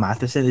in Michael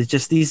Matheson. It's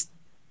just these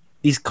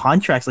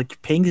contracts, like you're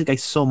paying these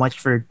guys so much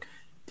for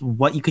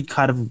what you could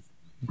kind of,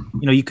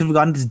 you could have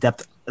gotten this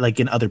depth like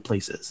in other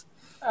places.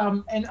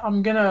 And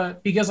I'm gonna,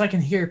 because I can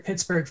hear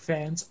Pittsburgh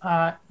fans.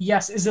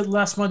 Yes, is it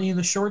less money in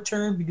the short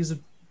term because of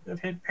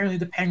apparently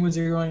the Penguins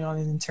are going on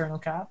an internal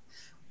cap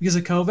because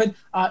of COVID?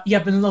 Yeah,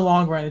 but in the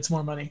long run, it's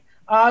more money.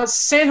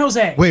 San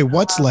Jose. Wait,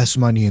 what's less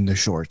money in the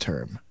short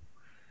term?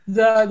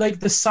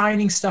 The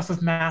signing stuff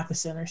of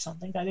Matheson or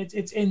something that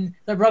it's in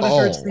the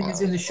Rutherford thing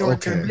is in the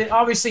short term. okay.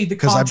 Obviously, the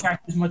 'Cause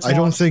contract is much. I don't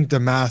longer. think the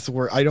math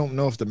work. I don't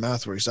know if the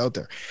math works out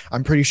there.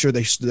 I'm pretty sure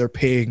they're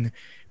paying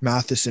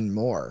Matheson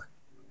more.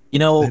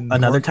 And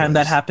Another time that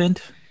Northwest.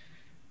 happened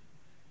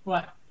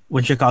What.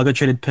 when Chicago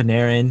traded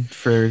Panarin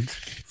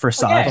for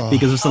Saad Okay.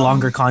 because it's a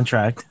longer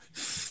contract.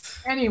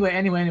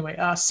 Anyway.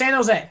 San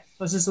Jose.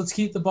 Let's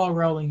keep the ball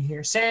rolling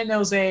here. San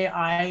Jose,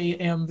 I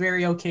am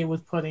very okay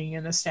with putting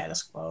in the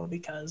status quo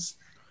because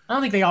I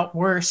don't think they got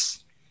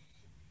worse.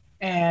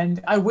 And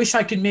I wish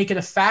I could make it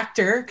a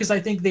factor because I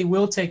think they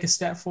will take a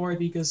step forward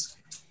because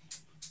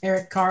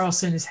Erik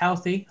Karlsson is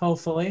healthy,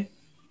 hopefully.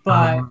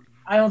 But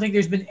I don't think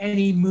there's been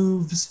any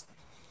moves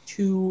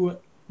to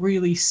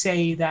really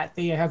say that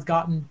they have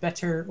gotten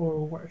better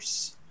or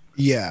worse.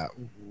 Yeah,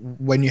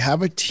 when you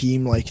have a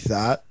team like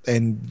that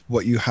and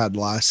what you had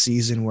last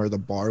season where the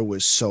bar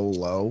was so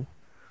low,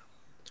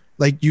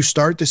 like you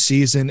start the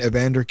season,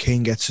 Evander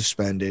Kane gets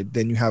suspended,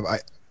 then you have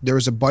there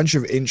was a bunch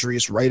of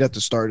injuries right at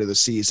the start of the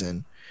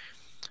season,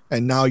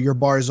 and now your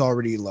bar is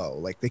already low.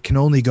 Like they can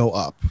only go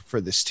up for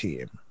this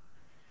team.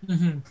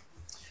 Mm-hmm.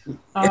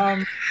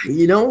 I'm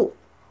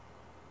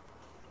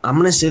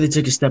gonna say they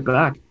took a step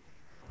back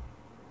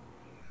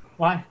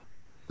Why?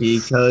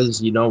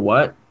 because you know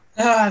what?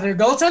 They're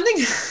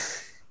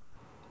goaltending?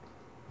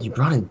 You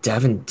brought in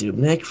Devin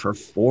Dubnyk for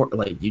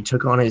you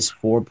took on his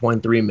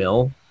 4.3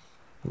 mil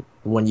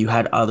when you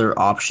had other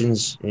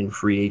options in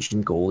free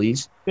agent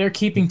goalies. They're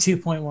keeping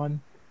 2.1.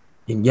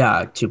 And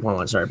yeah,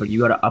 2.1, sorry, but you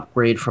got to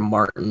upgrade from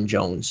Martin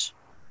Jones.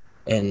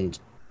 And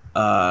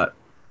they're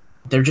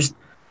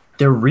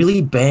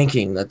really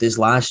banking that this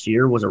last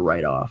year was a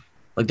write-off.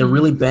 Like they're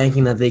really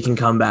banking that they can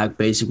come back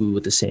basically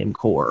with the same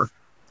core.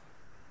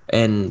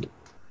 And,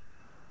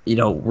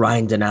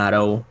 Ryan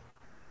Donato,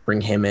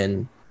 bring him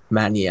in,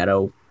 Matt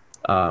Nieto.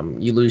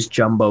 You lose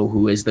Jumbo,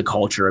 who is the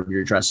culture of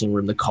your dressing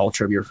room, the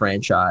culture of your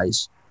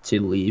franchise, to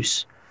the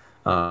Leafs.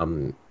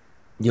 You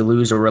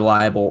lose a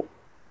reliable,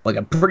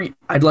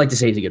 I'd like to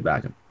say he's a good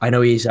backup. I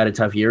know he's had a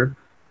tough year,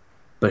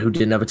 but who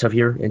didn't have a tough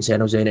year in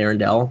San Jose and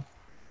Arundel?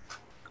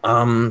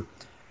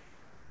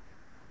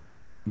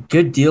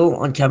 Good deal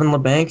on Kevin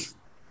Labanc.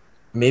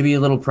 Maybe a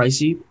little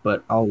pricey,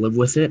 but I'll live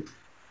with it.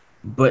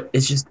 But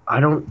it's just,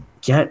 I don't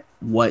get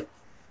what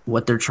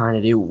they're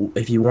trying to do.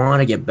 If you want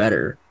to get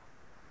better,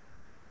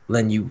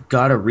 then you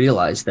got to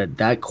realize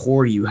that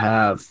core you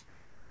have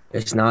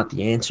is not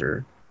the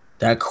answer.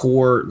 That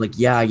core,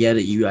 I get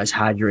it. You guys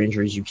had your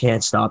injuries. You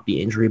can't stop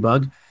the injury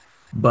bug,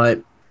 but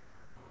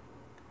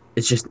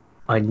it's just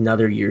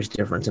another year's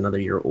difference, another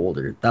year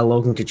older. That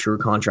Logan Couture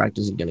contract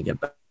isn't going to get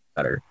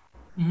better.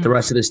 Mm-hmm. The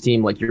rest of this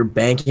team, you're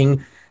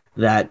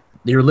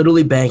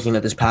literally banking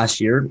that this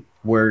past year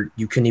where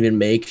you couldn't even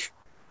make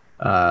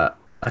a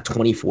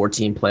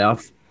 2014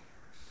 playoff,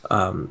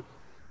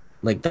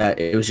 that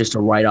it was just a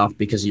write-off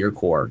because of your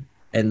core.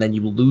 And then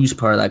you lose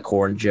part of that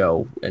core in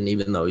Joe, and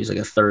even though he's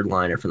a third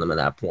liner for them at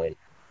that point,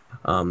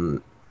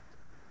 and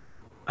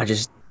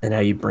now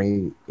you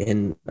bring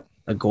in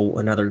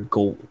another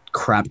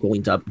crap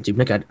goalie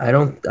Dubnyk. I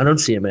don't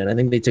see it, man. I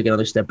think they took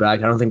another step back.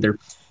 I don't think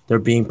they're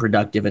being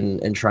productive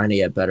and trying to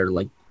get better.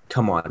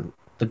 Come on,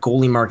 the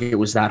goalie market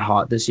was that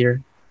hot this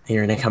year, and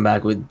you're gonna come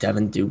back with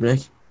Devin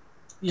Dubnyk?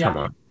 Yeah. Come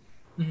on.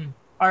 Mm-hmm.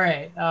 All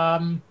right,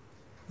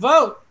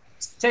 vote.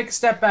 Take a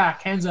step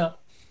back. Hands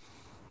up.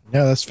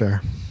 Yeah, that's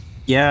fair.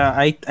 Yeah,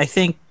 I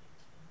think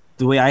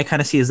the way I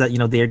kind of see is that,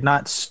 they're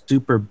not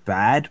super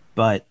bad,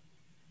 but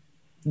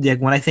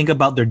when I think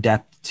about their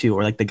depth too,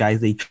 or the guys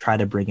they try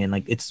to bring in,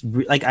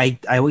 I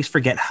always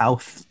forget how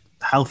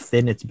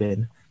thin it's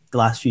been the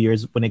last few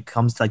years when it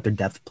comes to their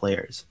depth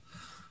players.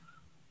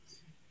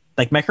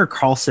 Mecca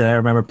Carlson, I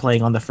remember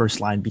playing on the first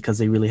line because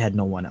they really had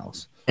no one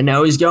else. And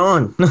now he's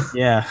gone.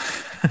 Yeah.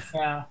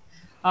 Yeah.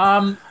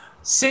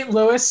 St.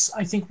 Louis,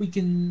 I think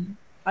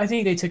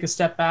they took a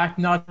step back,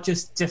 not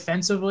just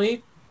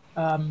defensively,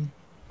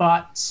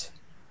 but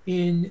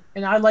and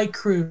I like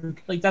Krug.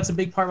 That's a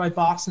big part why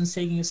Boston's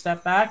taking a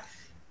step back,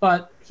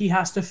 but he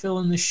has to fill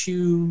in the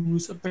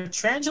shoes of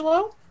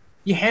Pietrangelo.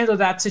 You handle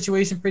that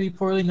situation pretty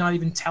poorly, not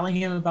even telling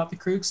him about the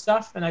Krug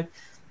stuff. And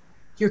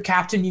your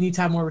captain, you need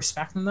to have more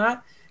respect than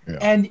that. Yeah.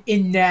 And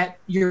in net,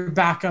 your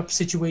backup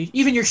situation,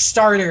 even your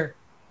starter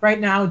right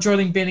now,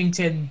 Jordan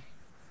Binnington,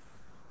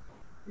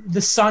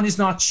 the sun is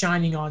not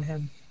shining on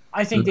him.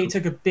 I think they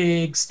took a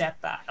big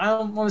step back. I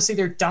don't want to say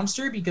they're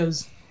dumpster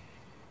because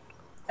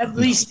at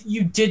least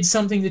you did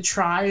something to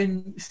try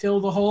and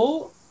fill the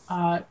hole,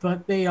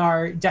 but they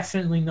are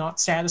definitely not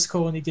status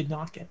quo and they did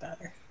not get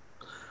better.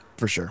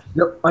 For sure.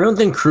 No, I don't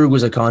think Krug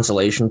was a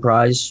consolation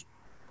prize.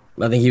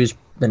 I think he was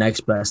the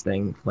next best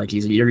thing.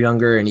 He's a year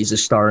younger and he's a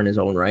star in his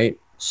own right.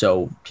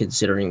 So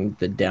considering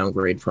the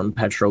downgrade from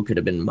Petro could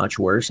have been much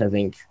worse, I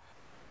think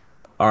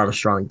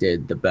Armstrong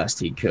did the best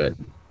he could.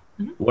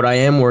 Mm-hmm. What I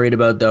am worried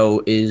about,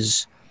 though,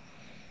 is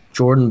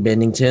Jordan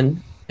Binnington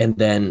and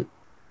then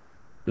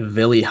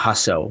Ville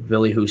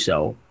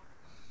Husso.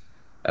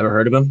 Ever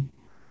heard of him?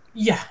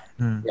 Yeah.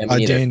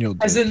 Daniel.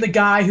 As in the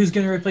guy who's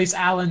going to replace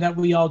Allen that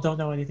we all don't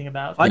know anything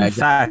about. Fun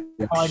fact,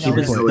 he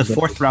was the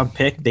fourth-round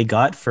pick they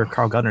got for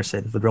Carl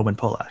Gunnarsson with Roman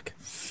Polak.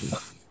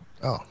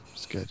 Oh,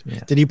 that's good.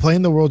 Yeah. Did he play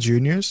in the World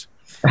Juniors?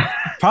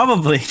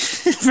 Probably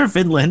for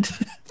Finland.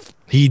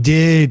 He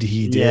did.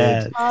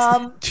 Yeah.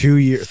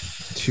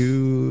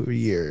 2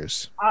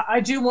 years. I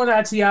do want to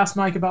actually ask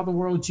Mike about the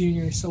World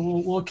Juniors, so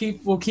we'll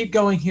keep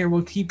going here.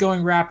 We'll keep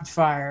going rapid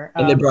fire.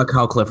 And they brought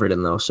Kyle Clifford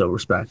in though, so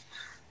respect.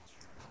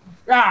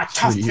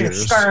 Tough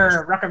pitch,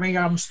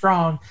 Rocket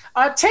strong.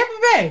 Tampa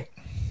Bay,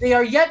 they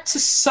are yet to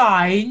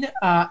sign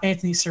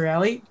Anthony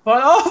Cirelli,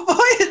 but oh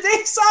boy, did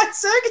they sign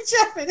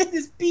Sergachev, and it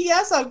is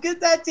BS how good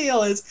that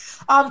deal is.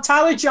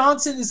 Tyler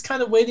Johnson is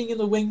kind of waiting in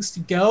the wings to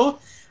go.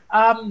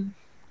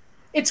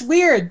 It's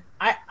weird.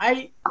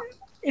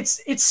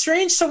 It's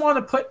strange to want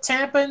to put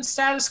Tampa in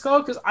status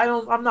quo because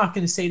I'm not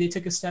going to say they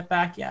took a step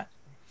back yet.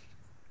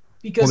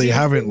 Because they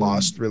haven't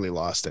really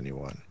lost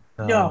anyone.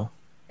 No.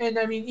 And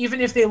I mean,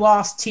 even if they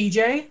lost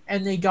TJ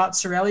and they got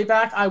Cirelli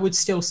back, I would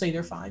still say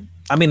they're fine.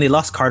 I mean, they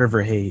lost Carter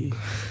Verhey.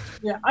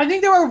 Yeah, I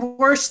think there are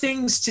worse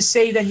things to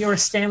say than you're a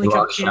Stanley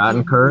Cup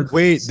champion. Shattenkirk.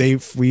 Wait,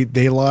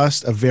 they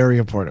lost a very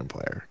important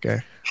player. Okay,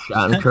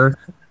 Shattenkirk.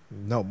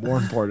 No, more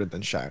important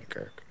than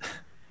Shattenkirk.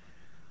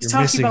 He's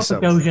talking about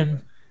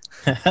Bogosian.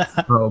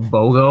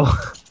 Bogo.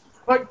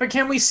 But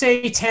can we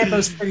say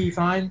Tampa's pretty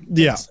fine?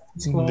 Yeah.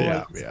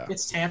 Yeah.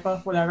 It's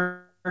Tampa,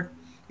 whatever.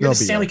 You're the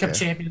Stanley Cup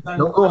champion.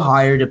 They'll go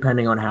higher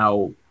depending on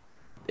how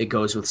it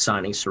goes with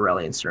signing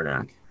Cirelli and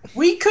Cernak.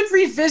 We could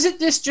revisit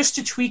this just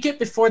to tweak it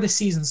before the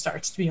season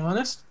starts, to be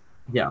honest.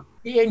 Yeah.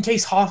 In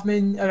case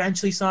Hoffman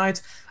eventually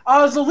signs.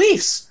 The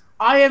Leafs.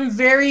 I am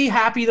very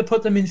happy to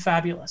put them in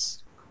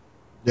fabulous.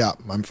 Yeah,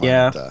 I'm fine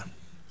with that.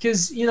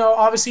 because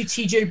obviously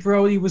T.J.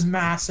 Brody was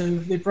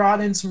massive. They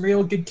brought in some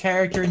real good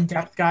character and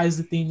depth guys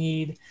that they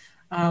need.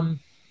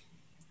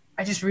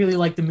 I just really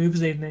like the moves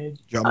they've made.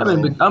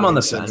 Jumbo, I'm on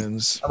the Simmons.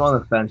 fence. I'm on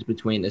the fence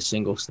between a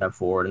single step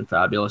forward and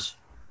Fabulous.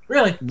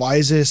 Really? Why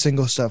is it a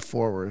single step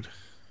forward?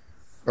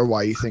 Or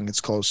why you think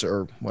it's closer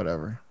or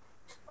whatever?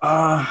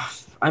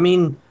 I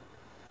mean,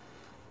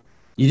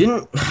 you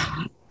didn't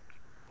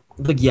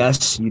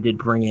yes, you did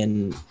bring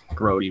in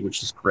Brody,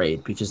 which is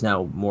great because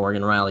now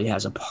Morgan Riley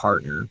has a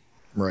partner.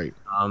 Right.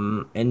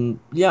 And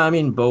yeah, I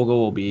mean, Bogle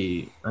will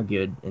be a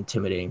good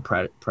intimidating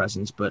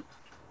presence, but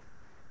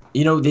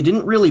they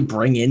didn't really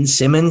bring in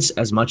Simmons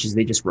as much as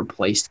they just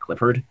replaced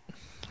Clifford.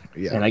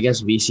 Yeah. And I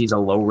guess VC's a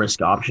low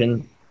risk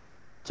option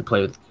to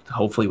play with,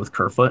 hopefully with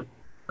Kerfoot.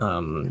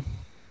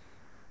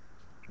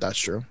 That's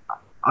true.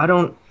 I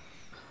don't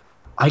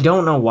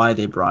know why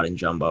they brought in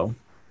Jumbo.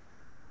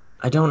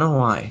 I don't know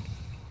why.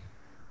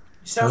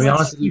 Sounds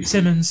like Steve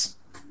Simmons.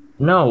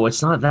 No,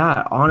 it's not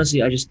that.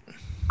 Honestly,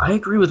 I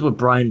agree with what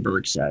Brian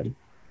Berg said.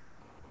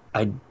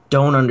 I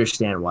don't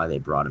understand why they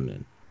brought him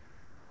in.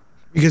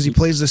 Because he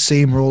plays the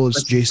same role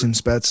as Jason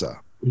Spezza.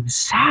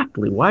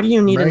 Exactly. Why do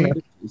you need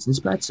another Jason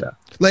Spezza?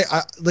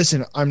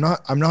 Listen, I'm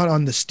not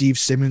on the Steve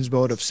Simmons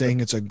boat of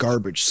saying it's a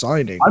garbage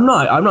signing. I'm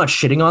not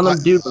shitting on them,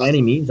 dude, by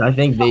any means. I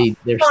think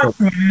they're still.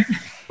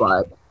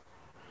 But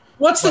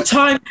what's the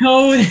time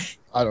code?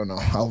 I don't know.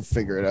 I'll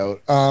figure it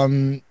out.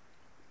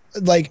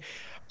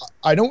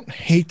 I don't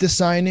hate the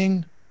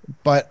signing,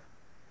 but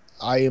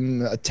I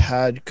am a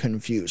tad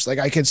confused.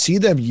 I could see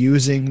them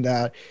using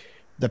that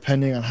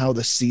depending on how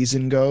the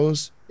season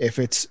goes. If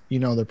it's,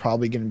 they're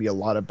probably going to be a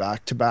lot of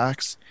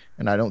back-to-backs,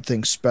 and I don't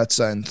think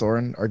Spezza and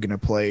Thornton are going to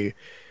play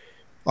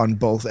on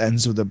both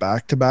ends of the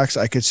back-to-backs.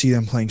 I could see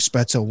them playing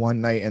Spezza one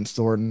night and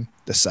Thornton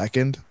the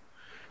second.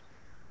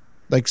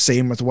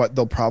 Same with what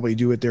they'll probably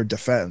do with their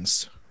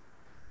defense.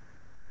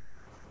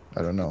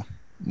 I don't know.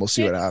 We'll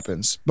see what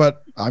happens.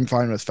 But I'm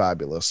fine with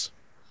Fabulous.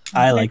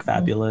 I like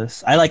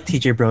Fabulous. I like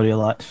TJ Brody a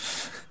lot.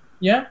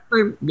 Yeah?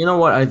 You know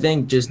what? I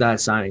think just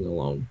that signing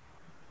alone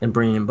and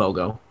bringing in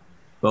Bogo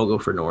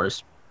for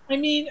Norris. I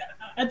mean,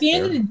 at the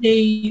end of the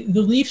day,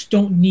 the Leafs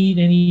don't need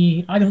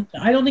any. I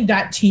don't think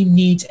that team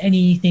needs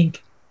anything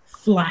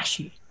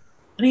flashy.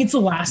 I think it's the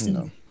last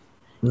thing.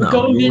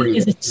 Goldman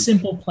is a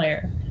simple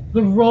player.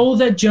 The role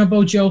that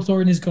Jumbo Joe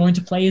Thornton is going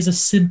to play is a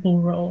simple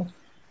role.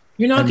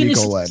 You're not going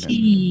to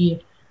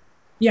see.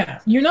 Yeah,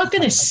 you're not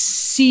going to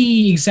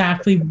see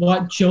exactly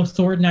what Joe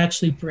Thornton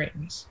actually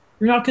brings.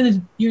 You're not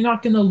going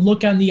to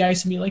look on the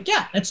ice and be like,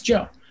 yeah, that's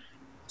Joe.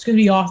 It's going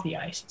to be off the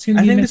ice. It's going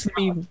to be. I think this would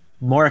be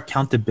more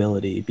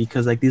accountability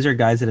because these are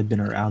guys that have been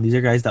around. These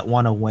are guys that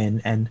want to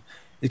win, and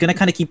it's going to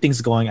kind of keep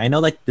things going. I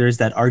know there's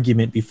that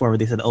argument before where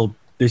they said, oh,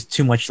 there's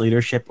too much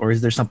leadership, or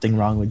is there something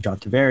wrong with John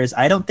Tavares?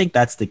 I don't think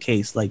that's the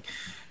case.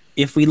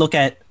 If we look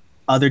at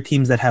other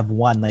teams that have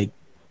won,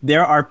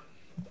 there are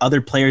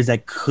other players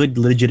that could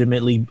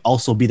legitimately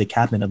also be the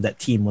captain of that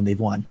team when they've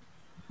won.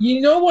 You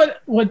know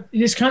what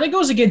this kind of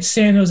goes against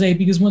San Jose,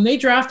 because when they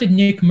drafted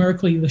Nick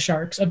Merkley, the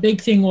Sharks, a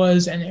big thing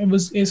was, and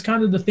it's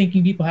kind of the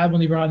thinking people had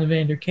when they brought in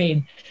Evander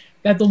Kane,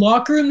 that the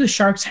locker room the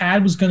Sharks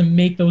had was going to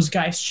make those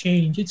guys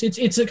change.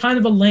 It's a kind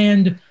of a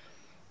land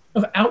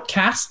of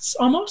outcasts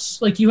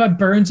almost. You have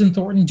Burns and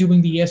Thornton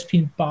doing the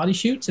ESPN body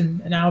shoots,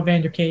 and now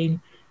Evander Kane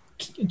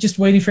just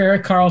waiting for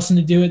Erik Karlsson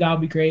to do it. That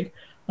would be great.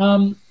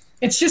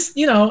 It's just,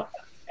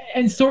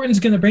 and Thornton's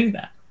going to bring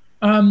that.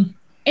 And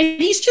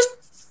he's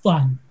just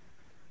fun.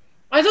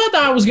 I thought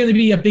that was going to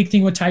be a big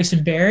thing with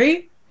Tyson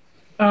Barrie,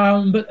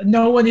 but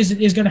no one is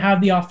going to have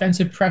the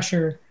offensive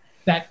pressure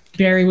that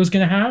Barrie was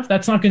going to have.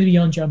 That's not going to be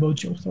on Jumbo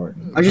Joe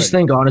Thornton. I just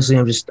think, honestly,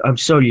 I'm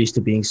so used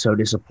to being so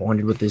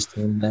disappointed with this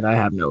team that I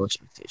have no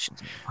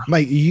expectations anymore.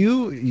 Mike,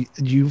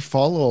 you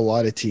follow a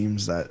lot of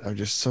teams that are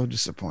just so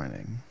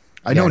disappointing.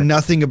 I know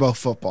nothing about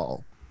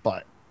football,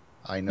 but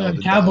I know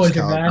the Cowboys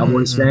are bad.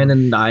 Cowboys fan,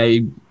 and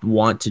I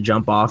want to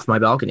jump off my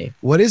balcony.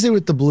 What is it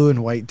with the blue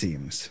and white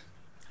teams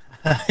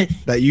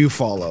that you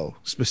follow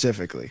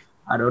specifically?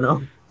 I don't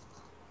know.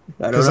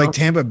 Because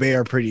Tampa Bay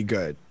are pretty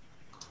good.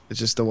 It's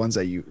just the ones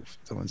that we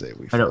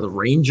follow. I know the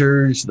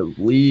Rangers, the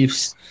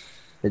Leafs,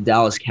 the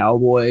Dallas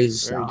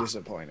Cowboys. Very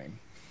disappointing.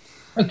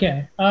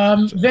 Okay.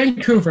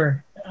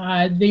 Vancouver,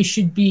 they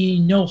should be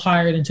no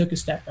higher than took a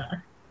step back.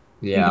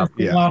 Yeah.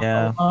 Lost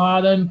a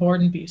lot of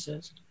important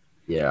pieces.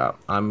 Yeah.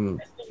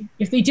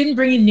 If they didn't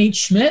bring in Nate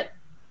Schmidt,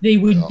 they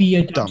would be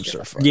a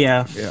dumpster.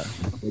 Yeah.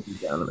 They'd be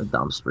down in the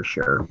dumps for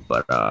sure.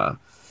 But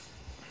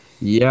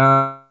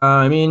yeah,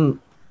 I mean,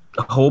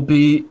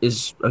 Holtby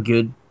is a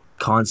good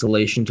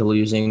consolation to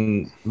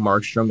losing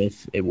Markstrom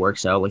if it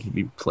works out, if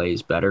he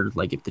plays better,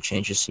 if the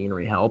change of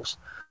scenery helps.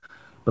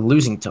 But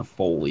losing to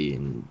Foley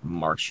and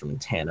Markstrom and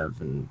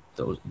Tanev and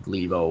those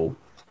Levo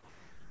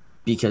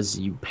because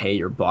you pay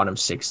your bottom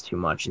six too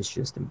much is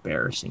just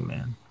embarrassing,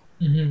 man.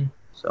 Mm-hmm.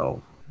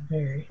 So,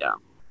 very. Yeah.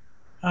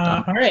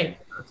 All right.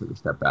 That's a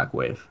step back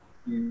wave.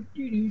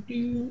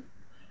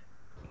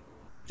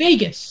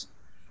 Vegas.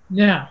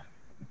 Now,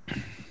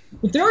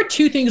 if there are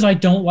two things I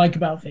don't like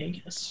about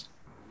Vegas,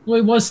 well,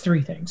 it was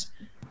three things.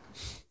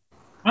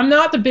 I'm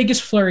not the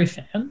biggest Fleury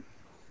fan.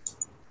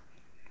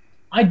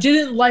 I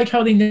didn't like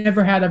how they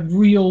never had a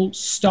real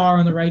star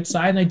on the right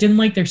side, and I didn't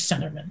like their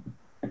centerman.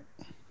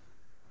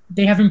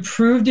 They have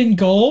improved in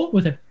goal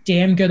with a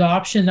damn good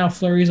option. Now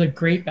Fleury is a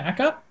great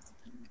backup.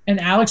 And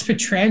Alex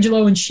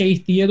Pietrangelo and Shea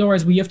Theodore,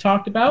 as we have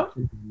talked about,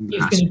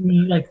 is going to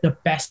be like the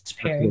best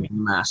pairing.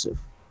 Massive.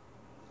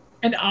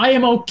 And I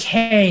am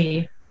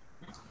okay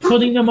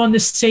putting them on the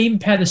same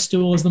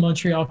pedestal as the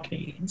Montreal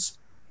Canadiens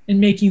and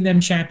making them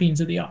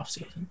champions of the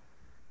offseason.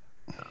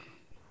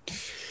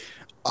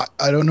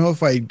 I don't know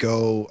if I'd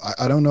go.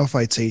 I don't know if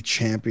I'd say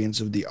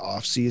champions of the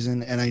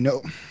offseason. And I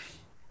know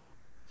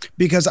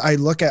because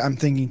I'm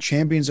thinking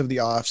champions of the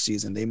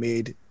offseason, they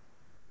made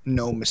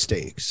no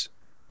mistakes.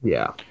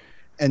 Yeah.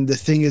 And the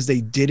thing is,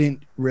 they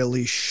didn't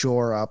really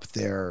shore up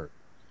their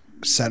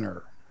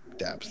center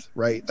depth,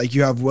 right? Like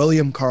you have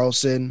William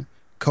Karlsson,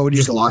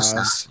 Cody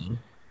Glass.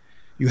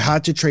 You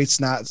had to trade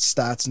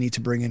Stats, need to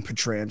bring in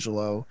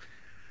Pietrangelo.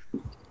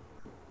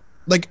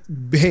 Like,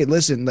 hey,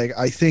 listen, like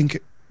I think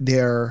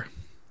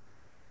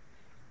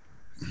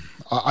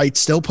I'd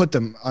still put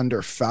them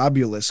under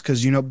fabulous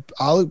because,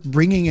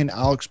 bringing in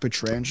Alex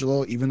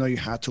Pietrangelo, even though you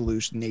had to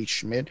lose Nate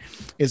Schmidt,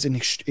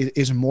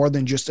 is more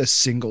than just a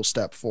single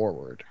step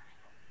forward,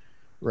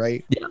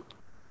 right? Yeah.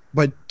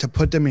 But to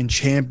put them in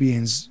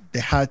champions, they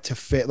had to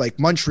fit. Like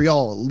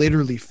Montreal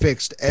literally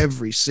fixed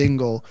every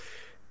single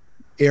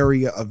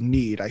area of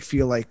need. I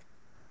feel like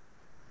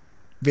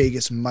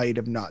Vegas might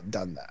have not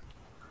done that.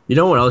 You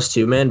know what else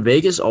too, man?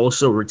 Vegas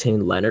also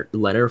retained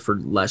Leonard for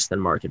less than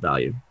market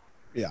value.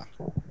 Yeah.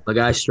 The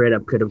guy straight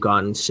up could have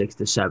gotten 6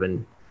 to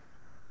 7,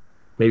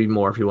 maybe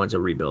more if he wants a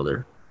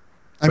rebuilder.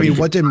 I mean,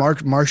 what did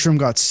Markstrom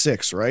got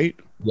 6, right?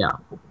 Yeah.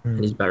 And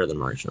he's better than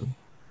Markstrom.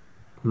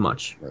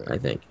 Much, right. I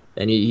think.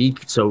 And he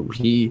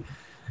to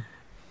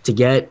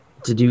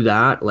do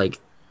that, like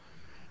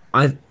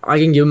I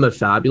can give him a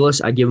fabulous.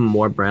 I give him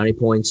more brownie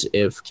points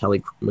if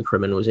Kelly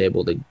McCrimmon was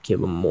able to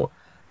give him more,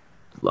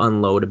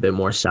 unload a bit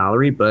more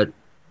salary. But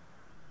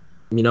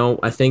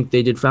I think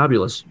they did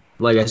fabulous.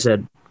 Like I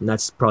said,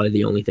 that's probably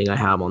the only thing I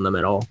have on them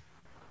at all.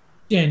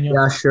 Daniel.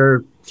 Yeah,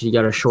 sure. If you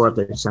got to shore up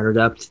their center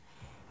depth,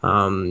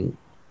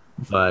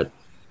 but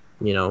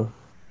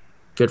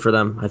good for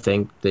them. I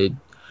think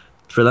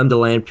for them to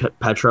land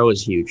Petro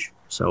is huge.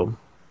 So,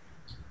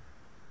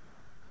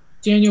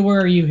 Daniel, where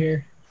are you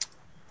here?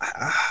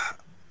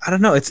 I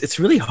don't know. It's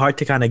really hard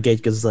to kind of gauge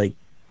because like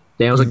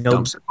Daniel's like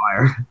dumpster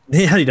fire.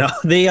 Yeah,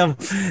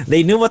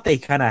 they knew what they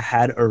kind of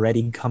had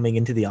already coming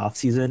into the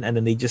offseason, and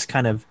then they just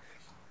kind of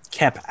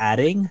kept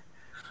adding.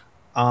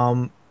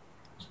 I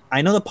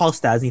know the Paul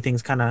Stastny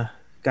thing's kind of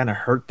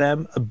hurt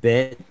them a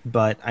bit,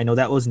 but I know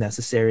that was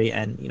necessary,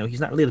 and he's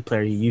not really the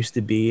player he used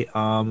to be.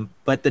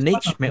 But the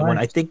Nate Schmidt one,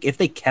 I think if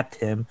they kept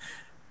him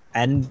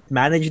and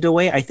managed a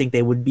way, I think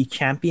they would be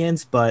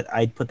champions. But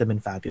I'd put them in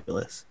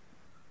fabulous.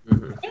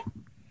 Mm-hmm. Okay.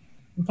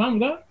 I'm fine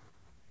with that.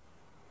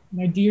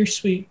 My dear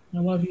sweet, I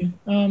love you.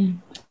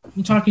 I'm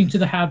talking to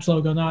the Habs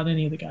logo, not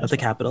any of the guys. Not the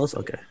Capitals,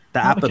 okay.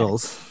 The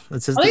Apitals.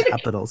 It says the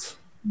Capitals.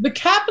 The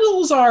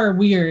Capitals are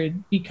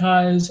weird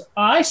because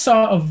I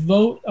saw a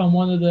vote on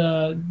one of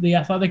the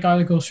athletic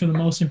articles for the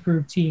most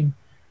improved team.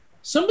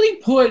 Somebody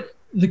put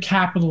the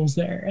Capitals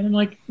there, and I'm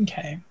like,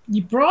 okay,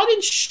 you brought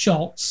in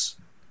Schultz,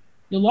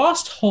 you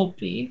lost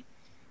Holtby,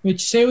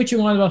 which say what you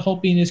want about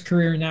Holtby in his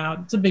career now,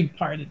 it's a big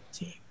part of the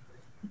team.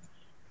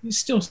 He's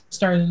still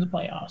starting in the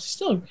playoffs.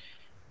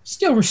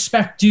 Still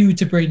respect due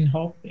to Braden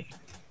Holtby.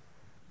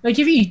 Like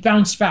if he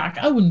bounced back,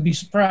 I wouldn't be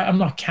surprised. I'm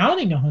not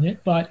counting on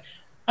it, but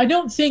I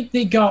don't think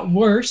they got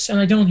worse, and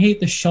I don't hate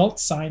the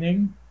Schultz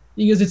signing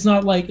because it's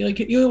not like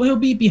he'll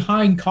be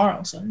behind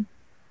Karlsson.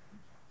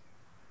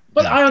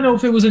 But I don't know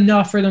if it was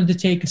enough for them to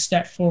take a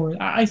step forward.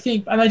 I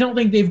think, and I don't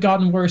think they've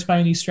gotten worse by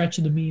any stretch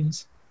of the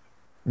means.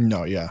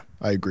 No, yeah,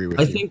 I agree with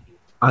you.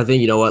 I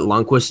think you know what,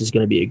 Lundqvist is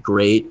going to be a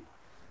great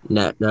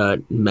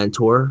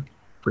mentor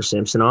for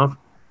Samsonov.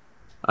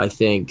 I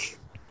think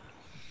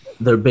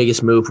their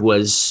biggest move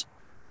was,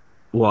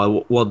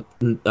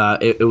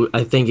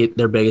 I think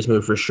their biggest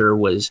move for sure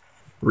was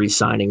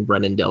re-signing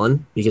Brendan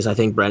Dillon because I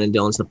think Brendan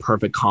Dillon's the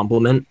perfect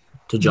complement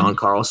to John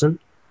Karlsson.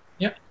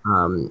 Yep.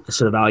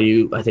 So the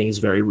value I think is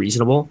very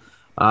reasonable.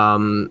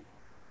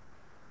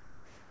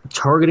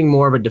 Targeting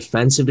more of a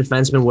defensive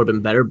defenseman would have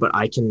been better, but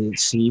I can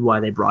see why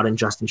they brought in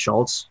Justin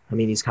Schultz. I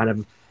mean, he's kind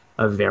of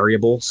a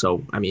variable,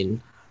 so I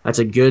mean that's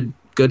a good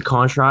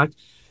contract.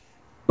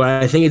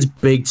 But I think it's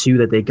big too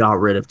that they got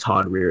rid of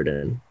Todd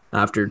Reirden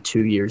after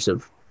 2 years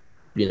of,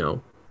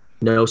 no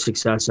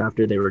success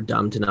after they were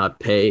dumb to not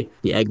pay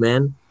the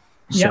Eggman.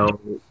 Yep. So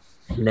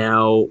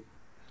now,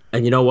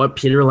 and you know what,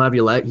 Peter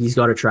Laviolette, he's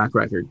got a track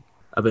record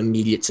of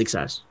immediate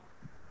success.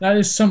 That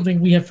is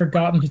something we have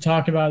forgotten to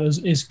talk about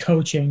is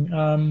coaching.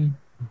 So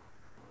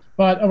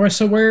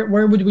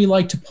where would we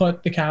like to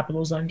put the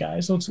Capitals then,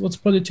 guys? Let's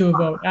put it to a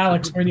vote.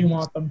 Alex, where do you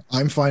want them?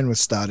 I'm fine with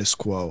status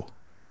quo.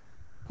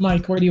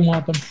 Mike, where do you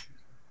want them?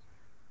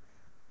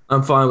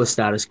 I'm fine with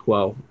status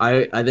quo.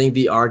 I think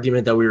the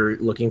argument that we were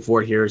looking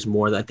for here is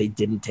more that they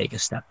didn't take a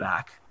step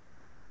back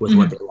with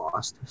what they lost.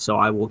 lost. So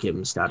I will give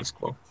him status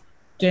quo.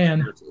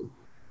 Dan.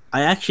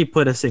 I actually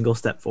put a single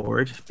step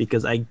forward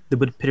because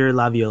with Peter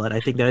Laviolette, I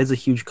think that is a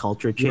huge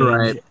culture change.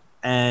 Right.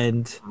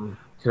 And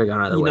Could have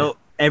gone either way.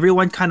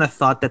 Everyone kind of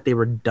thought that they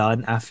were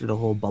done after the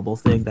whole bubble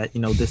thing, that,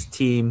 this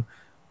team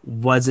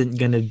wasn't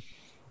going to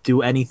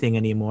do anything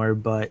anymore.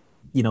 But,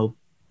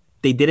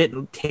 they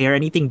didn't tear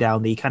anything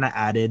down. They kind of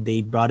added,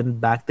 they brought in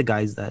back the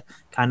guys that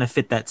kind of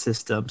fit that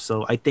system.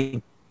 So I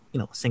think,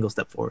 single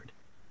step forward.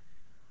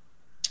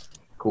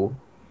 Cool.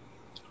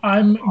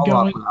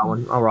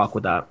 I'll rock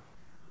with that.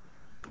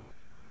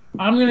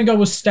 I'm going to go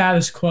with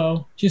status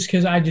quo just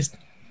because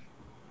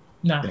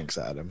nah. Thanks,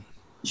 Adam.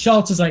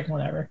 Schultz is like,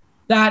 whatever.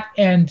 That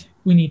and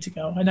we need to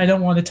go. And I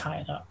don't want to tie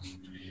it up.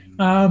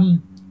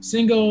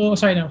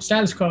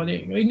 Status quo. There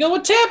you go. You can go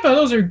with Tampa.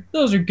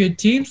 Those are good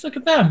teams. Look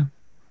at them.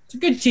 It's a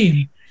good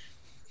team.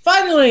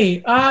 Finally,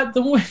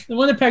 the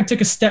Winnipeg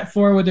took a step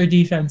forward with their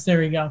defense. There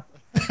we go.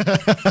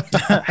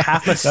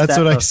 Half a step. That's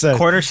what I said.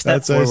 Quarter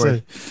step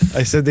forward.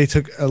 I said they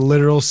took a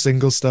literal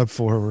single step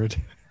forward.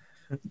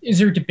 Is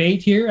there a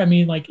debate here? I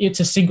mean,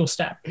 it's a single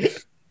step.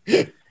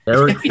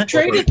 If they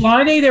traded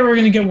Line A, they were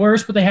going to get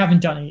worse, but they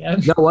haven't done it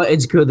yet. You know what?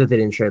 It's good that they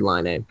didn't trade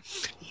Line A.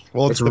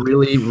 Well, it's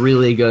really,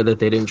 really good that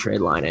they didn't trade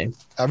Line A.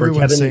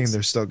 Everyone's saying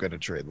they're still going to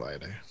trade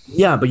Line A.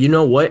 Yeah, but you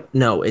know what?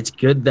 No, it's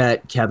good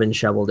that Kevin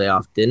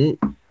Cheveldayoff didn't.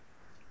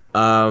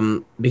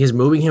 Because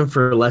moving him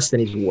for less than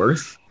he's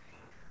worth,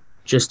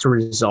 just to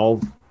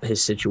resolve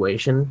his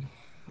situation,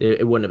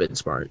 it wouldn't have been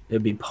smart. It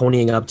would be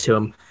ponying up to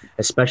him,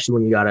 especially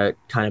when you got to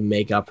kind of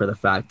make up for the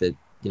fact that,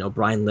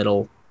 Brian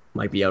Little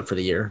might be out for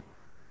the year.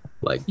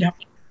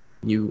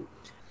 You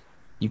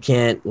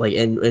can't,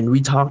 and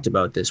we talked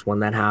about this when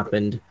that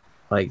happened,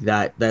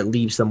 that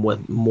leaves them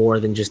with more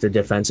than just a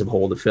defensive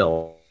hole to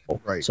fill.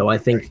 Right. So I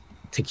think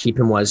to keep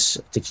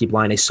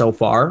Line A so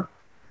far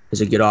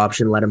is a good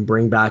option. Let him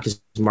bring back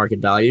his market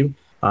value.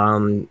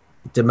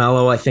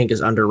 DeMello, I think,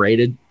 is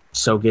underrated.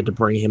 So good to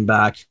bring him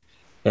back.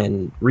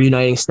 And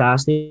reuniting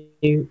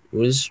Stastny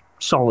was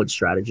solid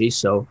strategy.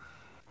 So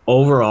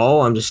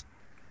overall,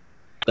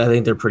 I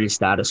think they're pretty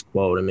status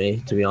quo to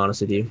me, to be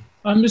honest with you.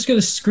 I'm just going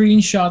to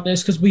screenshot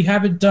this because we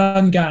have it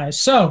done, guys.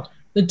 So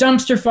the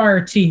dumpster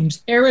fire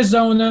teams: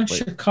 Arizona,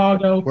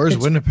 Chicago. Where's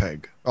Pittsburgh.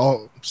 Winnipeg?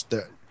 Oh,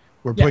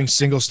 we're putting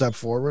single step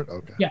forward?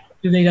 Okay. Yeah,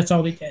 that's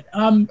all they did.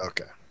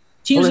 Okay.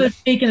 Teams that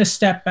have taken a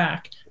step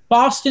back: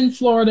 Boston,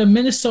 Florida,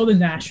 Minnesota,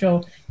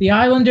 Nashville, the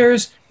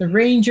Islanders, the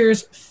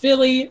Rangers,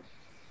 Philly,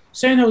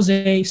 San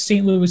Jose,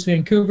 St. Louis,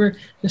 Vancouver.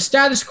 The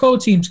status quo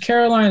teams: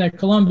 Carolina,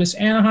 Columbus,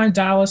 Anaheim,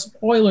 Dallas,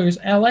 Oilers,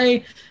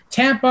 LA,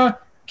 Tampa,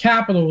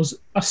 Capitals.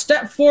 A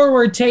step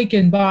forward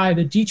taken by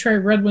the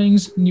Detroit Red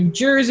Wings, New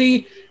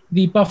Jersey,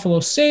 the Buffalo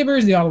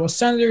Sabres, the Ottawa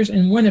Senators,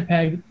 and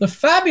Winnipeg. The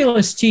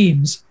fabulous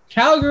teams: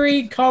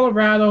 Calgary,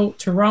 Colorado,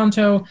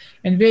 Toronto,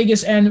 and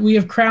Vegas. And we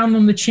have crowned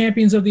them the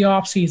champions of the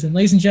offseason.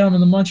 Ladies and gentlemen,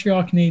 the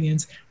Montreal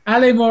Canadiens.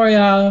 Allez,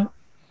 Montréal,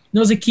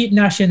 nos équipes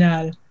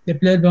nationales.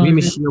 Oui,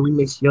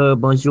 monsieur.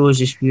 Bonjour,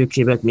 je suis au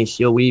Québec,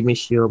 monsieur. Oui,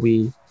 monsieur,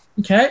 oui.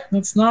 Okay,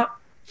 let's not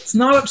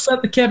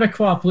upset the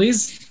Quebecois,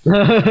 please.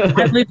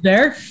 I live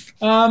there.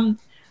 All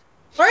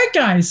right,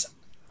 guys.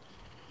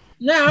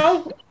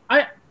 Now,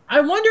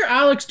 I wonder,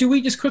 Alex, do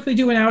we just quickly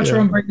do an outro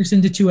and break this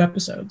into 2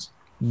 episodes?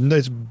 No,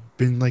 it's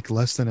been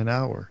less than an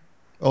hour.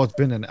 Oh, it's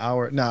been an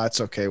hour. No, it's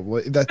okay.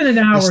 It's been an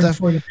hour and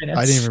 40 minutes.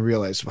 I didn't even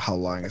realize how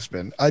long it's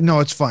been. No,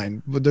 it's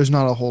fine. But there's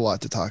not a whole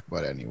lot to talk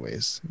about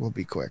anyways. We'll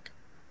be quick.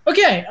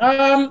 Okay.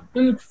 I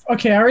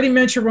already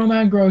mentioned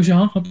Romain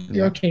Grosjean. Hope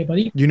you're okay,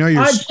 buddy.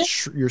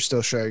 You're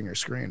still sharing your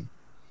screen.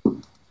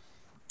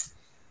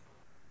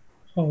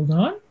 Hold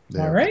on.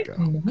 There all right.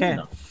 Okay.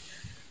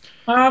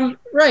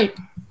 Right.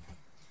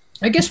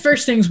 I guess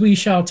first things we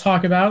shall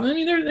talk about. I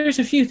mean, there's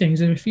a few things.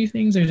 There's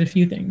a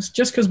few things.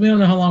 Just because we don't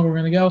know how long we're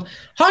going to go.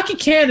 Hockey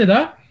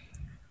Canada.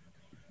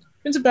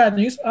 It's some bad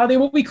news. They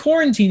will be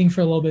quarantining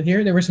for a little bit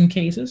here. There were some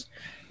cases.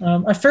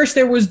 At first,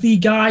 there was the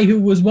guy who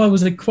was,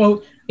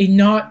 quote, a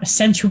not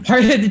essential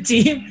part of the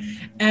team.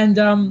 And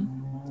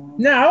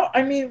now,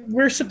 I mean,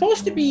 we're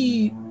supposed to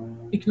be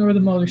ignore the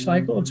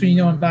motorcycle. That's when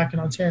I'm back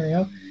in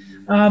Ontario.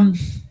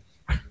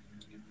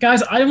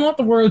 Guys, I don't want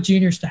the World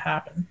Juniors to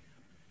happen.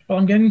 But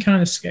I'm getting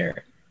kind of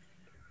scared.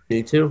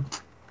 Me too.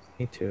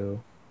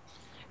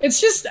 It's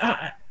just,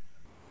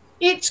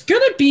 it's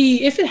gonna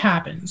be, if it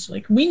happens,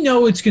 we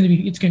know it's gonna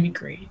be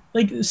great.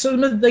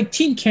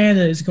 Team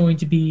Canada is going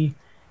to be.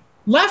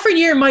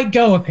 Lafreniere might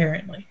go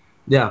apparently.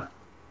 Yeah.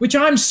 Which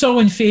I'm so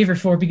in favor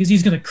for because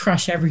he's gonna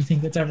crush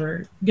everything that's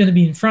ever gonna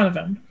be in front of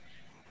him.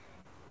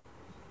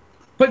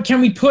 But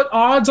can we put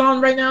odds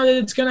on right now that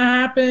it's gonna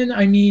happen?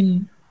 I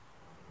mean.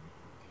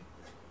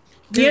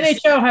 The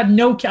NHL had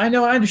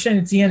I understand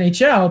it's the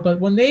NHL, but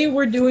when they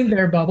were doing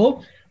their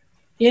bubble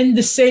in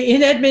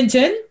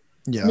Edmonton,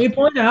 let me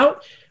point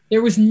out,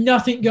 there was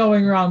nothing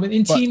going wrong. But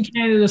Team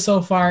Canada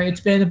so far, it's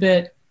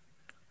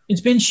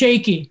been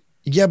shaky.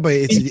 Yeah, but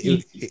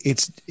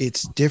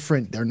it's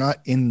different. They're not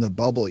in the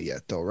bubble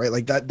yet, though,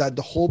 right? That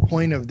the whole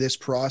point of this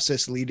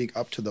process leading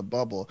up to the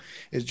bubble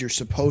is you're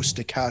supposed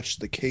to catch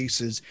the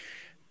cases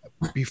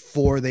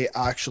before they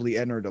actually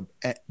enter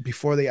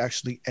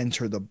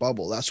the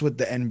bubble. That's what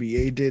the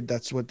NBA did.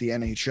 That's what the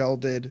NHL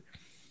did.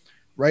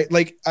 Right?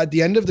 Like at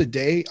the end of the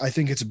day, I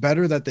think it's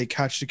better that they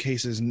catch the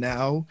cases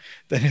now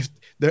than if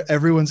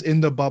everyone's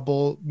in the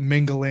bubble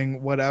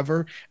mingling,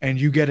 whatever,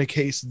 and you get a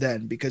case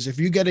then. Because if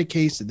you get a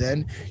case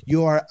then,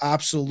 you're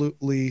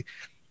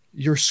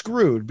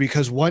screwed,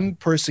 because one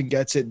person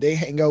gets it, they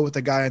hang out with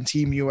a guy on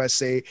Team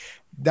USA,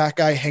 that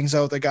guy hangs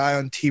out with a guy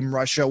on Team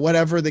Russia,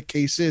 whatever the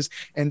case is,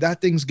 and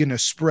that thing's gonna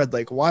spread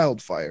like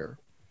wildfire.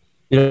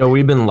 You know,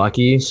 we've been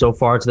lucky so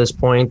far to this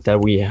point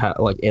that we have,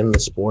 like, in the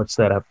sports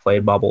that have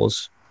played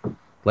bubbles,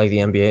 like the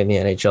NBA and the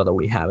NHL, that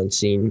we haven't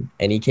seen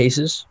any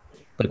cases.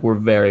 Like, we're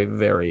very,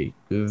 very,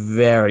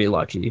 very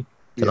lucky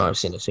to not have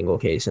seen a single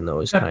case in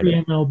those Except kind of.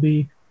 the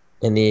MLB.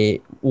 The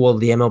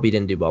MLB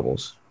didn't do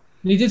bubbles.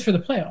 They did for the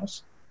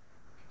playoffs,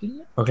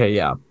 didn't it? Okay,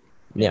 yeah.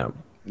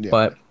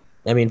 But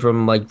I mean,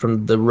 from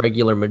the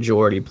regular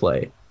majority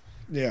play.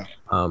 Yeah.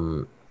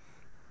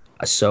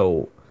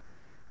 So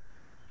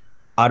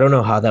I don't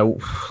know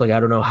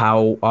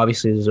how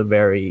obviously this is a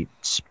very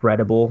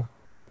spreadable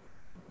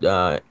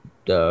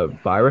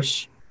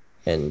virus,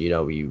 and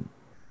you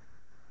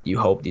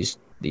hope these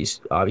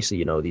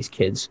obviously, these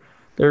kids,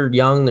 they're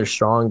young, they're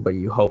strong, but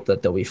you hope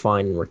that they'll be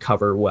fine and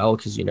recover well,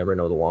 because you never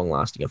know the long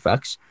lasting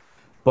effects.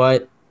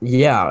 But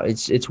yeah,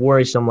 it's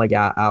worrisome, like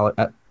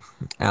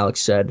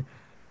Alex said.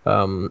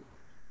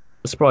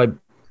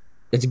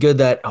 It's good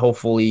that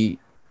hopefully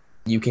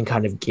you can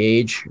kind of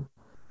gauge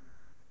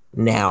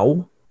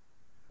now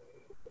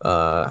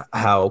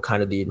how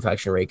kind of the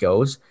infection rate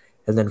goes,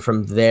 and then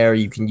from there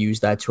you can use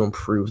that to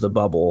improve the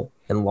bubble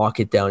and lock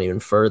it down even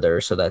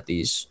further, so that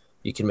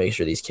you can make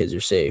sure these kids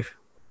are safe.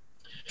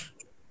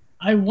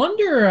 I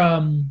wonder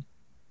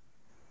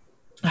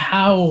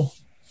how,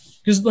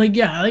 because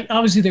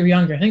obviously they're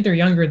younger. I think they're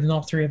younger than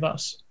all three of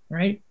us,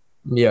 right?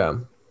 Yeah.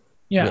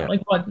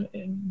 Like what?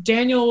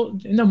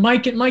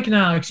 Mike and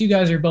Alex, you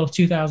guys are both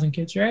 2000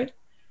 kids, right?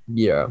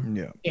 Yeah.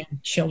 Damn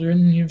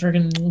children, you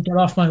freaking get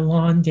off my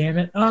lawn, damn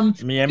it. I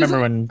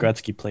remember when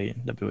Gretzky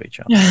played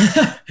WHL.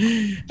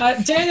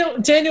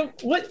 Daniel,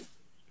 what?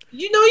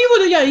 You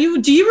would have. Yeah,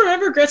 do you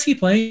remember Gretzky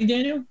playing,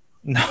 Daniel?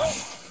 No.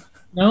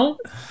 No?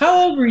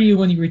 How old were you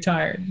when you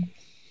retired?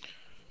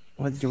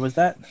 What year was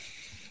that?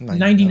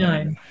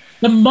 99.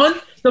 The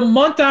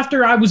month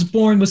after I was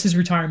born was his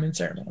retirement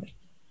ceremony.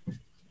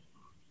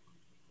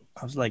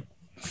 I was like,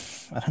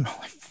 I don't know,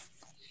 like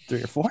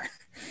 3 or 4.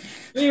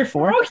 3 or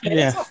 4? Okay,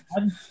 yeah.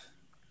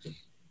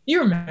 You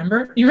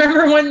remember? You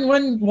remember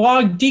when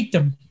Wog deked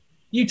him?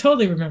 You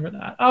totally remember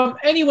that.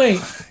 Anyway,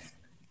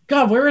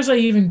 God, where was I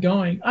even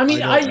going? I mean,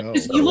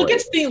 you look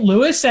at St.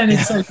 Louis, and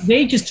it's like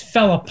they just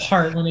fell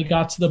apart when they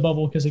got to the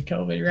bubble because of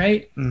COVID,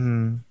 right?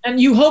 Mm-hmm. And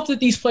you hope that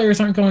these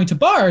players aren't going to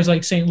bars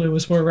like St.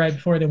 Louis were right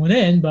before they went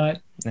in, but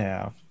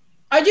yeah.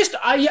 I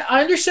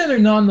understand they're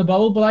not in the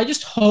bubble, but I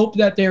just hope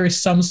that there is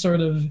some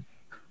sort of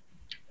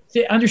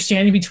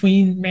understanding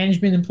between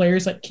management and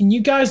players. Like, can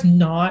you guys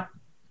not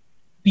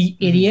be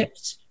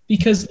idiots?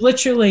 Because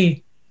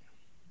literally,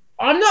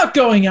 I'm not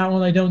going out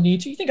when I don't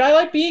need to. You think I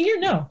like being here?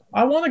 No.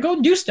 I want to go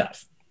and do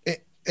stuff.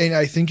 And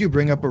I think you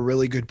bring up a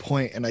really good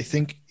point. And I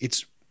think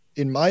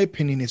in my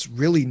opinion, it's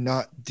really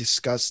not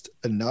discussed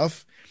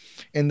enough,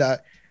 in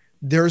that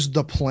there's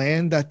the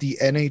plan that the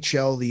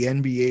NHL, the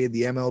NBA,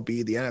 the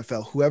MLB, the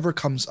NFL, whoever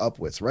comes up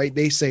with, right?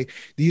 They say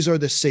these are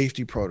the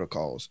safety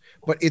protocols,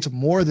 but it's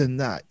more than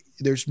that.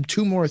 There's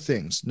 2 more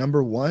things.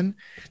 Number 1,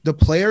 the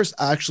players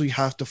actually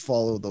have to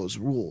follow those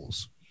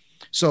rules.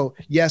 So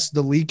yes,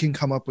 the league can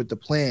come up with the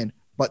plan,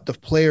 but the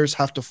players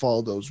have to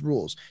follow those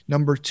rules.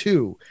 Number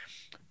 2,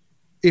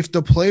 if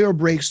the player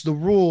breaks the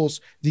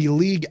rules, the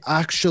league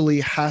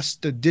actually has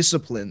to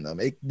discipline them.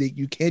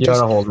 You can't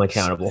just hold them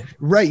accountable.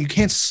 Right. You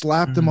can't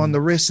slap them on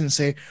the wrist and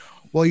say,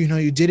 well,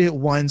 you did it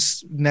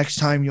once, next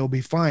time you'll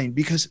be fine,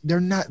 because they're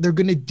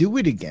going to do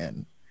it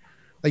again.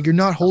 Like, you're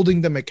not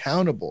holding them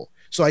accountable.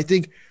 So I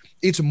think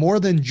it's more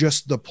than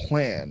just the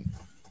plan.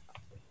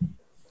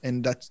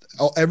 And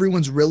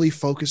everyone's really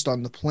focused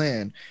on the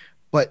plan,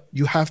 but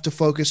you have to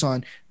focus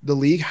on the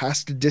league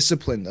has to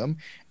discipline them.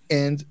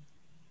 And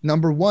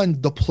number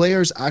 1, the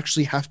players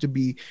actually have to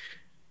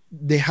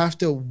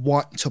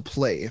want to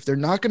play. If they're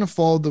not going to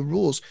follow the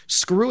rules,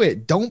 screw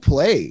it. Don't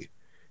play.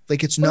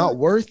 Like, it's not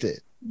worth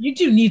it. You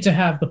do need to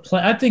have the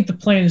plan. I think the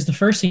plan is the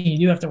first thing you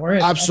do have to worry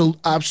about.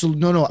 Absolutely.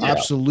 No, yeah.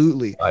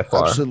 Absolutely.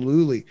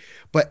 Absolutely.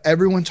 But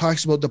everyone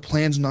talks about the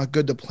plan's not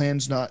good. The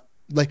plan's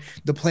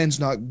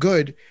not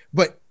good.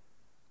 But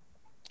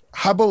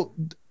how about,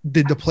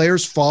 did the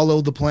players follow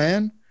the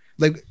plan?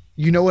 Like,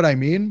 you know what I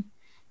mean?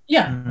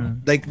 Yeah.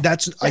 Like,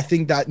 I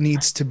think that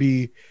needs to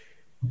be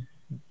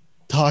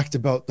talked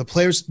about. The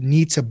players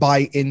need to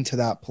buy into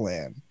that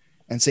plan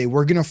and say,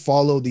 we're going to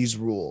follow these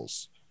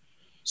rules.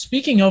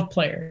 Speaking of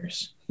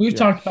players, we've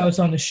talked about this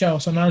on the show,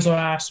 so I might as well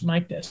ask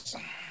Mike this.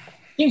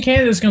 Team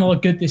Canada is going to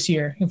look good this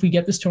year if we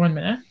get this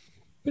tournament.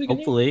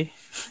 Hopefully.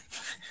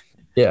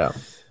 Yeah.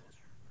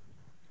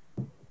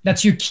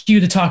 That's your cue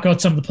to talk about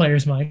some of the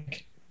players,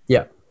 Mike.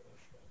 Yeah.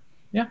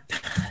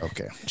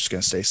 Okay, I'm just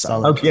gonna stay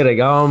Solid. silent. I'm kidding.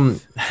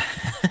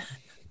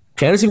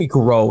 Canada's gonna be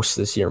gross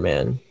this year,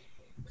 man.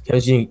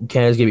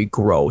 Canada's gonna be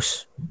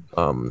gross.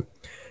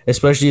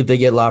 Especially if they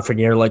get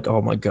Lafreniere, like,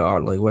 oh my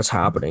god, like what's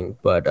happening?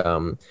 But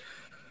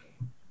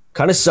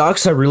kind of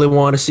sucks. I really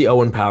want to see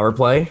Owen Power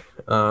play.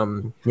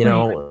 You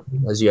know,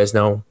 as you guys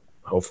know,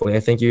 hopefully, I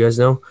think you guys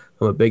know,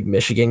 I'm a big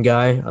Michigan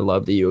guy. I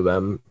love the U of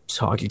M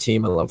hockey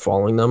team. I love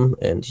following them,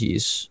 and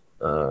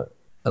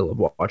I love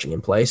watching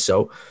him play.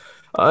 So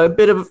a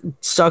bit of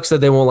sucks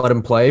that they won't let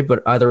him play,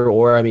 but either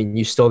or, I mean,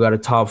 you still got a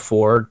top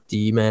four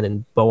D-man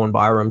and Bowen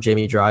Byram,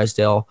 Jamie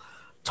Drysdale,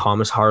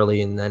 Thomas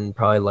Harley, and then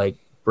probably like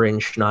Bryn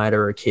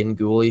Schneider or Kin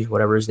Gooley,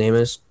 whatever his name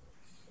is.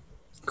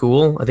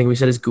 Gould? I think we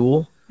said it's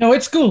Gould. No,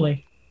 it's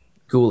Gooley.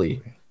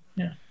 Gooley.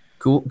 Yeah.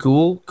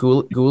 Gooley.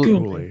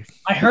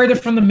 I heard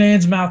it from the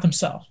man's mouth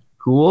himself.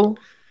 Gould?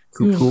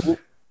 Gould.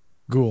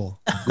 Ghoul.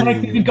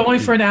 Like we've been going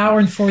for an hour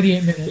and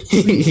 48 minutes.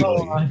 Please go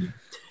on.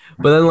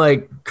 But then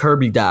like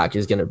Kirby Doc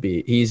he's gonna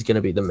be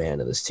the man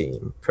of this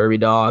team. Kirby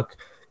Doc,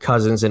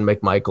 Cousins, and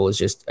McMichael is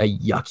just a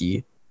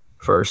yucky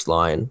first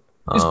line.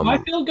 Is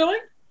Byfield going?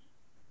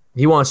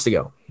 He wants to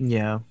go.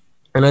 Yeah.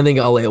 And I think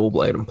LA will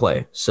let him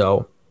play.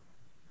 So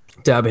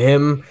to have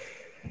him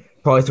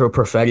probably throw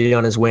Perfetti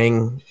on his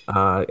wing,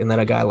 and then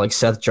a guy like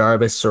Seth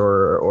Jarvis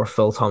or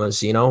Phil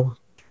Tomasino,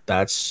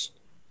 that's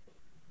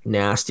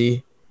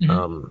nasty.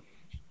 Mm-hmm.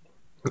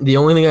 The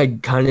only thing I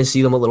kind of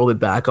see them a little bit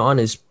back on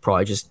is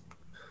probably just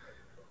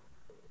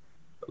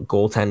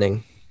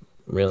goaltending,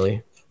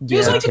 really.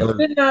 Feels like it's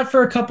been that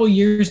for a couple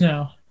years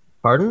now.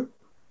 Pardon?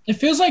 It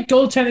feels like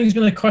goaltending has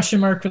been a question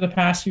mark for the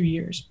past few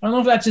years. I don't know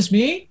if that's just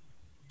me.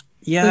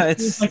 Yeah, It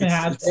feels like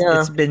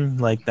it's been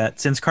like that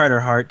since Carter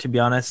Hart, to be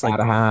honest. Like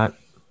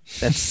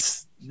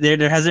that's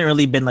there hasn't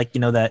really been like,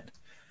 you know, that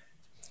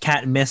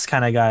can't miss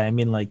kind of guy. I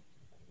mean, like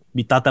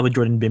we thought that with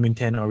Jordan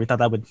Bimington or we thought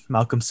that with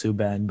Malcolm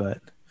Subban, but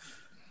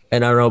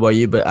and I don't know about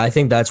you, but I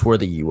think that's where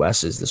the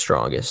U.S. is the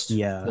strongest.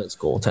 Yeah. It's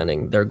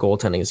goaltending. Their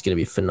goaltending is going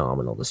to be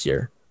phenomenal this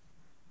year.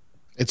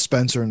 It's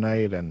Spencer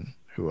Knight and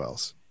who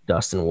else?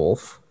 Dustin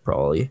Wolf,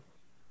 probably.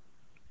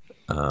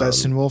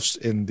 Dustin Wolf's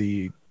in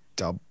the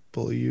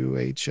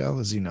WHL,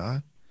 is he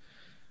not?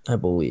 I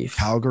believe.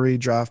 Calgary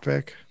draft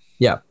pick?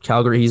 Yeah,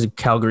 Calgary. He's a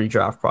Calgary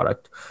draft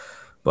product.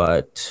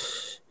 But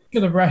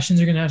The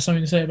Russians are going to have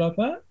something to say about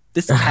that.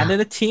 this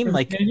Canada team,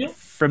 like Daniel?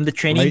 from the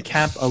training Right.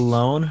 camp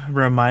alone,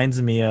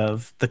 reminds me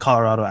of the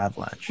Colorado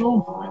Avalanche.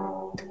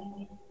 Oh,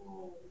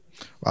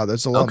 Wow,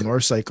 there's a lot Okay. more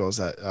cycles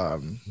at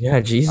yeah,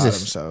 Adam's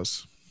Jesus.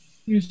 house.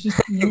 he was just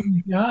a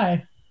young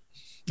guy.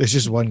 There's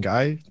just one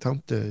guy. Tell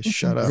him to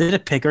shut Is up. it a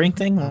Pickering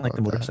thing, like the about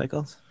that?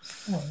 motorcycles?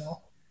 I don't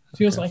know.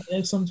 Feels like it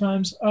is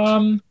sometimes.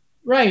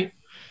 Right.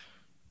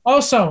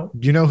 Also,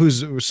 You know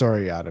who's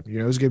sorry, Adam. You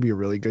know who's gonna be a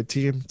really good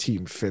team?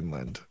 Team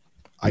Finland.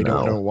 I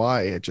don't No. know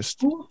why. It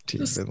just who-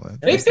 Team Finland.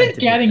 they've been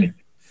getting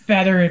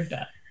better and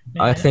better.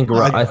 I man. think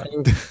I- I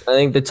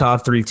think the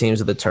top three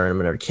teams of the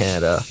tournament are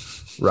Canada,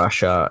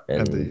 Russia,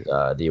 and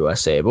the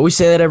USA. But we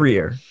say that every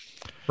year,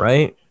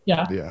 right?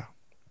 Yeah. Yeah.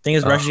 Thing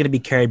is, Russia's going to be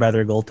carried by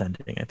their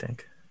goaltending, I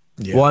think.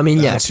 Yeah. Well, I mean,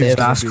 That's yes,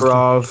 they have who's gonna be-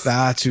 Askarov.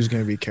 That's who's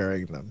gonna be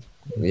carrying them.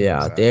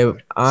 Yeah, they have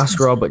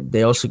Askarov, but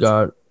they also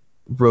got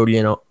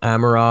Rodion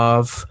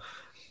Amarov,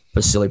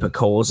 Vasily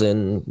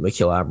Podkolzin,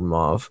 Mikhail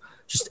Abramov.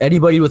 Just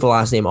anybody with the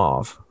last name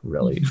Ov,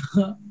 really.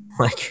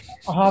 like,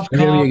 They're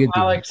gonna be a good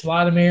team. Alex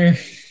Vladimir.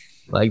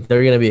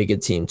 they're gonna be a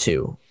good team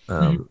too.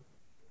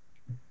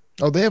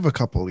 Oh, they have a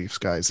couple Leafs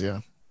guys, yeah.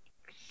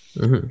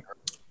 Mhm.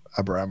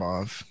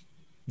 Abramov.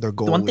 Their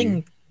goalie. The one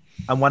thing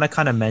I want to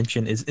kind of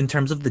mention is in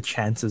terms of the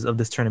chances of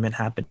this tournament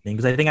happening,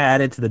 because I think I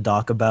added to the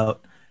doc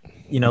about,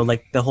 you know,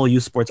 like the whole U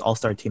Sports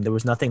All-Star team. There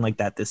was nothing like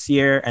that this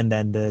year. And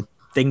then the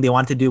thing they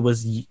wanted to do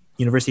was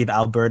University of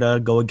Alberta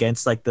go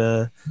against like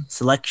the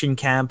selection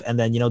camp. And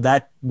then, you know,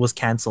 that was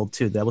canceled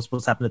too. That was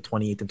supposed to happen the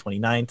 28th and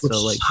 29th.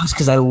 So like,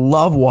 because I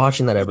love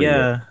watching that every year.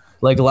 yeah,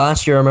 Like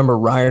last year, I remember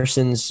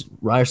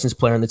Ryerson's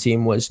player on the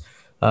team was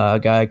a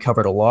guy I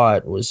covered a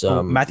lot. Was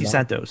Matthew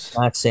Santos.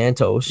 Matt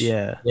Santos.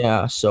 Yeah.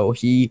 Yeah, so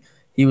he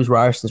was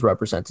Ryerson's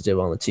representative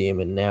on the team,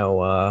 and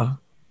now, I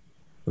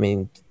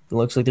mean, it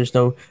looks like there's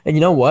no. And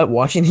you know what?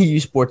 Watching the U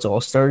Sports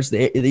All Stars,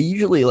 they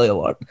usually like a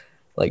lot,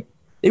 like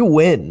they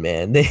win,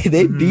 man. They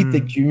beat the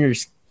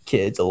juniors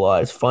kids a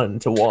lot. It's fun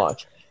to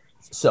watch.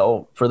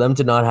 So for them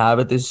to not have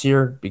it this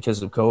year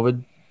because of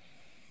COVID,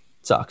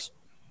 sucks.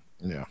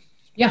 Yeah.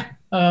 Yeah.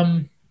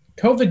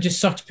 COVID just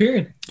sucks,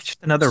 period. It's just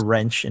another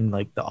wrench in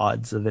like the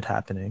odds of it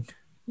happening.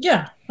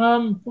 Yeah.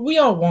 We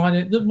all want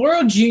it. The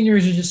World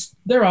Juniors are just,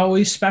 they're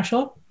always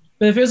special.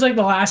 But it feels like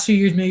the last few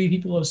years, maybe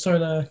people have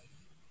sort of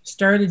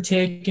started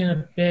taking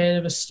a bit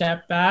of a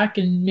step back.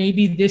 And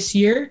maybe this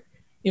year,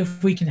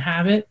 if we can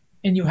have it,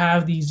 and you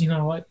have these, you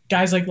know,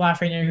 guys like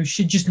Lafreniere who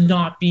should just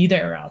not be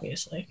there,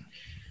 obviously,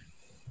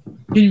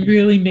 can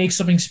really make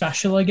something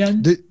special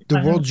again. The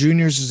I World know.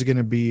 Juniors is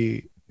gonna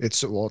be it's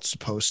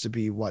supposed to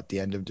be what, the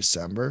end of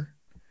December?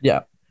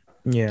 Yeah.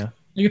 Yeah.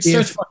 It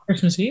starts on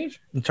Christmas Eve.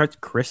 It starts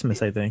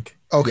Christmas, I think.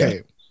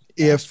 Okay.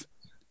 If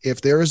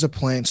there is a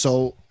plan,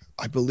 so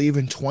I believe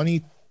in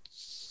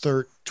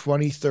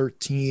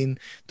 2013,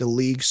 the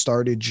league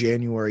started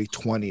January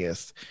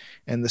 20th,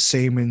 and the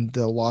same in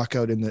the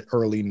lockout in the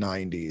early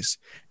 90s.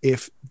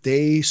 If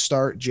they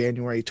start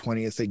January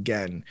 20th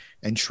again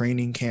and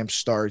training camp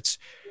starts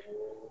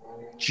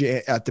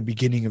at the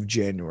beginning of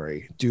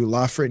January, do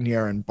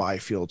Lafreniere and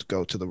Byfield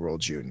go to the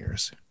World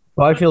Juniors?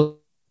 Byfield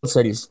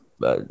said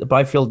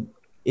Byfield,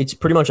 it's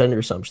pretty much under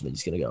assumption that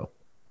he's going to go.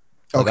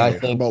 Okay, I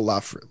think how about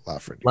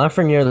Lafreniere?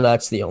 Lafreniere,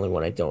 that's the only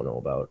one I don't know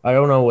about. I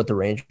don't know what the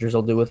Rangers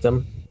will do with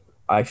him.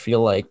 I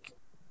feel like,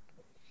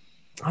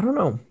 I don't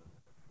know.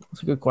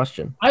 That's a good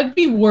question. I'd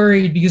be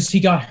worried because he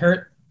got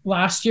hurt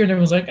last year and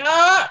everyone's like,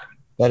 That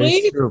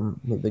please? is true.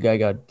 The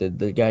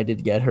guy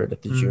did get hurt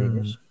at the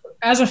juniors.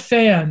 As a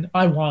fan,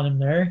 I want him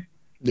there.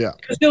 Yeah.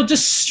 Because they'll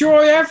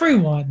destroy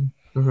everyone.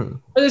 Mm-hmm.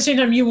 But at the same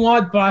time, you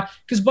want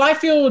because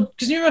Byfield,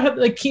 because you know how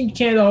like Team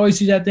Canada always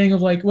do that thing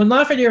of like when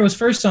Lafreniere was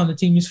first on the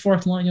team, he's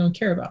fourth line, you don't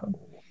care about him.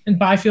 And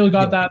Byfield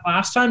got that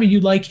last time, and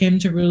you'd like him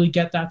to really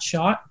get that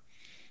shot.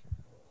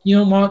 You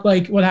don't want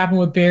like what happened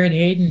with Barron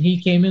Hayden. He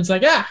came in, it's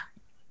like,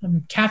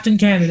 I'm Captain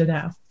Canada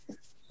now.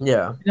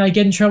 Yeah. And I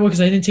get in trouble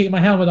because I didn't take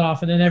my helmet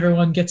off, and then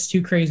everyone gets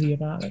too crazy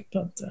about it.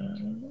 But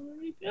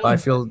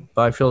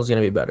Byfield's gonna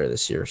be better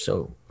this year,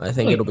 so I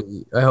think it'll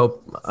be. I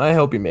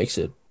hope he makes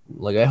it.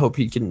 Like I hope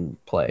he can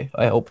play.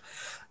 I hope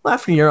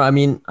Lafreniere. I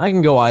mean, I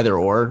can go either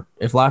or.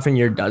 If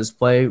Lafreniere does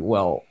play,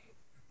 well,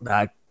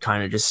 that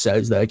kind of just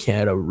says that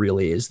Canada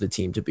really is the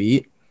team to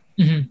beat.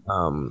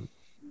 Mm-hmm.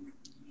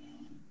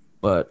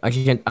 But I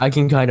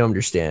can kind of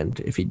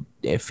understand if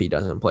he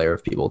doesn't play or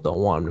if people don't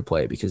want him to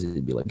play because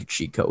it'd be like a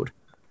cheat code.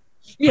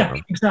 Yeah,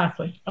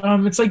 exactly.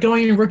 It's like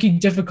going in rookie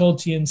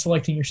difficulty and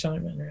selecting your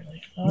centerman,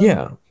 really.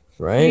 Yeah,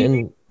 right.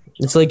 And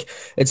it's like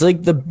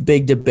the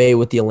big debate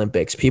with the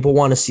Olympics. People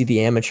want to see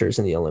the amateurs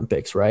in the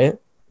Olympics, right?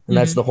 And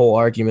that's the whole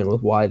argument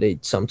with why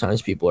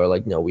sometimes people are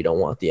like, no, we don't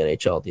want the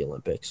NHL at the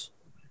Olympics.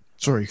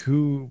 Sorry,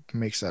 who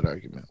makes that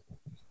argument?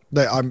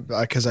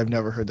 Because I've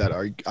never heard that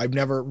I've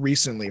never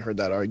recently heard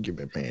that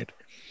argument made.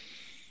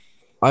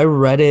 I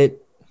read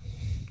it.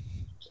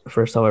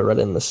 First time I read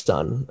it in the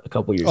Sun a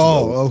couple years ago.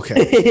 Oh,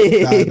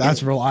 okay.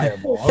 That's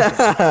reliable.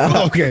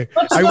 Okay.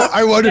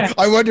 I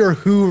wonder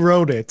who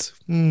wrote it.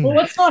 Well,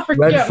 let's not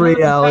forget. Rent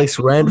free, Alex.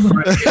 Rent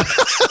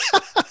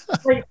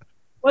free.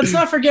 Let's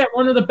not forget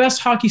one of the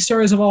best hockey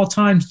stories of all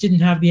times didn't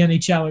have the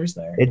NHLers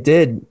there. It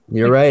did.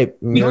 You're right.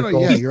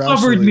 You're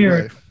absolutely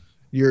right.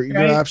 You're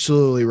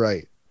absolutely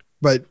right.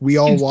 But we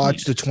all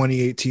watched the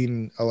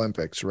 2018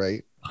 Olympics,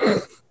 right?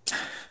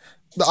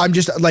 I'm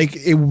just like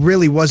it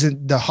really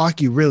wasn't the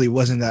hockey really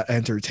wasn't that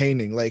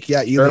entertaining. Like,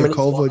 yeah, Ilya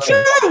Kovalchuk.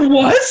 It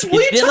was.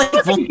 What are you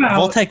talking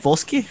about? Voltek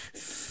Volsky?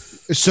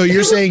 So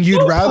you're saying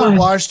you'd rather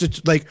watch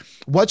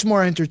what's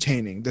more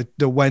entertaining,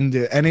 the when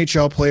the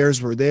NHL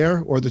players were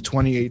there or the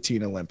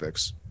 2018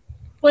 Olympics?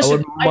 Listen, I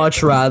would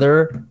much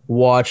rather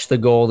watch the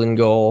golden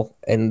goal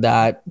and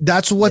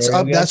that's what's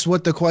up. That's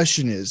what the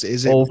question is.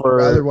 Is it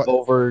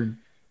over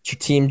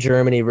Team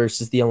Germany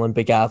versus the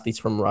Olympic athletes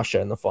from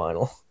Russia in the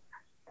final?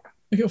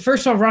 Okay,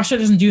 first of all, Russia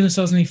doesn't do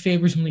themselves any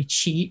favors when they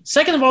cheat.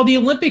 Second of all, the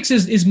Olympics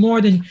is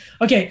more than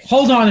okay.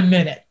 Hold on a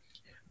minute.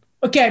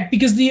 Okay,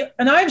 because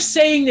and I'm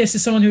saying this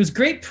as someone who has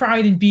great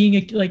pride in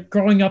being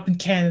growing up in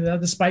Canada,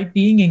 despite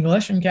being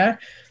English. Okay,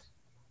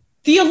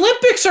 the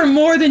Olympics are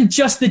more than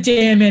just the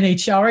damn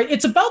NHL, right?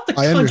 It's about the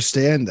country. I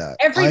understand that.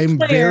 Every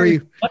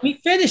player, let me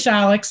finish,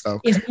 Alex,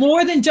 is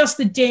more than just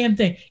the damn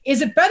thing.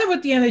 Is it better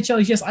with the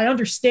NHL? Yes, I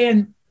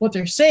understand what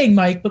they're saying,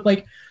 Mike, but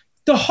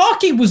the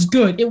hockey was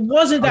good. It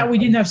wasn't that we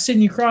didn't have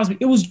Sidney Crosby.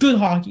 It was good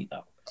hockey,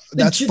 though.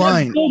 That's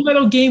fine. The gold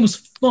medal game was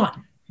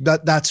fun.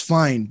 That's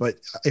fine. But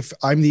if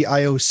I'm the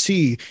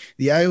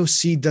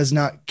IOC does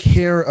not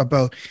care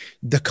about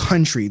the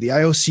country. The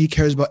IOC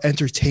cares about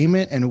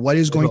entertainment and what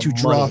is going to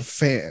draw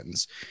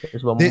fans.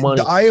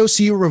 The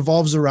IOC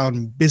revolves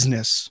around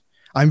business.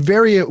 I'm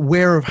very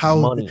aware of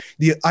how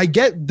I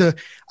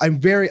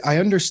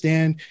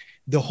understand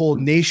the whole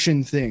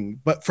nation thing,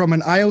 but from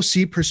an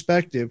IOC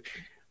perspective,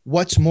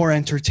 what's more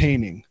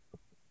entertaining?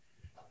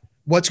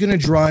 What's going to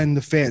draw in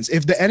the fans?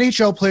 If the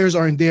NHL players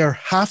aren't there,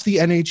 half the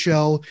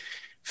NHL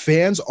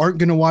fans aren't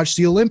going to watch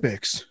the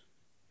Olympics,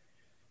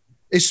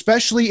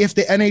 especially if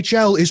the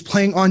NHL is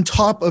playing on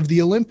top of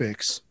the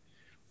Olympics.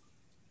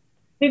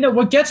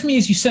 What gets me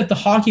is you said the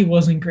hockey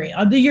wasn't great.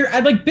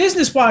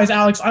 Business-wise,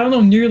 Alex, I don't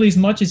know nearly as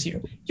much as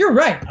you. You're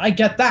right. I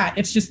get that.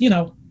 It's just,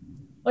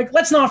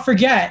 let's not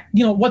forget,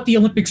 what the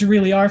Olympics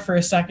really are for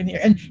a second here.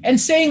 And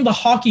saying the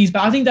hockey's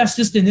bad, I think that's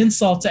just an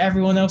insult to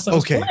everyone else that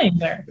was playing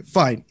there.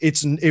 Fine.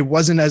 It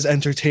wasn't as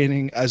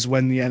entertaining as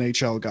when the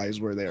NHL guys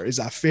were there. Is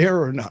that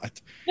fair or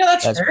not? Yeah,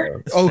 that's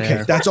fair.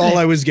 Okay, that's all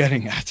I was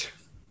getting at.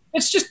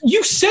 It's just,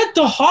 you said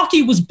the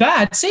hockey was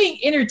bad. Saying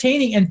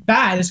entertaining and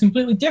bad is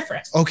completely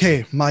different.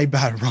 Okay, my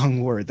bad.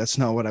 Wrong word. That's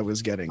not what I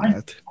was getting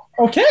at.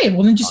 Okay,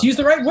 well then just use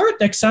the right word.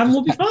 Next time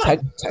we'll be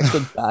fine. Text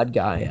a bad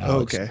guy,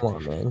 Alex. Okay. Come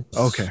on, man.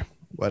 Okay.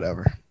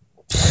 Whatever.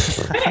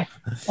 Okay.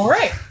 All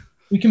right.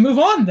 We can move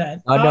on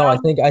then. No,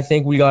 I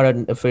think we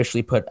gotta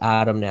officially put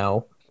Adam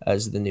now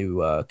as the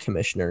new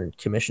commissioner.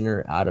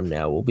 Commissioner Adam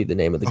now will be the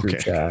name of the group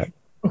chat.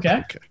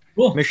 Okay.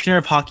 Cool. Commissioner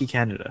of Hockey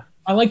Canada.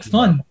 I like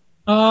fun.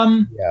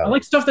 I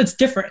like stuff that's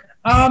different.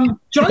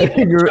 Johnny.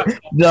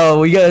 No,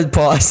 we gotta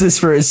pause this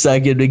for a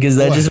second because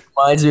that just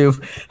reminds me of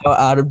how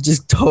Adam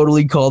just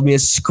totally called me a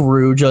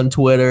Scrooge on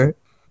Twitter.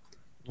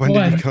 When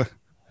did he go?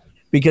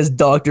 Because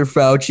Dr.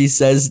 Fauci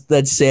says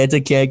that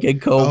Santa can't get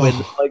COVID.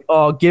 Oh. Like,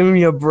 oh, give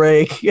me a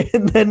break.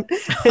 And then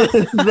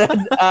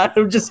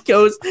Adam just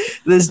goes,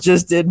 this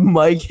just did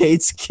Mike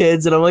hates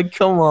kids. And I'm like,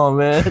 come on,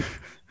 man.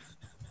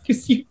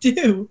 Because you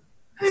do.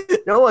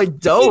 No, I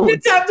don't. You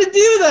didn't have to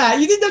do that.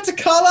 You didn't have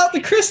to call out the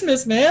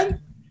Christmas,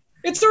 man.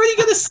 It's already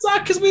going to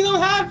suck because we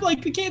don't have, we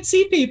can't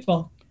see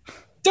people.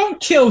 Don't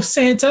kill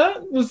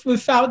Santa with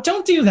Fauci.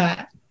 Don't do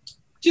that.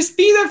 Just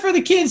be there for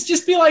the kids.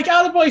 Just be like,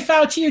 "Oh, boy,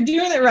 Fauci, you're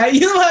doing it right." You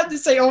don't have to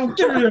say, "Oh,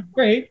 give me a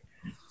break."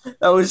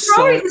 That was You're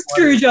always a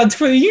Scrooge on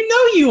Twitter. You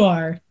know you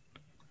are.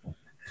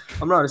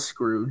 I'm not a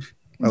Scrooge.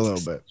 A little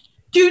bit.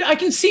 Dude, I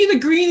can see the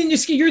green in your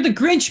skin. You're the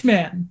Grinch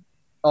man.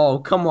 Oh,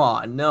 come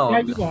on. No. Yeah,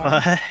 you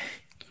are.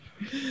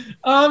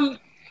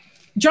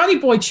 Johnny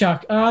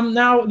Boychuk.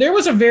 Now, there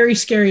was a very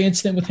scary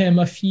incident with him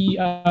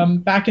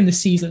back in the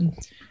season.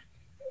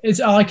 It's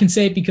all I can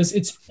say because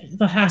it's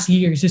the past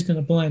year. It's just been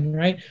a blend,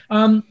 right?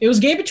 It was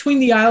a game between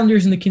the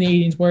Islanders and the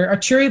Canadiens where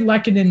Arturi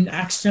Lehkonen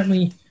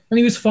accidentally, when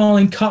he was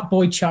falling, cut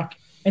Boychuk,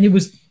 and it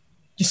was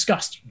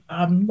disgusting.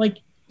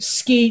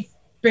 Skate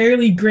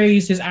barely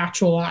grazed his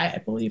actual eye, I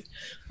believe.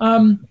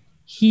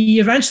 He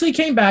eventually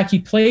came back. He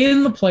played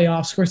in the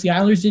playoffs. Of course, the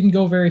Islanders didn't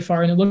go very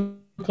far, and it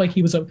looked like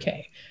he was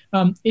okay.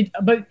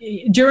 But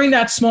during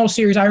that small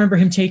series, I remember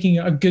him taking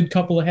a good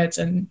couple of hits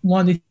and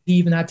one that he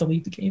even had to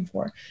leave the game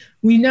for.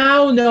 We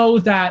now know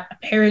that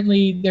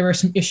apparently there were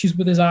some issues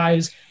with his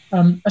eyes,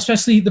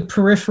 especially the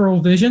peripheral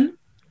vision,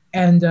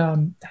 and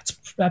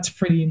that's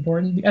pretty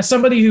important. As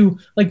somebody who,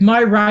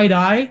 my right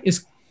eye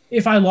is,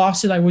 if I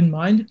lost it, I wouldn't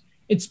mind.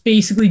 It's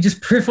basically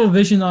just peripheral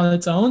vision on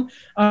its own.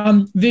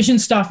 Vision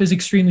stuff is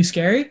extremely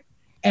scary,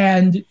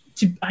 and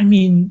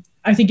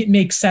I think it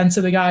makes sense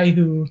that a guy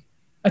who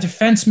a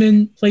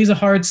defenseman plays a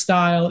hard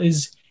style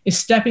is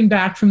stepping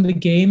back from the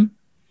game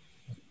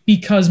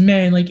because,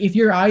 man, if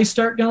your eyes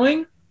start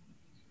going,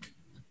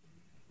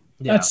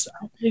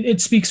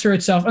 it speaks for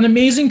itself. An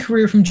amazing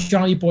career from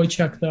Johnny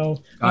Boychuk,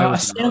 though. A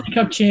Stanley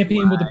Cup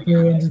champion with the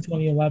Bruins in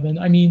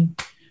 2011.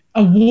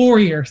 A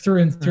warrior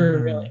through and through,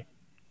 really.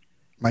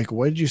 Mike,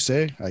 what did you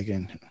say?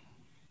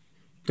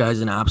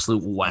 Guy's an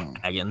absolute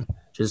wagon,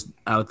 just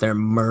out there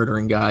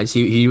murdering guys.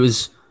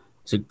 He's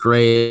a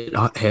great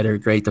hitter,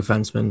 great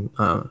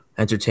defenseman,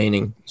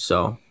 entertaining.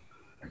 So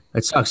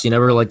it sucks. You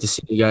never like to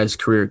see a guy's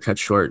career cut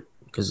short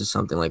because of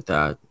something like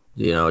that.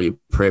 You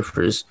pray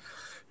for his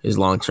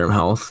long-term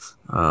health.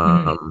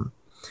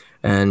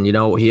 And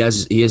he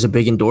has a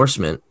big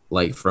endorsement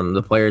from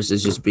the players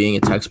as just being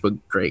a textbook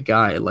great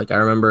guy. I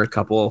remember a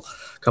couple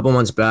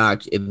months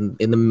back in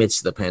the midst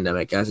of the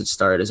pandemic, as it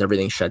started, as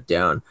everything shut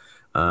down,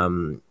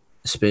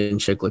 Spin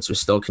Chicklets was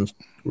still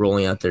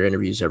rolling out their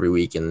interviews every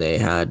week, and they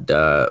had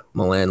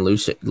Milan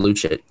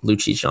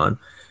Lucic on,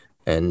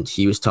 and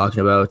he was talking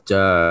about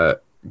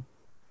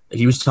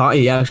he's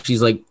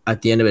like,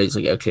 at the end of it, he's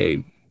like, okay,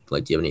 do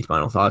you have any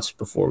final thoughts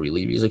before we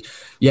leave? He's like,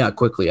 yeah,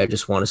 quickly, I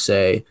just want to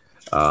say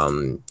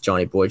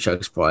Johnny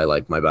Boychuk's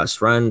probably my best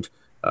friend,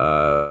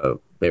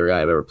 favorite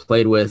guy I've ever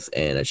played with,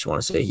 and I just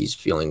want to say he's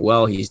feeling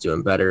well, he's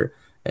doing better,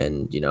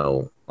 and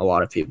a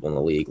lot of people in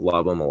the league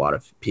love him. A lot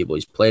of people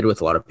he's played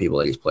with, a lot of people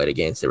that he's played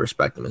against, they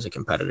respect him as a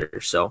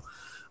competitor. So,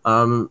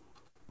 you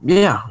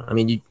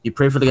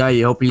pray for the guy.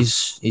 You hope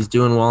he's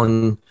doing well,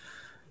 and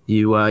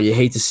you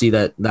hate to see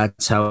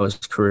that's how his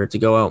career to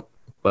go out.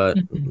 But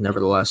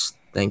nevertheless,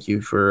 thank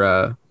you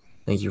for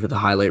the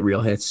highlight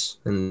reel hits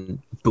and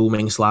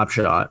booming slap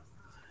shot.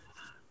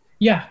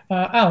 Yeah,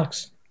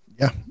 Alex.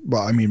 Yeah,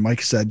 well,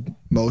 Mike said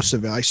most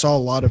of it. I saw a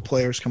lot of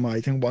players come out.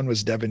 I think one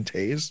was Devin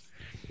Tays.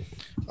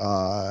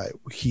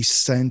 He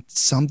sent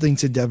something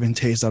to Devin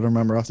Tays, I don't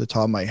remember off the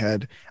top of my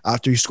head,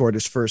 after he scored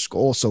his first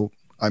goal. So,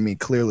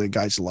 clearly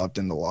guys loved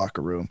in the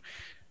locker room.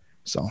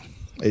 So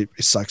it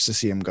sucks to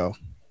see him go.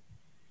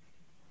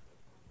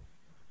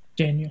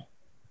 Daniel.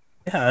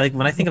 Yeah,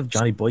 when I think of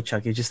Johnny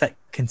Boychuk, it's just that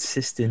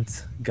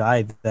consistent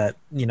guy that,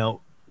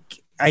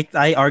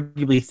 I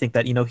arguably think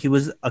that, he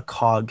was a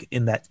cog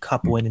in that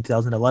cup win in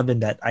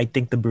 2011 that I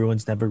think the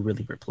Bruins never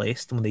really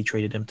replaced when they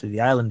traded him to the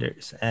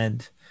Islanders.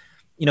 And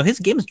his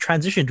game has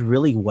transitioned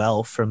really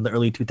well from the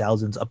early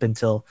 2000s up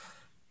until,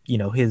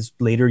 his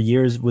later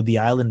years with the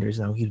Islanders.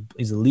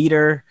 He's a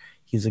leader.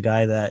 He's a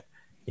guy that,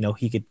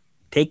 he could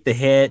take the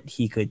hit.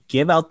 He could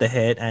give out the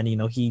hit. And,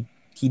 he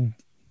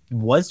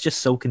was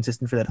just so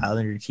consistent for that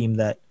Islander team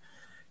that,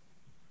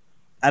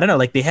 I don't know,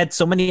 they had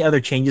so many other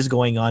changes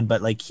going on,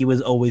 but he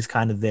was always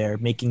kind of there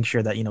making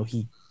sure that,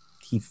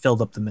 he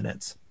filled up the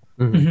minutes.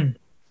 Mm-hmm.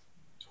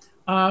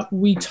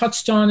 We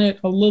touched on it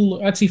a little.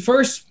 Let's see.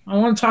 First, I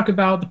want to talk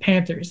about the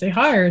Panthers. They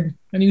hired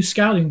a new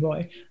scouting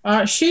boy,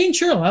 Shane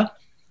Churla,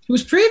 who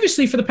was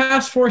previously, for the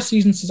past 4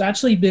 seasons, has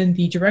actually been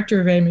the director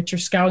of amateur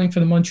scouting for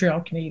the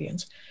Montreal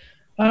Canadiens.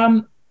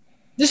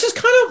 This is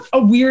kind of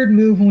a weird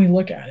move when we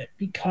look at it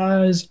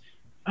because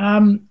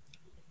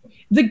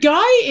the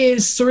guy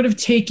is sort of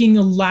taking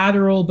a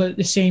lateral, but at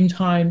the same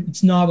time,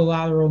 it's not a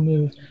lateral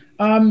move.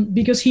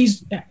 Because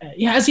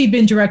has he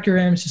been director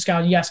of amateur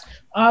scouting? Yes.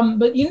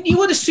 But you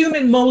would assume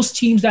in most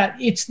teams that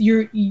it's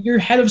your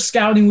head of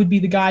scouting would be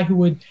the guy who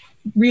would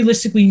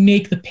realistically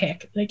make the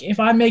pick. Like if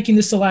I'm making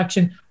the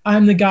selection,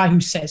 I'm the guy who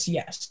says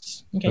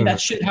yes. Okay,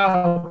 that should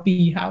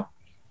be how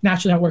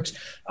naturally how it works.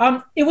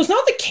 It was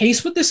not the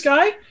case with this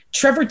guy.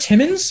 Trevor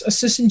Timmons,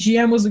 assistant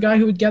GM, was the guy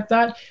who would get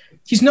that.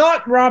 He's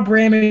not Rob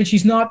Ramage.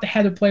 He's not the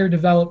head of player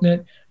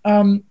development.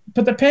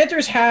 But the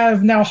Panthers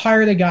have now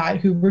hired a guy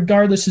who,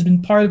 regardless, has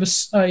been part of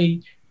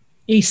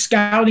a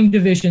scouting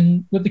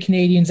division with the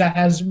Canadians that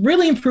has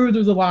really improved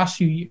over the last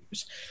few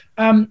years.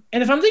 And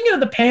if I'm thinking of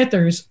the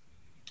Panthers,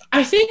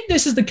 I think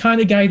this is the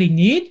kind of guy they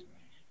need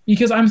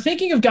because I'm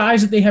thinking of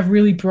guys that they have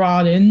really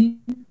brought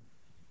in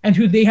and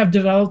who they have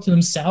developed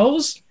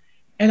themselves.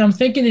 And I'm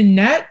thinking in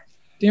net,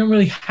 they don't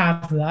really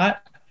have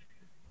that.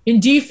 In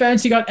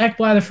defense, you got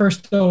Ekblad the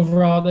first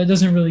overall. That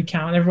doesn't really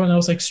count. Everyone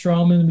else like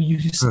Stroman, we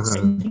use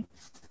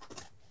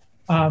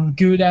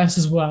Gudas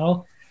as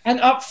well. And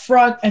up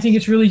front, I think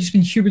it's really just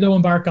been Huberdeau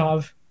and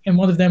Barkov, and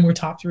one of them were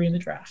top 3 in the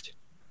draft.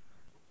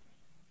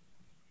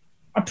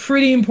 A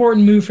pretty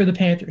important move for the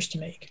Panthers to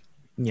make.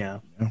 Yeah.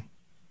 I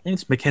think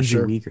it's Mackenzie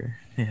Weegar.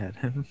 Yeah.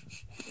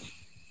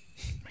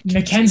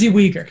 Mackenzie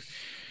Weegar.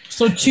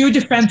 So 2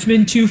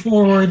 defensemen, 2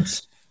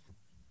 forwards.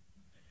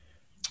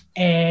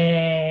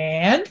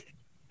 And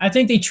I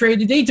think they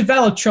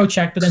developed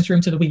Trocheck, but then threw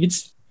him to the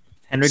weeds.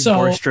 Henrik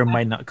Borgstrom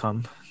might not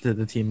come to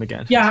the team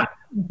again. Yeah,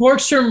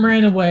 Borgstrom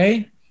ran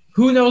away.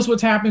 Who knows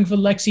what's happening for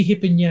Lexi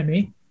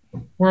Hiponiemi?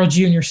 World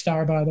Junior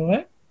star, by the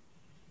way.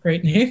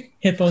 Great name,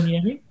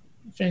 Hiponiemi.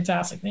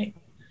 Fantastic name.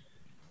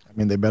 I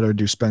mean, they better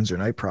do Spencer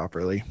Knight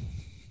properly.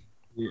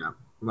 Yeah,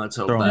 let's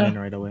hope Throw him in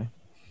right away.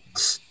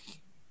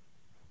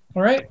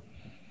 All right.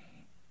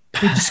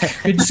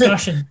 Good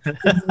discussion.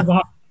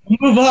 We'll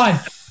move on.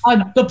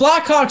 The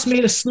Blackhawks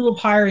made a slew of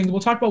hiring. We'll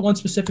talk about one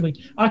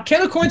specifically.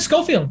 Kendall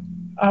Coyne-Schofield.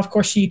 Of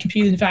course, she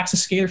competed in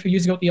fastest skater a few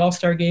years ago at the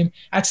All-Star game.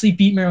 Actually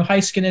beat Miro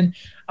Heiskanen.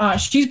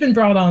 She's been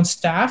brought on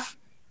staff.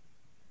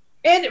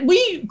 And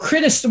we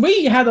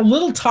had a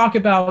little talk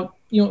about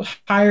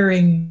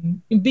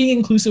hiring, being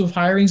inclusive of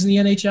hirings in the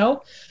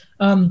NHL.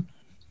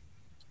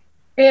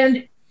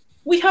 And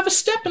we have a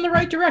step in the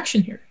right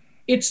direction here.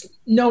 It's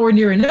nowhere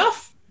near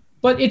enough,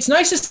 but it's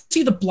nice to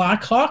see the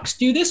Blackhawks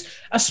do this,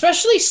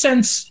 especially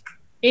since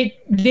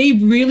they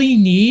really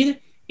need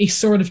a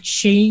sort of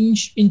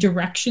change in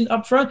direction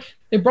up front.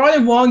 They brought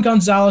in Juan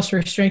Gonzalez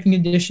for strength and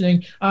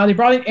conditioning. They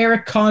brought in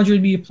Eric Condra to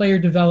be a player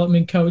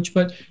development coach,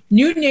 but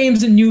new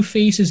names and new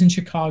faces in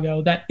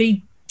Chicago that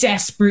they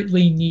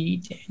desperately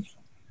need, Daniel.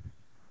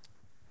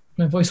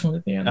 My voice went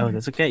at the end. Oh,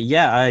 that's okay.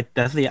 Yeah,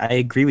 I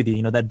agree with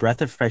you. That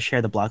breath of fresh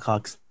air the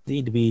Blackhawks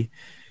need to be,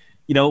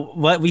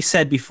 what we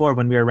said before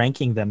when we were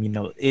ranking them,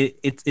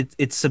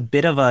 it's a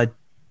bit of a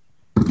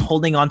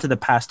holding on to the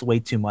past way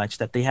too much,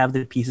 that they have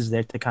the pieces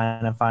there to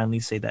kind of finally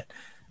say that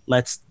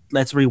let's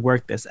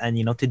rework this. And,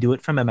 to do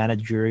it from a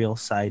managerial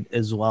side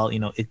as well,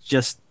 it's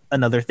just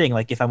another thing.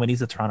 Like if I'm going to use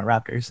the Toronto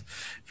Raptors,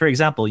 for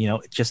example,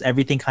 it's just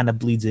everything kind of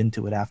bleeds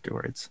into it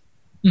afterwards.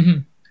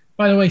 Mm-hmm.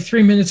 By the way,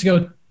 3 minutes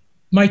ago,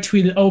 Mike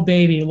tweeted, "Oh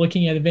baby,"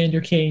 looking at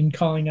Evander Kane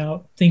calling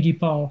out Thingy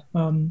Paul.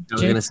 I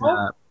was going to say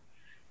that.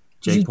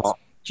 Jake Paul.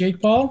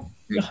 Jake Paul?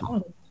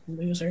 Oh,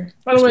 loser.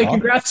 By the way,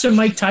 congrats to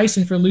Mike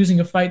Tyson for losing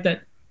a fight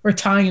or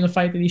tying in a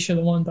fight that he should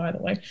have won, by the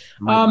way.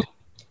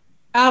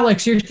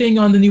 Alex, your thing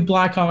on the new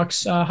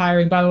Blackhawks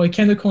hiring. By the way,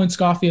 Kendall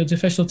Coyne-Schofield's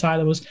official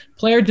title was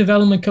Player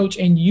Development Coach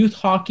and Youth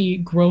Hockey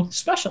Growth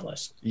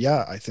Specialist.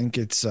 Yeah, I think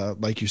it's,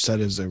 like you said,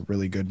 is a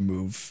really good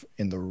move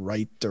in the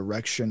right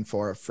direction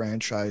for a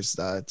franchise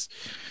that's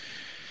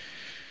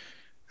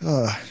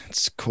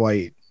it's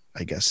quite,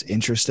 I guess,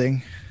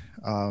 interesting.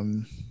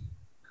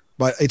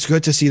 But it's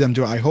good to see them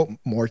do it. I hope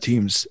more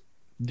teams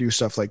do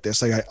stuff like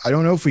this. Like I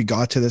don't know if we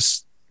got to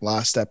this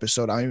last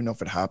episode. I don't even know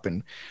if it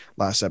happened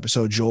last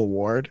episode. Joel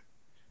Ward.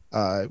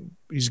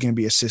 He's going to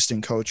be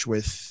assistant coach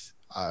with,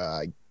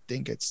 I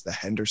think it's the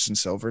Henderson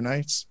Silver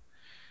Knights.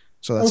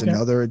 So that's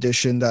another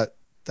addition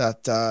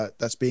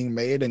that's being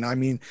made. And I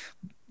mean,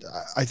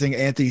 I think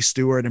Anthony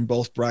Stewart and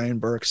both Brian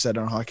Burke said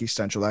on Hockey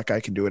Central, that guy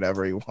can do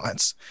whatever he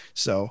wants.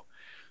 So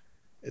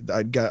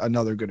I'd get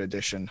another good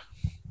addition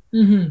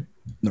in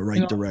the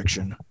right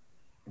direction.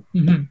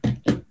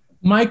 Mm-hmm.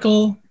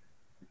 Michael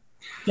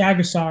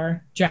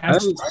Jagasar.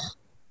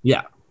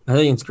 Yeah, I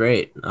think it's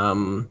great.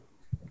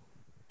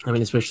 I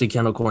mean, especially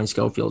Kendall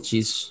Coyne-Schofield.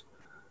 She's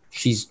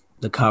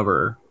the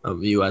cover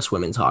of U.S.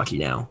 women's hockey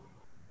now,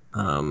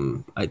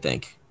 I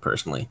think,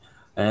 personally.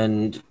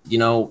 And,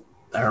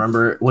 I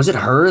remember, was it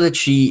her that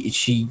she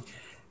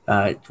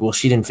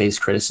didn't face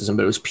criticism,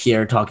 but it was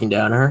Pierre talking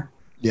down to her?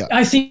 Yeah.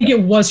 I think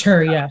it was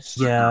her, yes.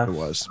 Yeah. It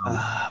was.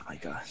 Oh, my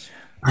gosh.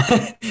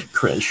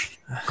 Cringe.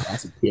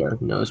 Classic Pierre.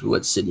 Who knows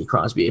what Sidney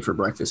Crosby ate for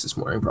breakfast this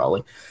morning,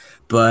 probably.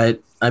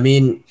 But, I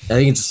mean, I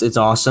think it's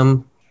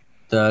awesome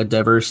the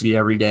diversity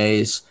every day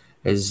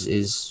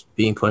is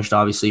being pushed,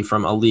 obviously,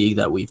 from a league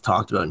that we've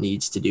talked about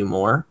needs to do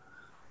more.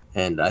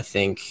 And I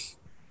think,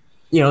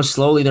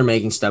 slowly they're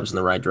making steps in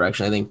the right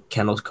direction. I think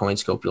Kendall Coyne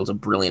Schofield's a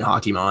brilliant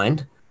hockey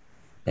mind.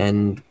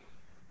 And,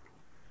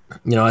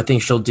 I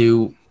think she'll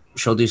do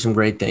some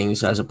great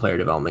things as a player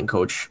development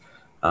coach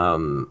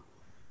for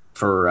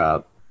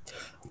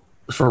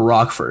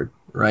Rockford,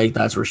 right?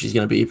 That's where she's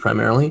going to be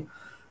primarily.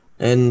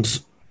 And,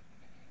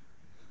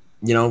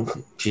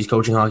 she's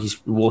coaching hockey.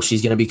 Well,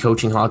 she's going to be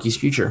coaching hockey's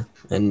future.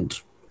 And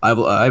I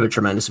have a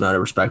tremendous amount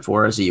of respect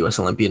for her as a U.S.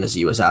 Olympian, as a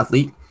U.S.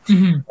 athlete.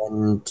 Mm-hmm.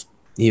 And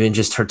even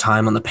just her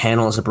time on the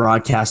panel as a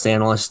broadcast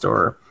analyst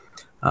or,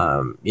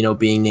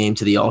 being named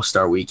to the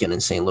All-Star weekend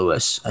in St.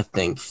 Louis, I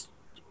think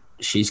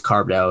she's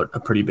carved out a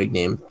pretty big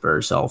name for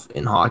herself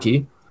in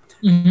hockey.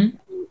 Mm-hmm.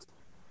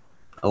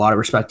 A lot of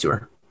respect to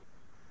her.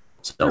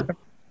 So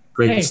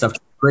great stuff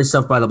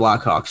by the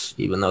Blackhawks,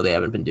 even though they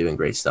haven't been doing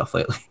great stuff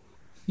lately.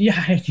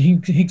 Yeah,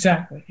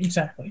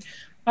 exactly.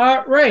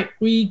 Right.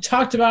 We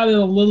talked about it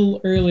a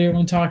little earlier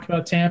when talking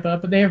about Tampa,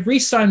 but they have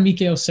re-signed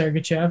Mikhail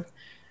Sergachev.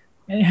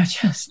 And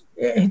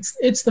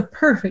it's the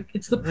perfect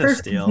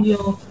deal.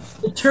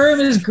 The term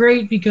is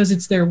great because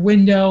it's their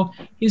window.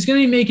 He's going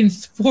to be making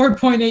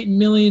 $4.8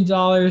 million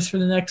for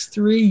the next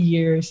 3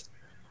 years.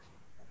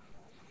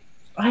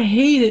 I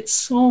hate it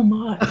so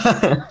much.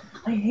 I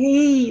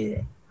hate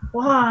it.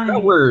 Why?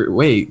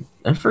 Wait,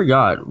 I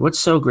forgot. What's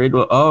so great?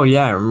 Oh,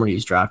 yeah, I remember he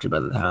was drafted by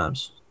the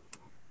Habs.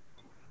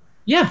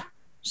 Yeah,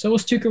 so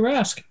was Tuukka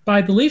Rask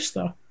by the Leafs,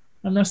 though.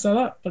 I messed that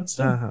up, but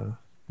still.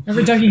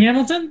 Remember Dougie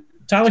Hamilton?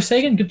 Tyler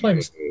Seguin? Good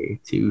players.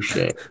 Touche.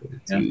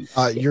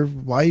 Yeah.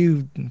 Why are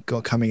you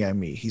coming at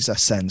me? He's a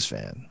Sens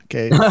fan.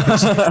 Okay,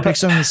 pick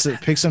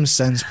some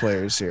Sens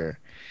players here.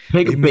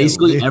 Pick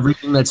basically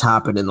everything that's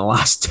happened in the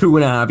last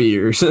 2.5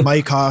 years.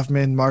 Mike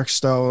Hoffman, Mark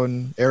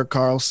Stone, Erik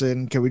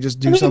Karlsson. Can we just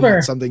do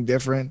something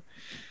different?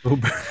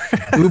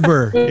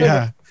 Uber.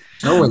 Yeah.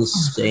 So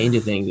insane to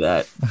think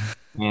that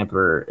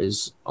Tampa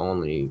is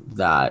only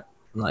that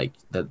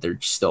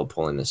they're still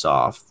pulling this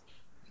off.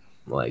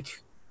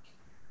 Like,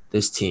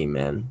 this team,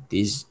 man.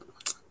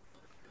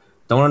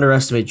 Don't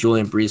underestimate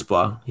Julien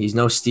Brisebois. He's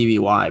no Stevie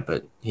Y,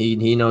 but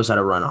he knows how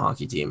to run a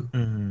hockey team.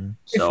 Mm-hmm.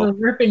 So, if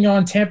we're ripping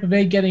on Tampa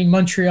Bay getting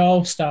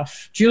Montreal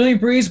stuff, Julien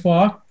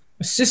Brisebois,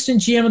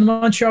 assistant GM of the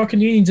Montreal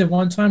Canadiens at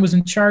one time, was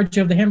in charge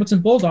of the Hamilton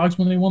Bulldogs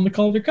when they won the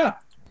Calder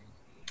Cup.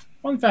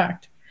 Fun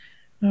fact.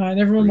 And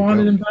everyone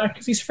wanted him back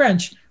because he's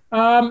French.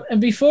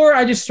 And before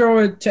I just throw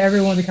it to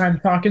everyone to kind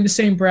of talk in the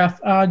same breath,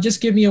 just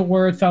give me a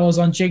word, fellas,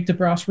 on Jake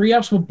DeBrusk.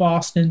 Re-ups with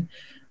Boston.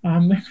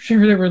 I'm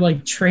sure there were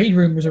trade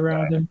rumors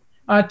around him.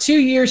 2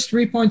 years,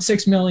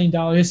 $3.6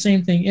 million.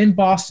 Same thing in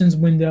Boston's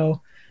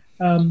window.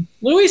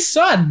 Louis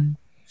Sutton,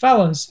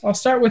 fellas. I'll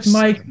start with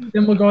Mike,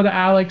 then we'll go to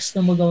Alex,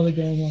 then we'll go to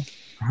Gabriel.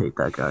 I hate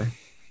that guy.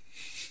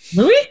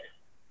 Louis?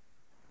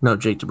 No,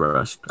 Jake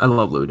DeBrusk. I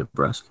love Louis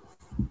DeBrusk.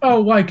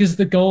 Oh, why? Because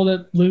the goal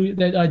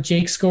that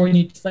Jake scored,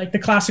 the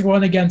classic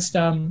one against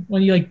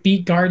when he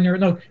beat Gardner.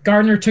 No,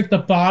 Gardner took the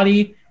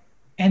body,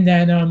 and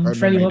then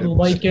Freddie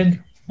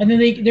Larkin. And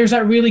then there's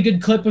that really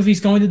good clip of he's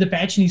going to the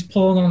bench and he's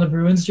pulling on the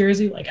Bruins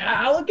jersey, look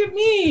at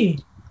me.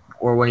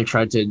 Or when he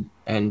tried to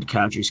end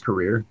Kadri's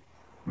career.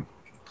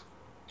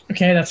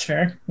 Okay, that's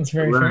fair. That's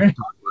very fair.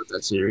 Talk about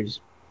that series.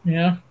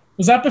 Yeah.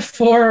 Was that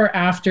before or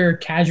after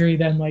Kadri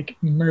then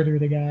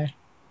murdered the guy?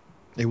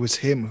 It was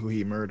him who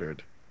he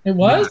murdered. It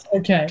was?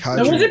 Okay.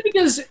 Now, was it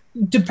because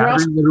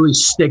DeBrusk literally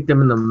sticked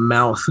him in the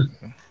mouth?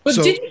 But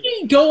didn't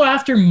he go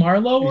after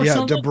Marlowe or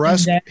something? Yeah,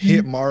 DeBrusk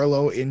hit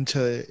Marlowe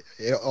into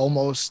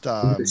almost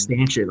the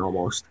stanchion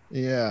almost.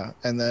 Yeah,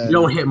 and then you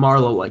don't hit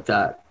Marlowe like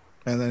that.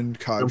 And then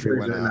Kadri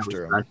went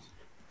after him.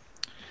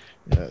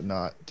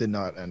 Yeah, did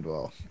not end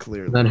well.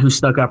 Clearly. Then who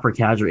stuck up for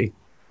Kadri?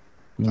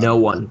 No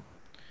one.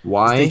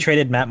 Why? They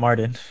traded Matt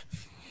Martin.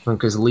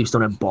 Because the Leafs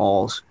don't have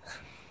balls.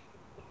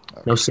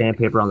 Okay. No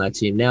sandpaper on that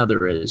team. Now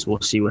there is.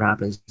 We'll see what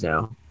happens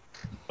now.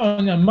 Oh,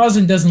 no,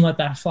 Muzzin doesn't let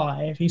that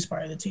fly if he's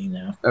part of the team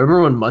now. I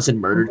remember when Muzzin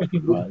murdered he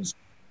was.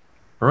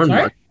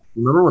 Remember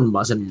when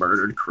Muzzin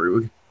murdered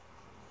Krug?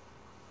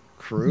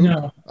 Krug?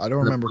 No. I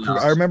don't remember Krug.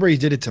 I remember he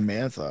did it to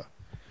Mantha.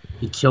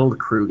 He killed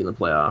Krug in the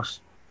playoffs.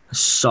 A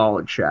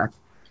solid check.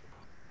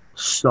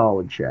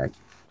 So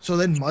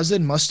then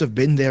Muzzin must have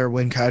been there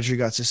when Kadri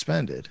got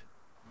suspended.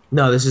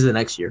 No, this is the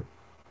next year.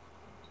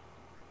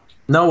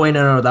 No, wait,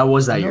 no, that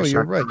was that year. No,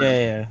 you're right.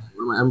 Yeah.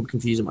 I'm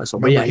confusing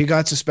myself. Remember, he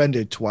got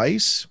suspended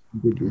twice.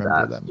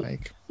 Remember that,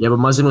 Mike? Yeah, but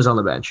Muzzin was on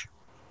the bench.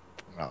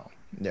 Oh,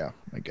 yeah,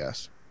 I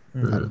guess.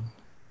 Mm-hmm.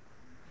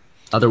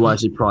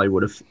 Otherwise, he probably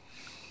would have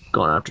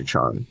gone after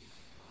Charlie.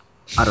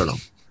 I don't know.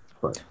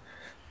 But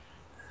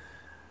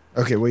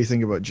okay, what do you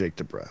think about Jake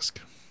DeBrusk?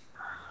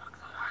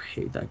 I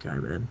hate that guy,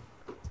 man.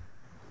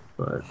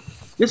 But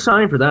good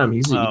sign for them.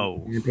 He's a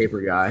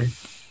paper guy.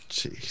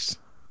 Jeez.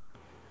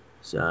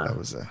 So that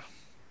was a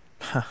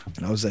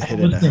hit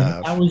and a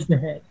half. That was the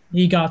hit.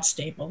 He got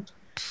stapled.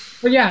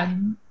 But yeah,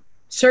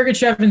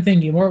 Sergachev and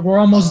thingy. We're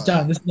almost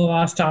done. This is the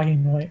last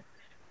talking point.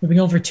 We've been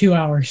going for 2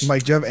 hours.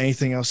 Mike, do you have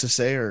anything else to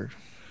say, or?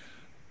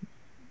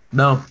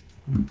 No.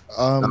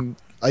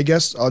 I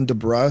guess on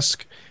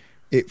DeBrusque,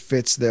 it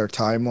fits their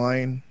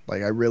timeline.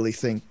 Like I really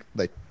think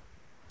like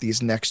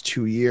these next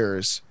 2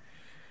 years.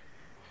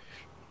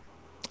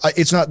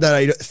 It's not that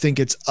I think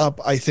it's up.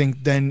 I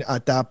think then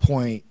at that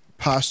point,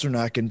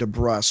 Pasternak and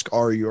DeBrusque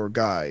are your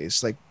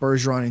guys. Like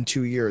Bergeron in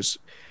 2 years,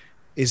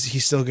 is he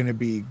still going to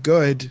be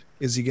good?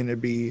 Is he going to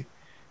be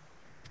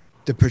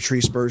the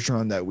Patrice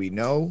Bergeron that we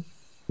know?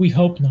 We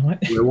hope not.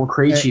 Well,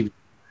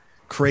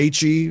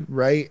 Krejci,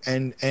 right?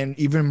 And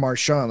even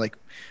Marchand. Like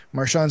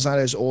Marchand's not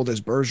as old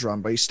as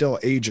Bergeron, but he's still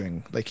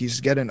aging. Like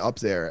he's getting up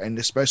there, and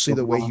especially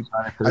the way he.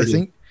 I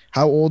think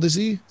how old is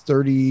he?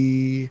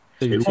 30.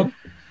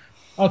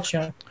 I'll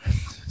check.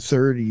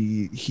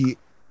 30.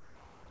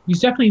 He's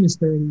definitely in his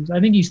 30s. I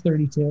think he's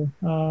 32.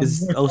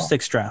 Is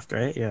 06 draft,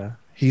 right? Yeah.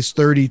 He's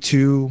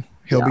 32.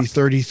 He'll be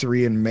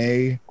 33 in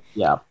May.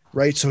 Yeah.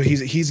 Right. So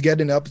he's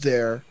getting up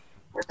there,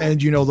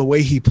 and you know the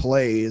way he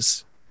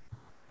plays,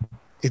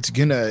 it's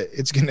gonna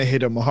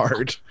hit him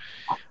hard.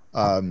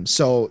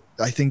 So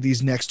I think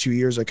these next 2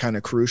 years are kind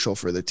of crucial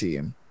for the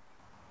team.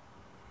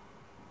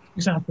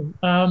 Exactly.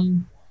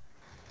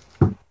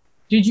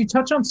 Did you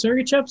touch on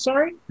Sergachev?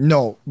 Sorry.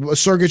 No,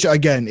 Sergachev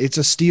again. It's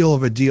a steal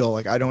of a deal.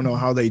 Like I don't know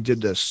how they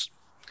did this.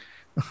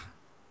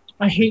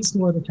 I hate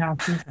Florida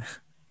captures.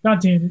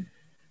 God damn it,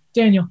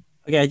 Daniel.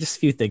 Okay, just a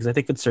few things. I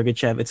think with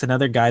Sergachev, it's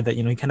another guy that,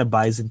 he kind of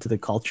buys into the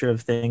culture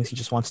of things. He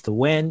just wants to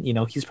win.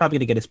 He's probably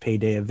going to get his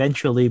payday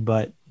eventually,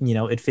 but,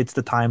 it fits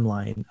the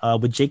timeline.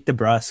 With Jake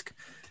DeBrusque,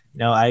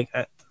 I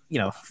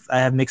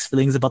have mixed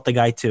feelings about the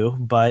guy too,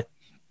 but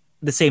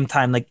at the same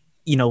time,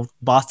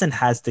 Boston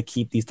has to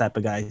keep these type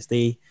of guys.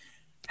 They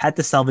had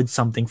to salvage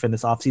something from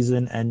this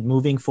offseason, and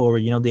moving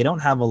forward, they don't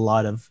have a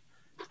lot of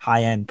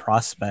high-end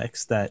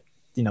prospects that,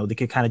 they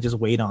could kind of just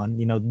wait on.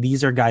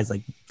 These are guys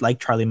like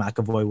Charlie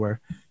McAvoy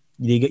where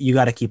you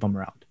got to keep them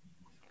around.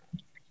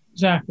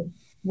 Exactly.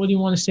 What do you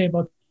want to say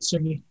about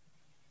Sergei?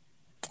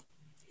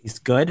 He's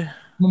good.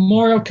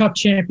 Memorial Cup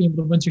champion with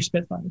the Winter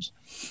Spitfires.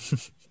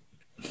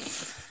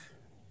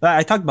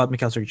 I talked about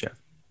Mikhail Sergachev.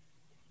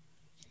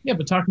 Yeah,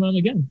 but talk about him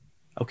again.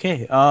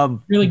 Okay.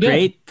 Really good.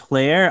 Great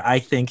player. I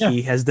think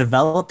he has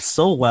developed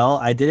so well.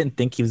 I didn't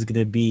think he was going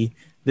to be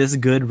this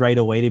good right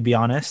away, to be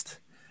honest.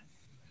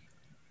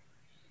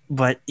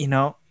 But,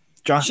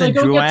 Jonathan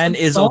Drouin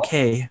is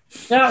okay.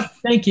 Yeah,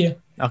 thank you.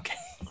 Okay.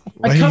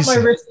 I cut my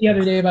wrist the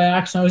other day by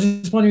accident. I was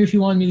just wondering if you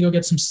wanted me to go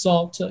get some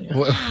salt.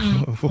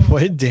 What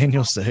did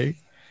Daniel say?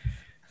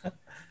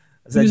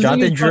 That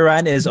Jonathan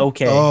Drouin is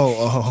okay.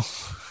 Oh.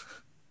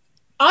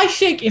 I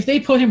think if they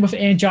put him with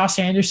Josh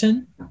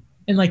Anderson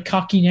and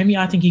Kotkaniemi,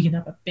 I think he can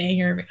have a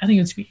banger. I think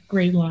it's be a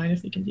great line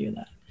if they can do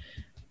that.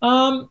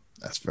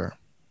 That's fair.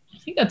 I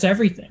think that's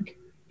everything.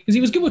 Because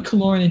he was good with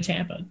Kaloran in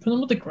Tampa. Put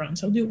him with the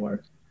Grunts. He'll do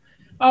work.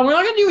 We're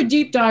not going to do a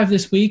deep dive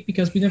this week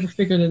because we never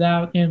figured it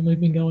out, and we've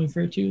been going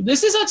for it too.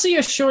 This is actually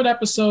a short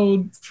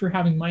episode for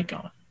having Mike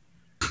on.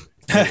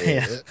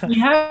 Yeah. We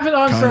have it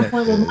on for a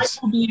point where Mike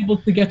will be able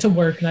to get to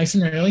work nice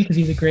and early because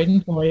he's a great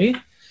employee.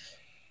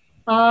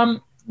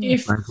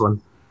 Nice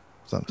one.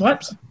 Sometimes.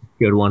 What?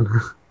 Good one.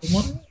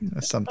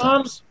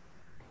 Sometimes.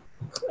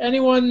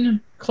 Anyone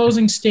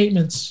closing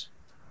statements?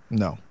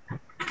 No.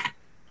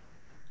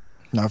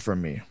 Not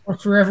from me. Or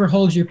forever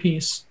hold your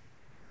peace.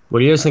 What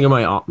do you guys think of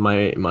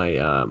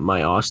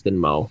my Austin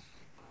Mo?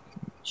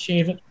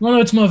 Shave it. Well, no,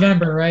 it's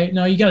November, right?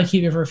 No, you got to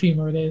keep it for a few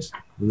more days.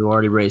 You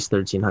already raised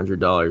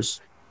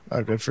 $1,300.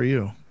 Oh, good for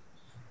you.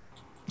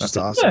 That's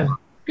Yeah, awesome.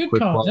 good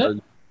Quick call. plug.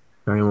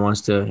 If anyone wants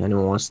to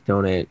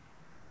donate,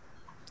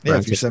 Yeah,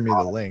 if you send me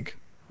the link.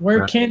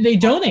 Where can they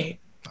donate?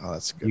 Oh,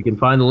 that's good. you can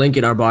find the link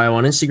in our bio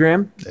on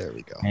Instagram. There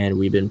we go. And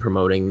we've been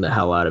promoting the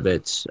hell out of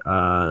it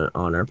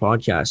on our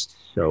podcast.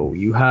 So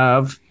you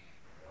have,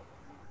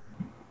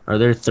 are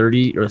there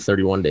 30 or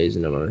 31 days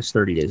in November? It's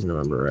 30 days in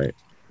November, right?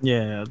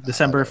 Yeah.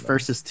 December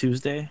 1st is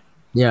Tuesday.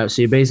 Yeah,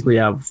 so you basically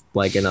have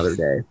another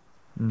day.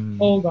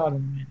 Hold on a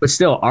minute. But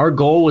still, our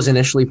goal was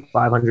initially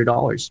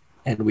 $500,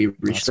 and we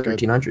reached That's good.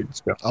 $1,300.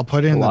 So I'll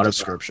put it in a the lot of-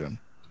 description.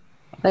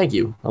 thank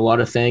you. A lot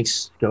of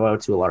thanks go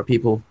out to a lot of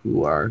people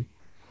who are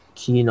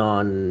keen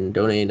on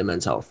donating to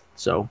men's health.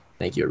 So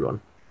thank you,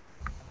 everyone.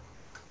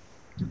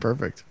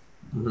 Perfect.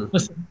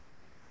 Listen,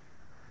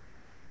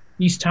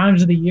 these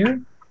times of the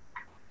year,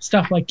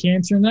 stuff like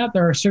cancer and that,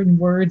 there are certain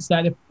words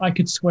that if I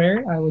could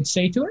swear, I would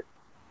say to it.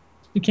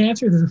 The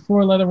cancer, there's a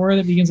 4-letter word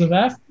that begins with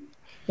F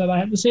that I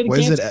have to say to What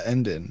does cancer. it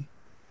end in?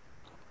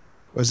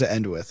 What does it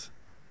end with?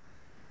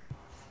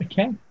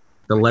 Okay.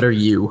 The letter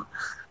U.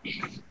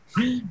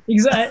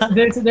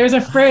 Exactly. There's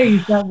a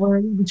phrase that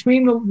word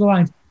between the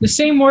lines. The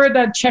same word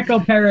that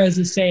Checo Perez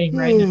is saying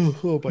right now.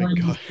 Oh my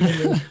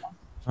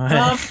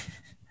god.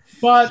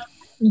 But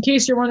in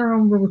case you're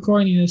wondering when we're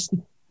recording this,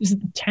 is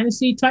it the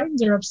Tennessee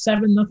Titans are up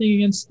 7-0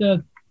 against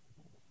the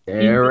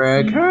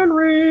Derrick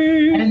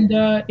Henry. and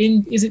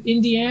is it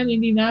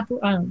Indianapolis?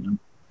 I don't know.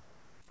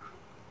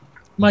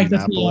 Mike,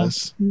 that's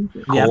Indianapolis.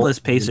 Indianapolis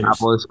Pacers.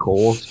 Indianapolis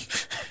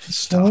Colts.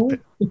 Stop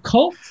it. The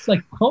Colts,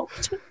 like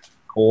Colts.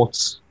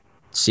 Colts.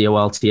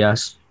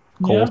 COLTS.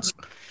 Colts.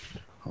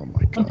 Oh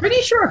my I'm god.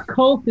 pretty sure a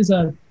cult is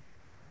a.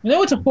 I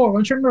know it's a horror.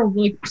 I'm trying to remember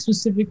like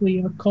specifically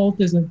if a cult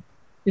is a.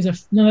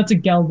 No, that's a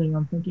gelding.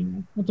 I'm thinking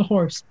of. That's a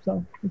horse.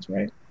 So that's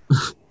right.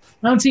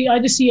 I don't see. I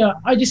just see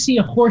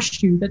a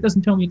horseshoe. That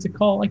doesn't tell me it's a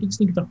cult. I can just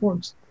think it's a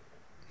horse.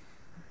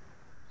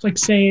 It's like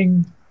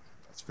saying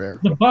That's fair.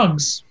 the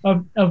bugs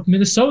of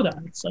Minnesota.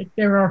 It's like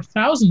there are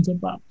thousands of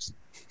bugs.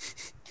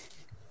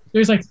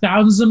 There's like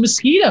thousands of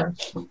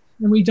mosquitoes,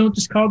 and we don't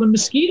just call them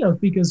mosquitoes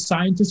because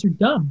scientists are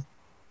dumb.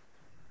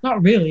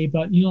 Not really,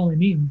 but you know what I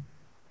mean.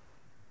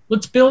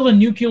 Let's build a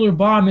nuclear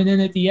bomb and then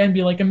at the end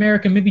be like,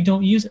 America, maybe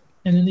don't use it.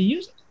 And then they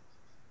use it.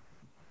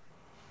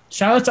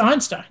 Shout out to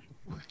Einstein.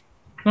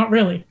 Not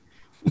really.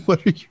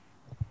 What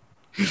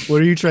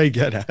are you trying to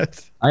get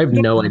at? I have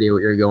no idea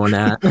what you're going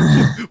at.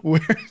 Where?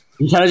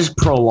 You're kind of just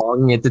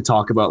prolonging it to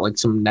talk about like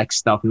some next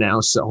stuff now.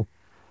 So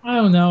I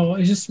don't know.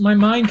 It's just my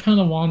mind kind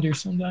of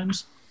wanders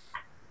sometimes.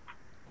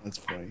 That's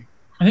funny.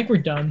 I think we're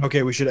done.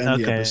 Okay, we should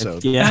end the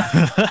episode. Yeah.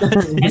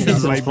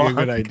 That might be a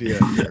good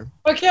idea here.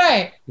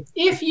 Okay.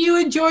 If you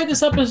enjoyed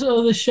this episode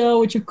of the show,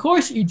 which of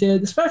course you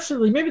did,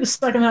 especially maybe the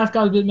second half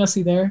got a bit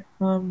messy there.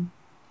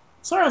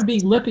 Sorry I'm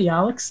being lippy,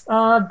 Alex.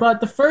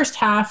 But the first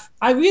half,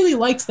 I really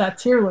liked that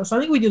tier list. I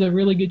think we did a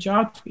really good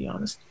job, to be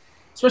honest.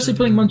 Especially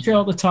putting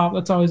Montreal at the top.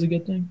 That's always a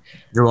good thing.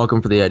 you're welcome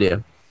for the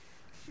idea.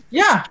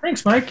 Yeah,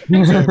 thanks, Mike.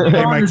 Thanks for being Hey,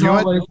 on Mike, as you know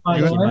what? always, by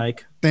You the know way.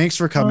 Mike. Thanks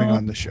for coming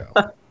on the show.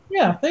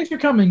 Yeah, thanks for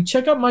coming.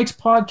 Check out Mike's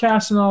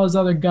podcast and all his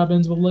other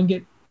gubbins. We'll link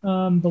it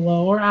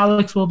below. Or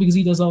Alex will because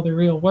he does all the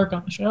real work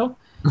on the show.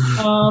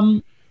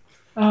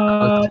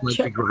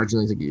 Check,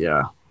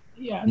 Yeah.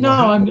 yeah, no,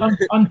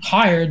 I'm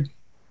tired.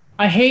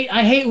 I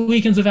hate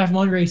weekends of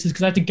F1 races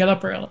because I have to get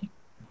up early.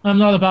 I'm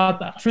not about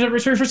that.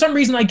 For some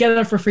reason, I get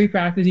up for free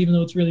practice even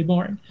though it's really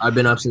boring. I've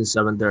been up since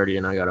 7:30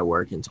 and I gotta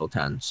work until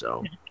 10.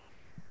 So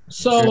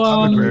So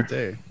Have a great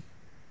day.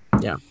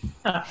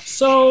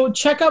 so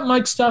check out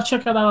Mike's stuff.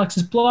 Check out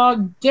Alex's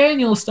blog.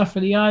 Daniel's stuff for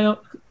the IO.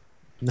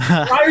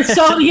 Fire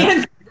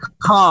Solian.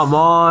 come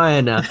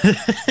on.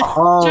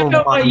 Oh Check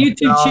out my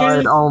YouTube God.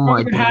 channel. Oh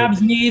my Your god.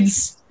 Habs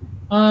needs.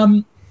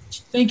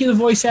 Thank you, the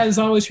voice ad, as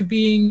always, for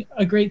being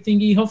a great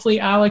thingy. Hopefully,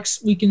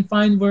 Alex, we can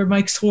find where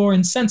Mike swore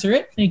and censor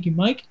it. Thank you,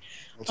 Mike.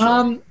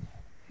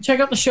 Check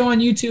out the show on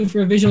YouTube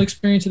for a visual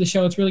experience of the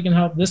show. It's really going to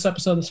help this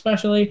episode,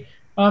 especially.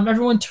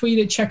 Everyone tweet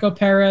at Checo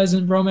Perez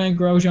and Roman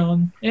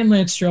Grosjean and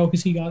Lance Stroll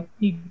because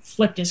he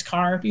flipped his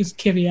car because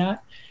Kvyat.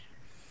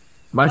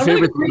 My I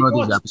favorite really thing about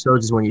watched. these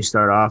episodes is when you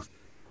start off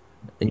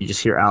and you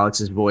just hear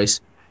Alex's voice.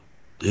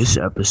 This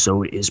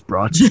episode is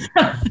brought to you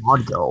by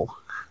Podgo.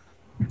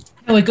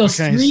 And it goes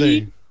What can I 3,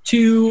 say?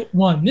 2,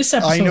 1. This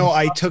episode. I know.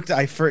 I took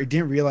that.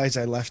 Didn't realize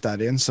I left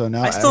that in. So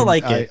now I still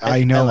like it.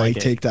 I know. I like I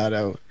it. take that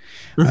out.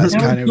 That's Now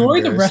kind of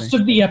enjoy the rest embarrassing.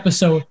 of the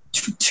episode.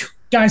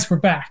 Guys, we're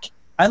back.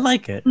 I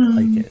like it. I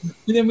like it.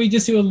 And then we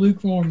just do a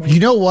lukewarm. You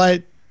know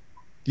what?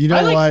 You know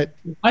I like-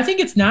 what? I think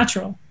it's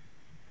natural.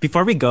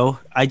 Before we go,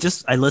 I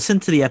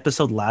listened to the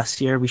episode last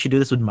year. We should do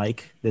this with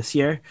Mike this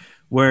year,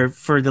 where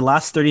for the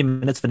last 30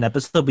 minutes of an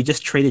episode, we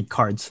just traded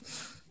cards.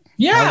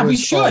 Yeah, That we was-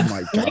 should. Oh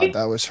my god, right?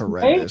 that was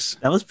horrendous.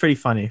 That was pretty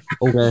funny.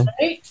 Okay.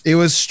 Right? It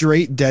was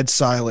straight dead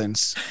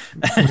silence.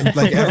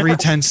 Like every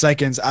 10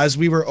 seconds as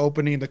we were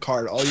opening the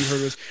card, all you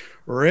heard was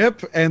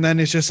rip, and then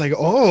it's just like,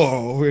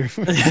 oh,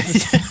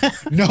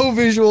 no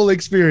visual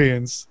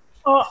experience.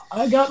 Oh,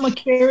 I got my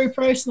carry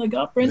price and I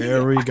got Brendan.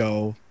 There we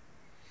go.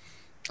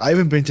 I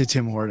haven't been to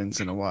Tim Hortons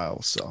in a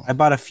while, so I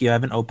bought a few. I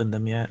haven't opened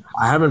them yet.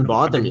 I haven't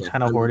bought I've them been yet.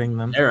 kind of hoarding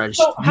them. There, I just,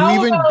 So how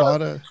you even about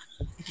bought a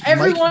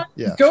everyone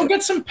yeah. go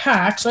get some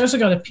packs? I also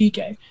got a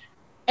PK.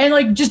 And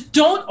like just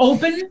don't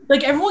open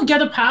like everyone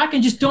get a pack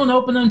and just don't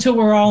open them until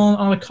we're all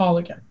on a call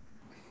again.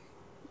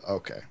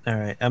 Okay. All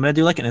right, I'm gonna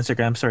do like an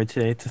Instagram story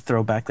today to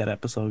throw back that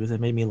episode because it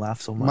made me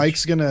laugh so much.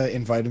 Mike's gonna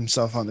invite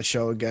himself on the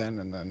show again,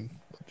 and then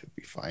it'll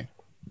be fine.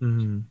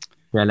 Mhm.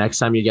 yeah, next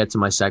time you get to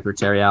my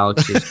secretary,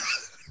 Alex,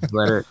 just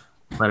let her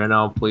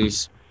know,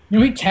 please. You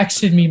know, he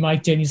texted me,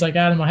 Mike did. He's like,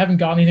 Adam, I haven't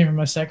got anything from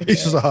my secretary.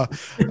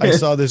 I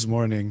saw this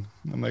morning.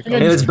 I'm like, Yeah,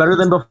 Hey, oh, it's better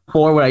than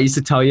before when I used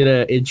to tell you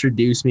to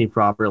introduce me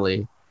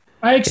properly.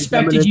 I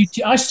expected you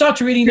to. I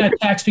stopped reading that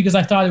text because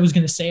I thought it was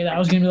going to say that. I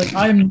was going to be like,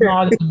 I am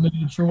not in the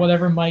mood for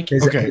whatever Mike.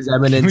 His, Okay. His Can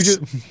we Eminence,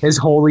 just- His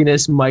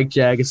Holiness Mike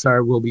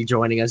Jagasar will be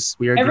joining us.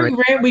 We are Every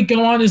great. rant we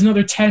go on is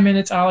another 10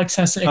 minutes. Alex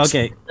has to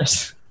Okay. explain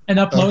this and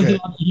upload Okay.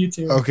 it onto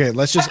YouTube. okay,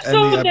 let's just end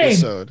Episode the name.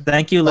 episode.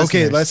 Thank you,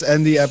 listeners. Okay, let's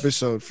end the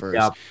episode first.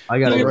 Yeah, I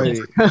got it.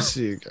 Alrighty,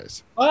 see you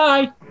guys.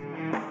 Bye.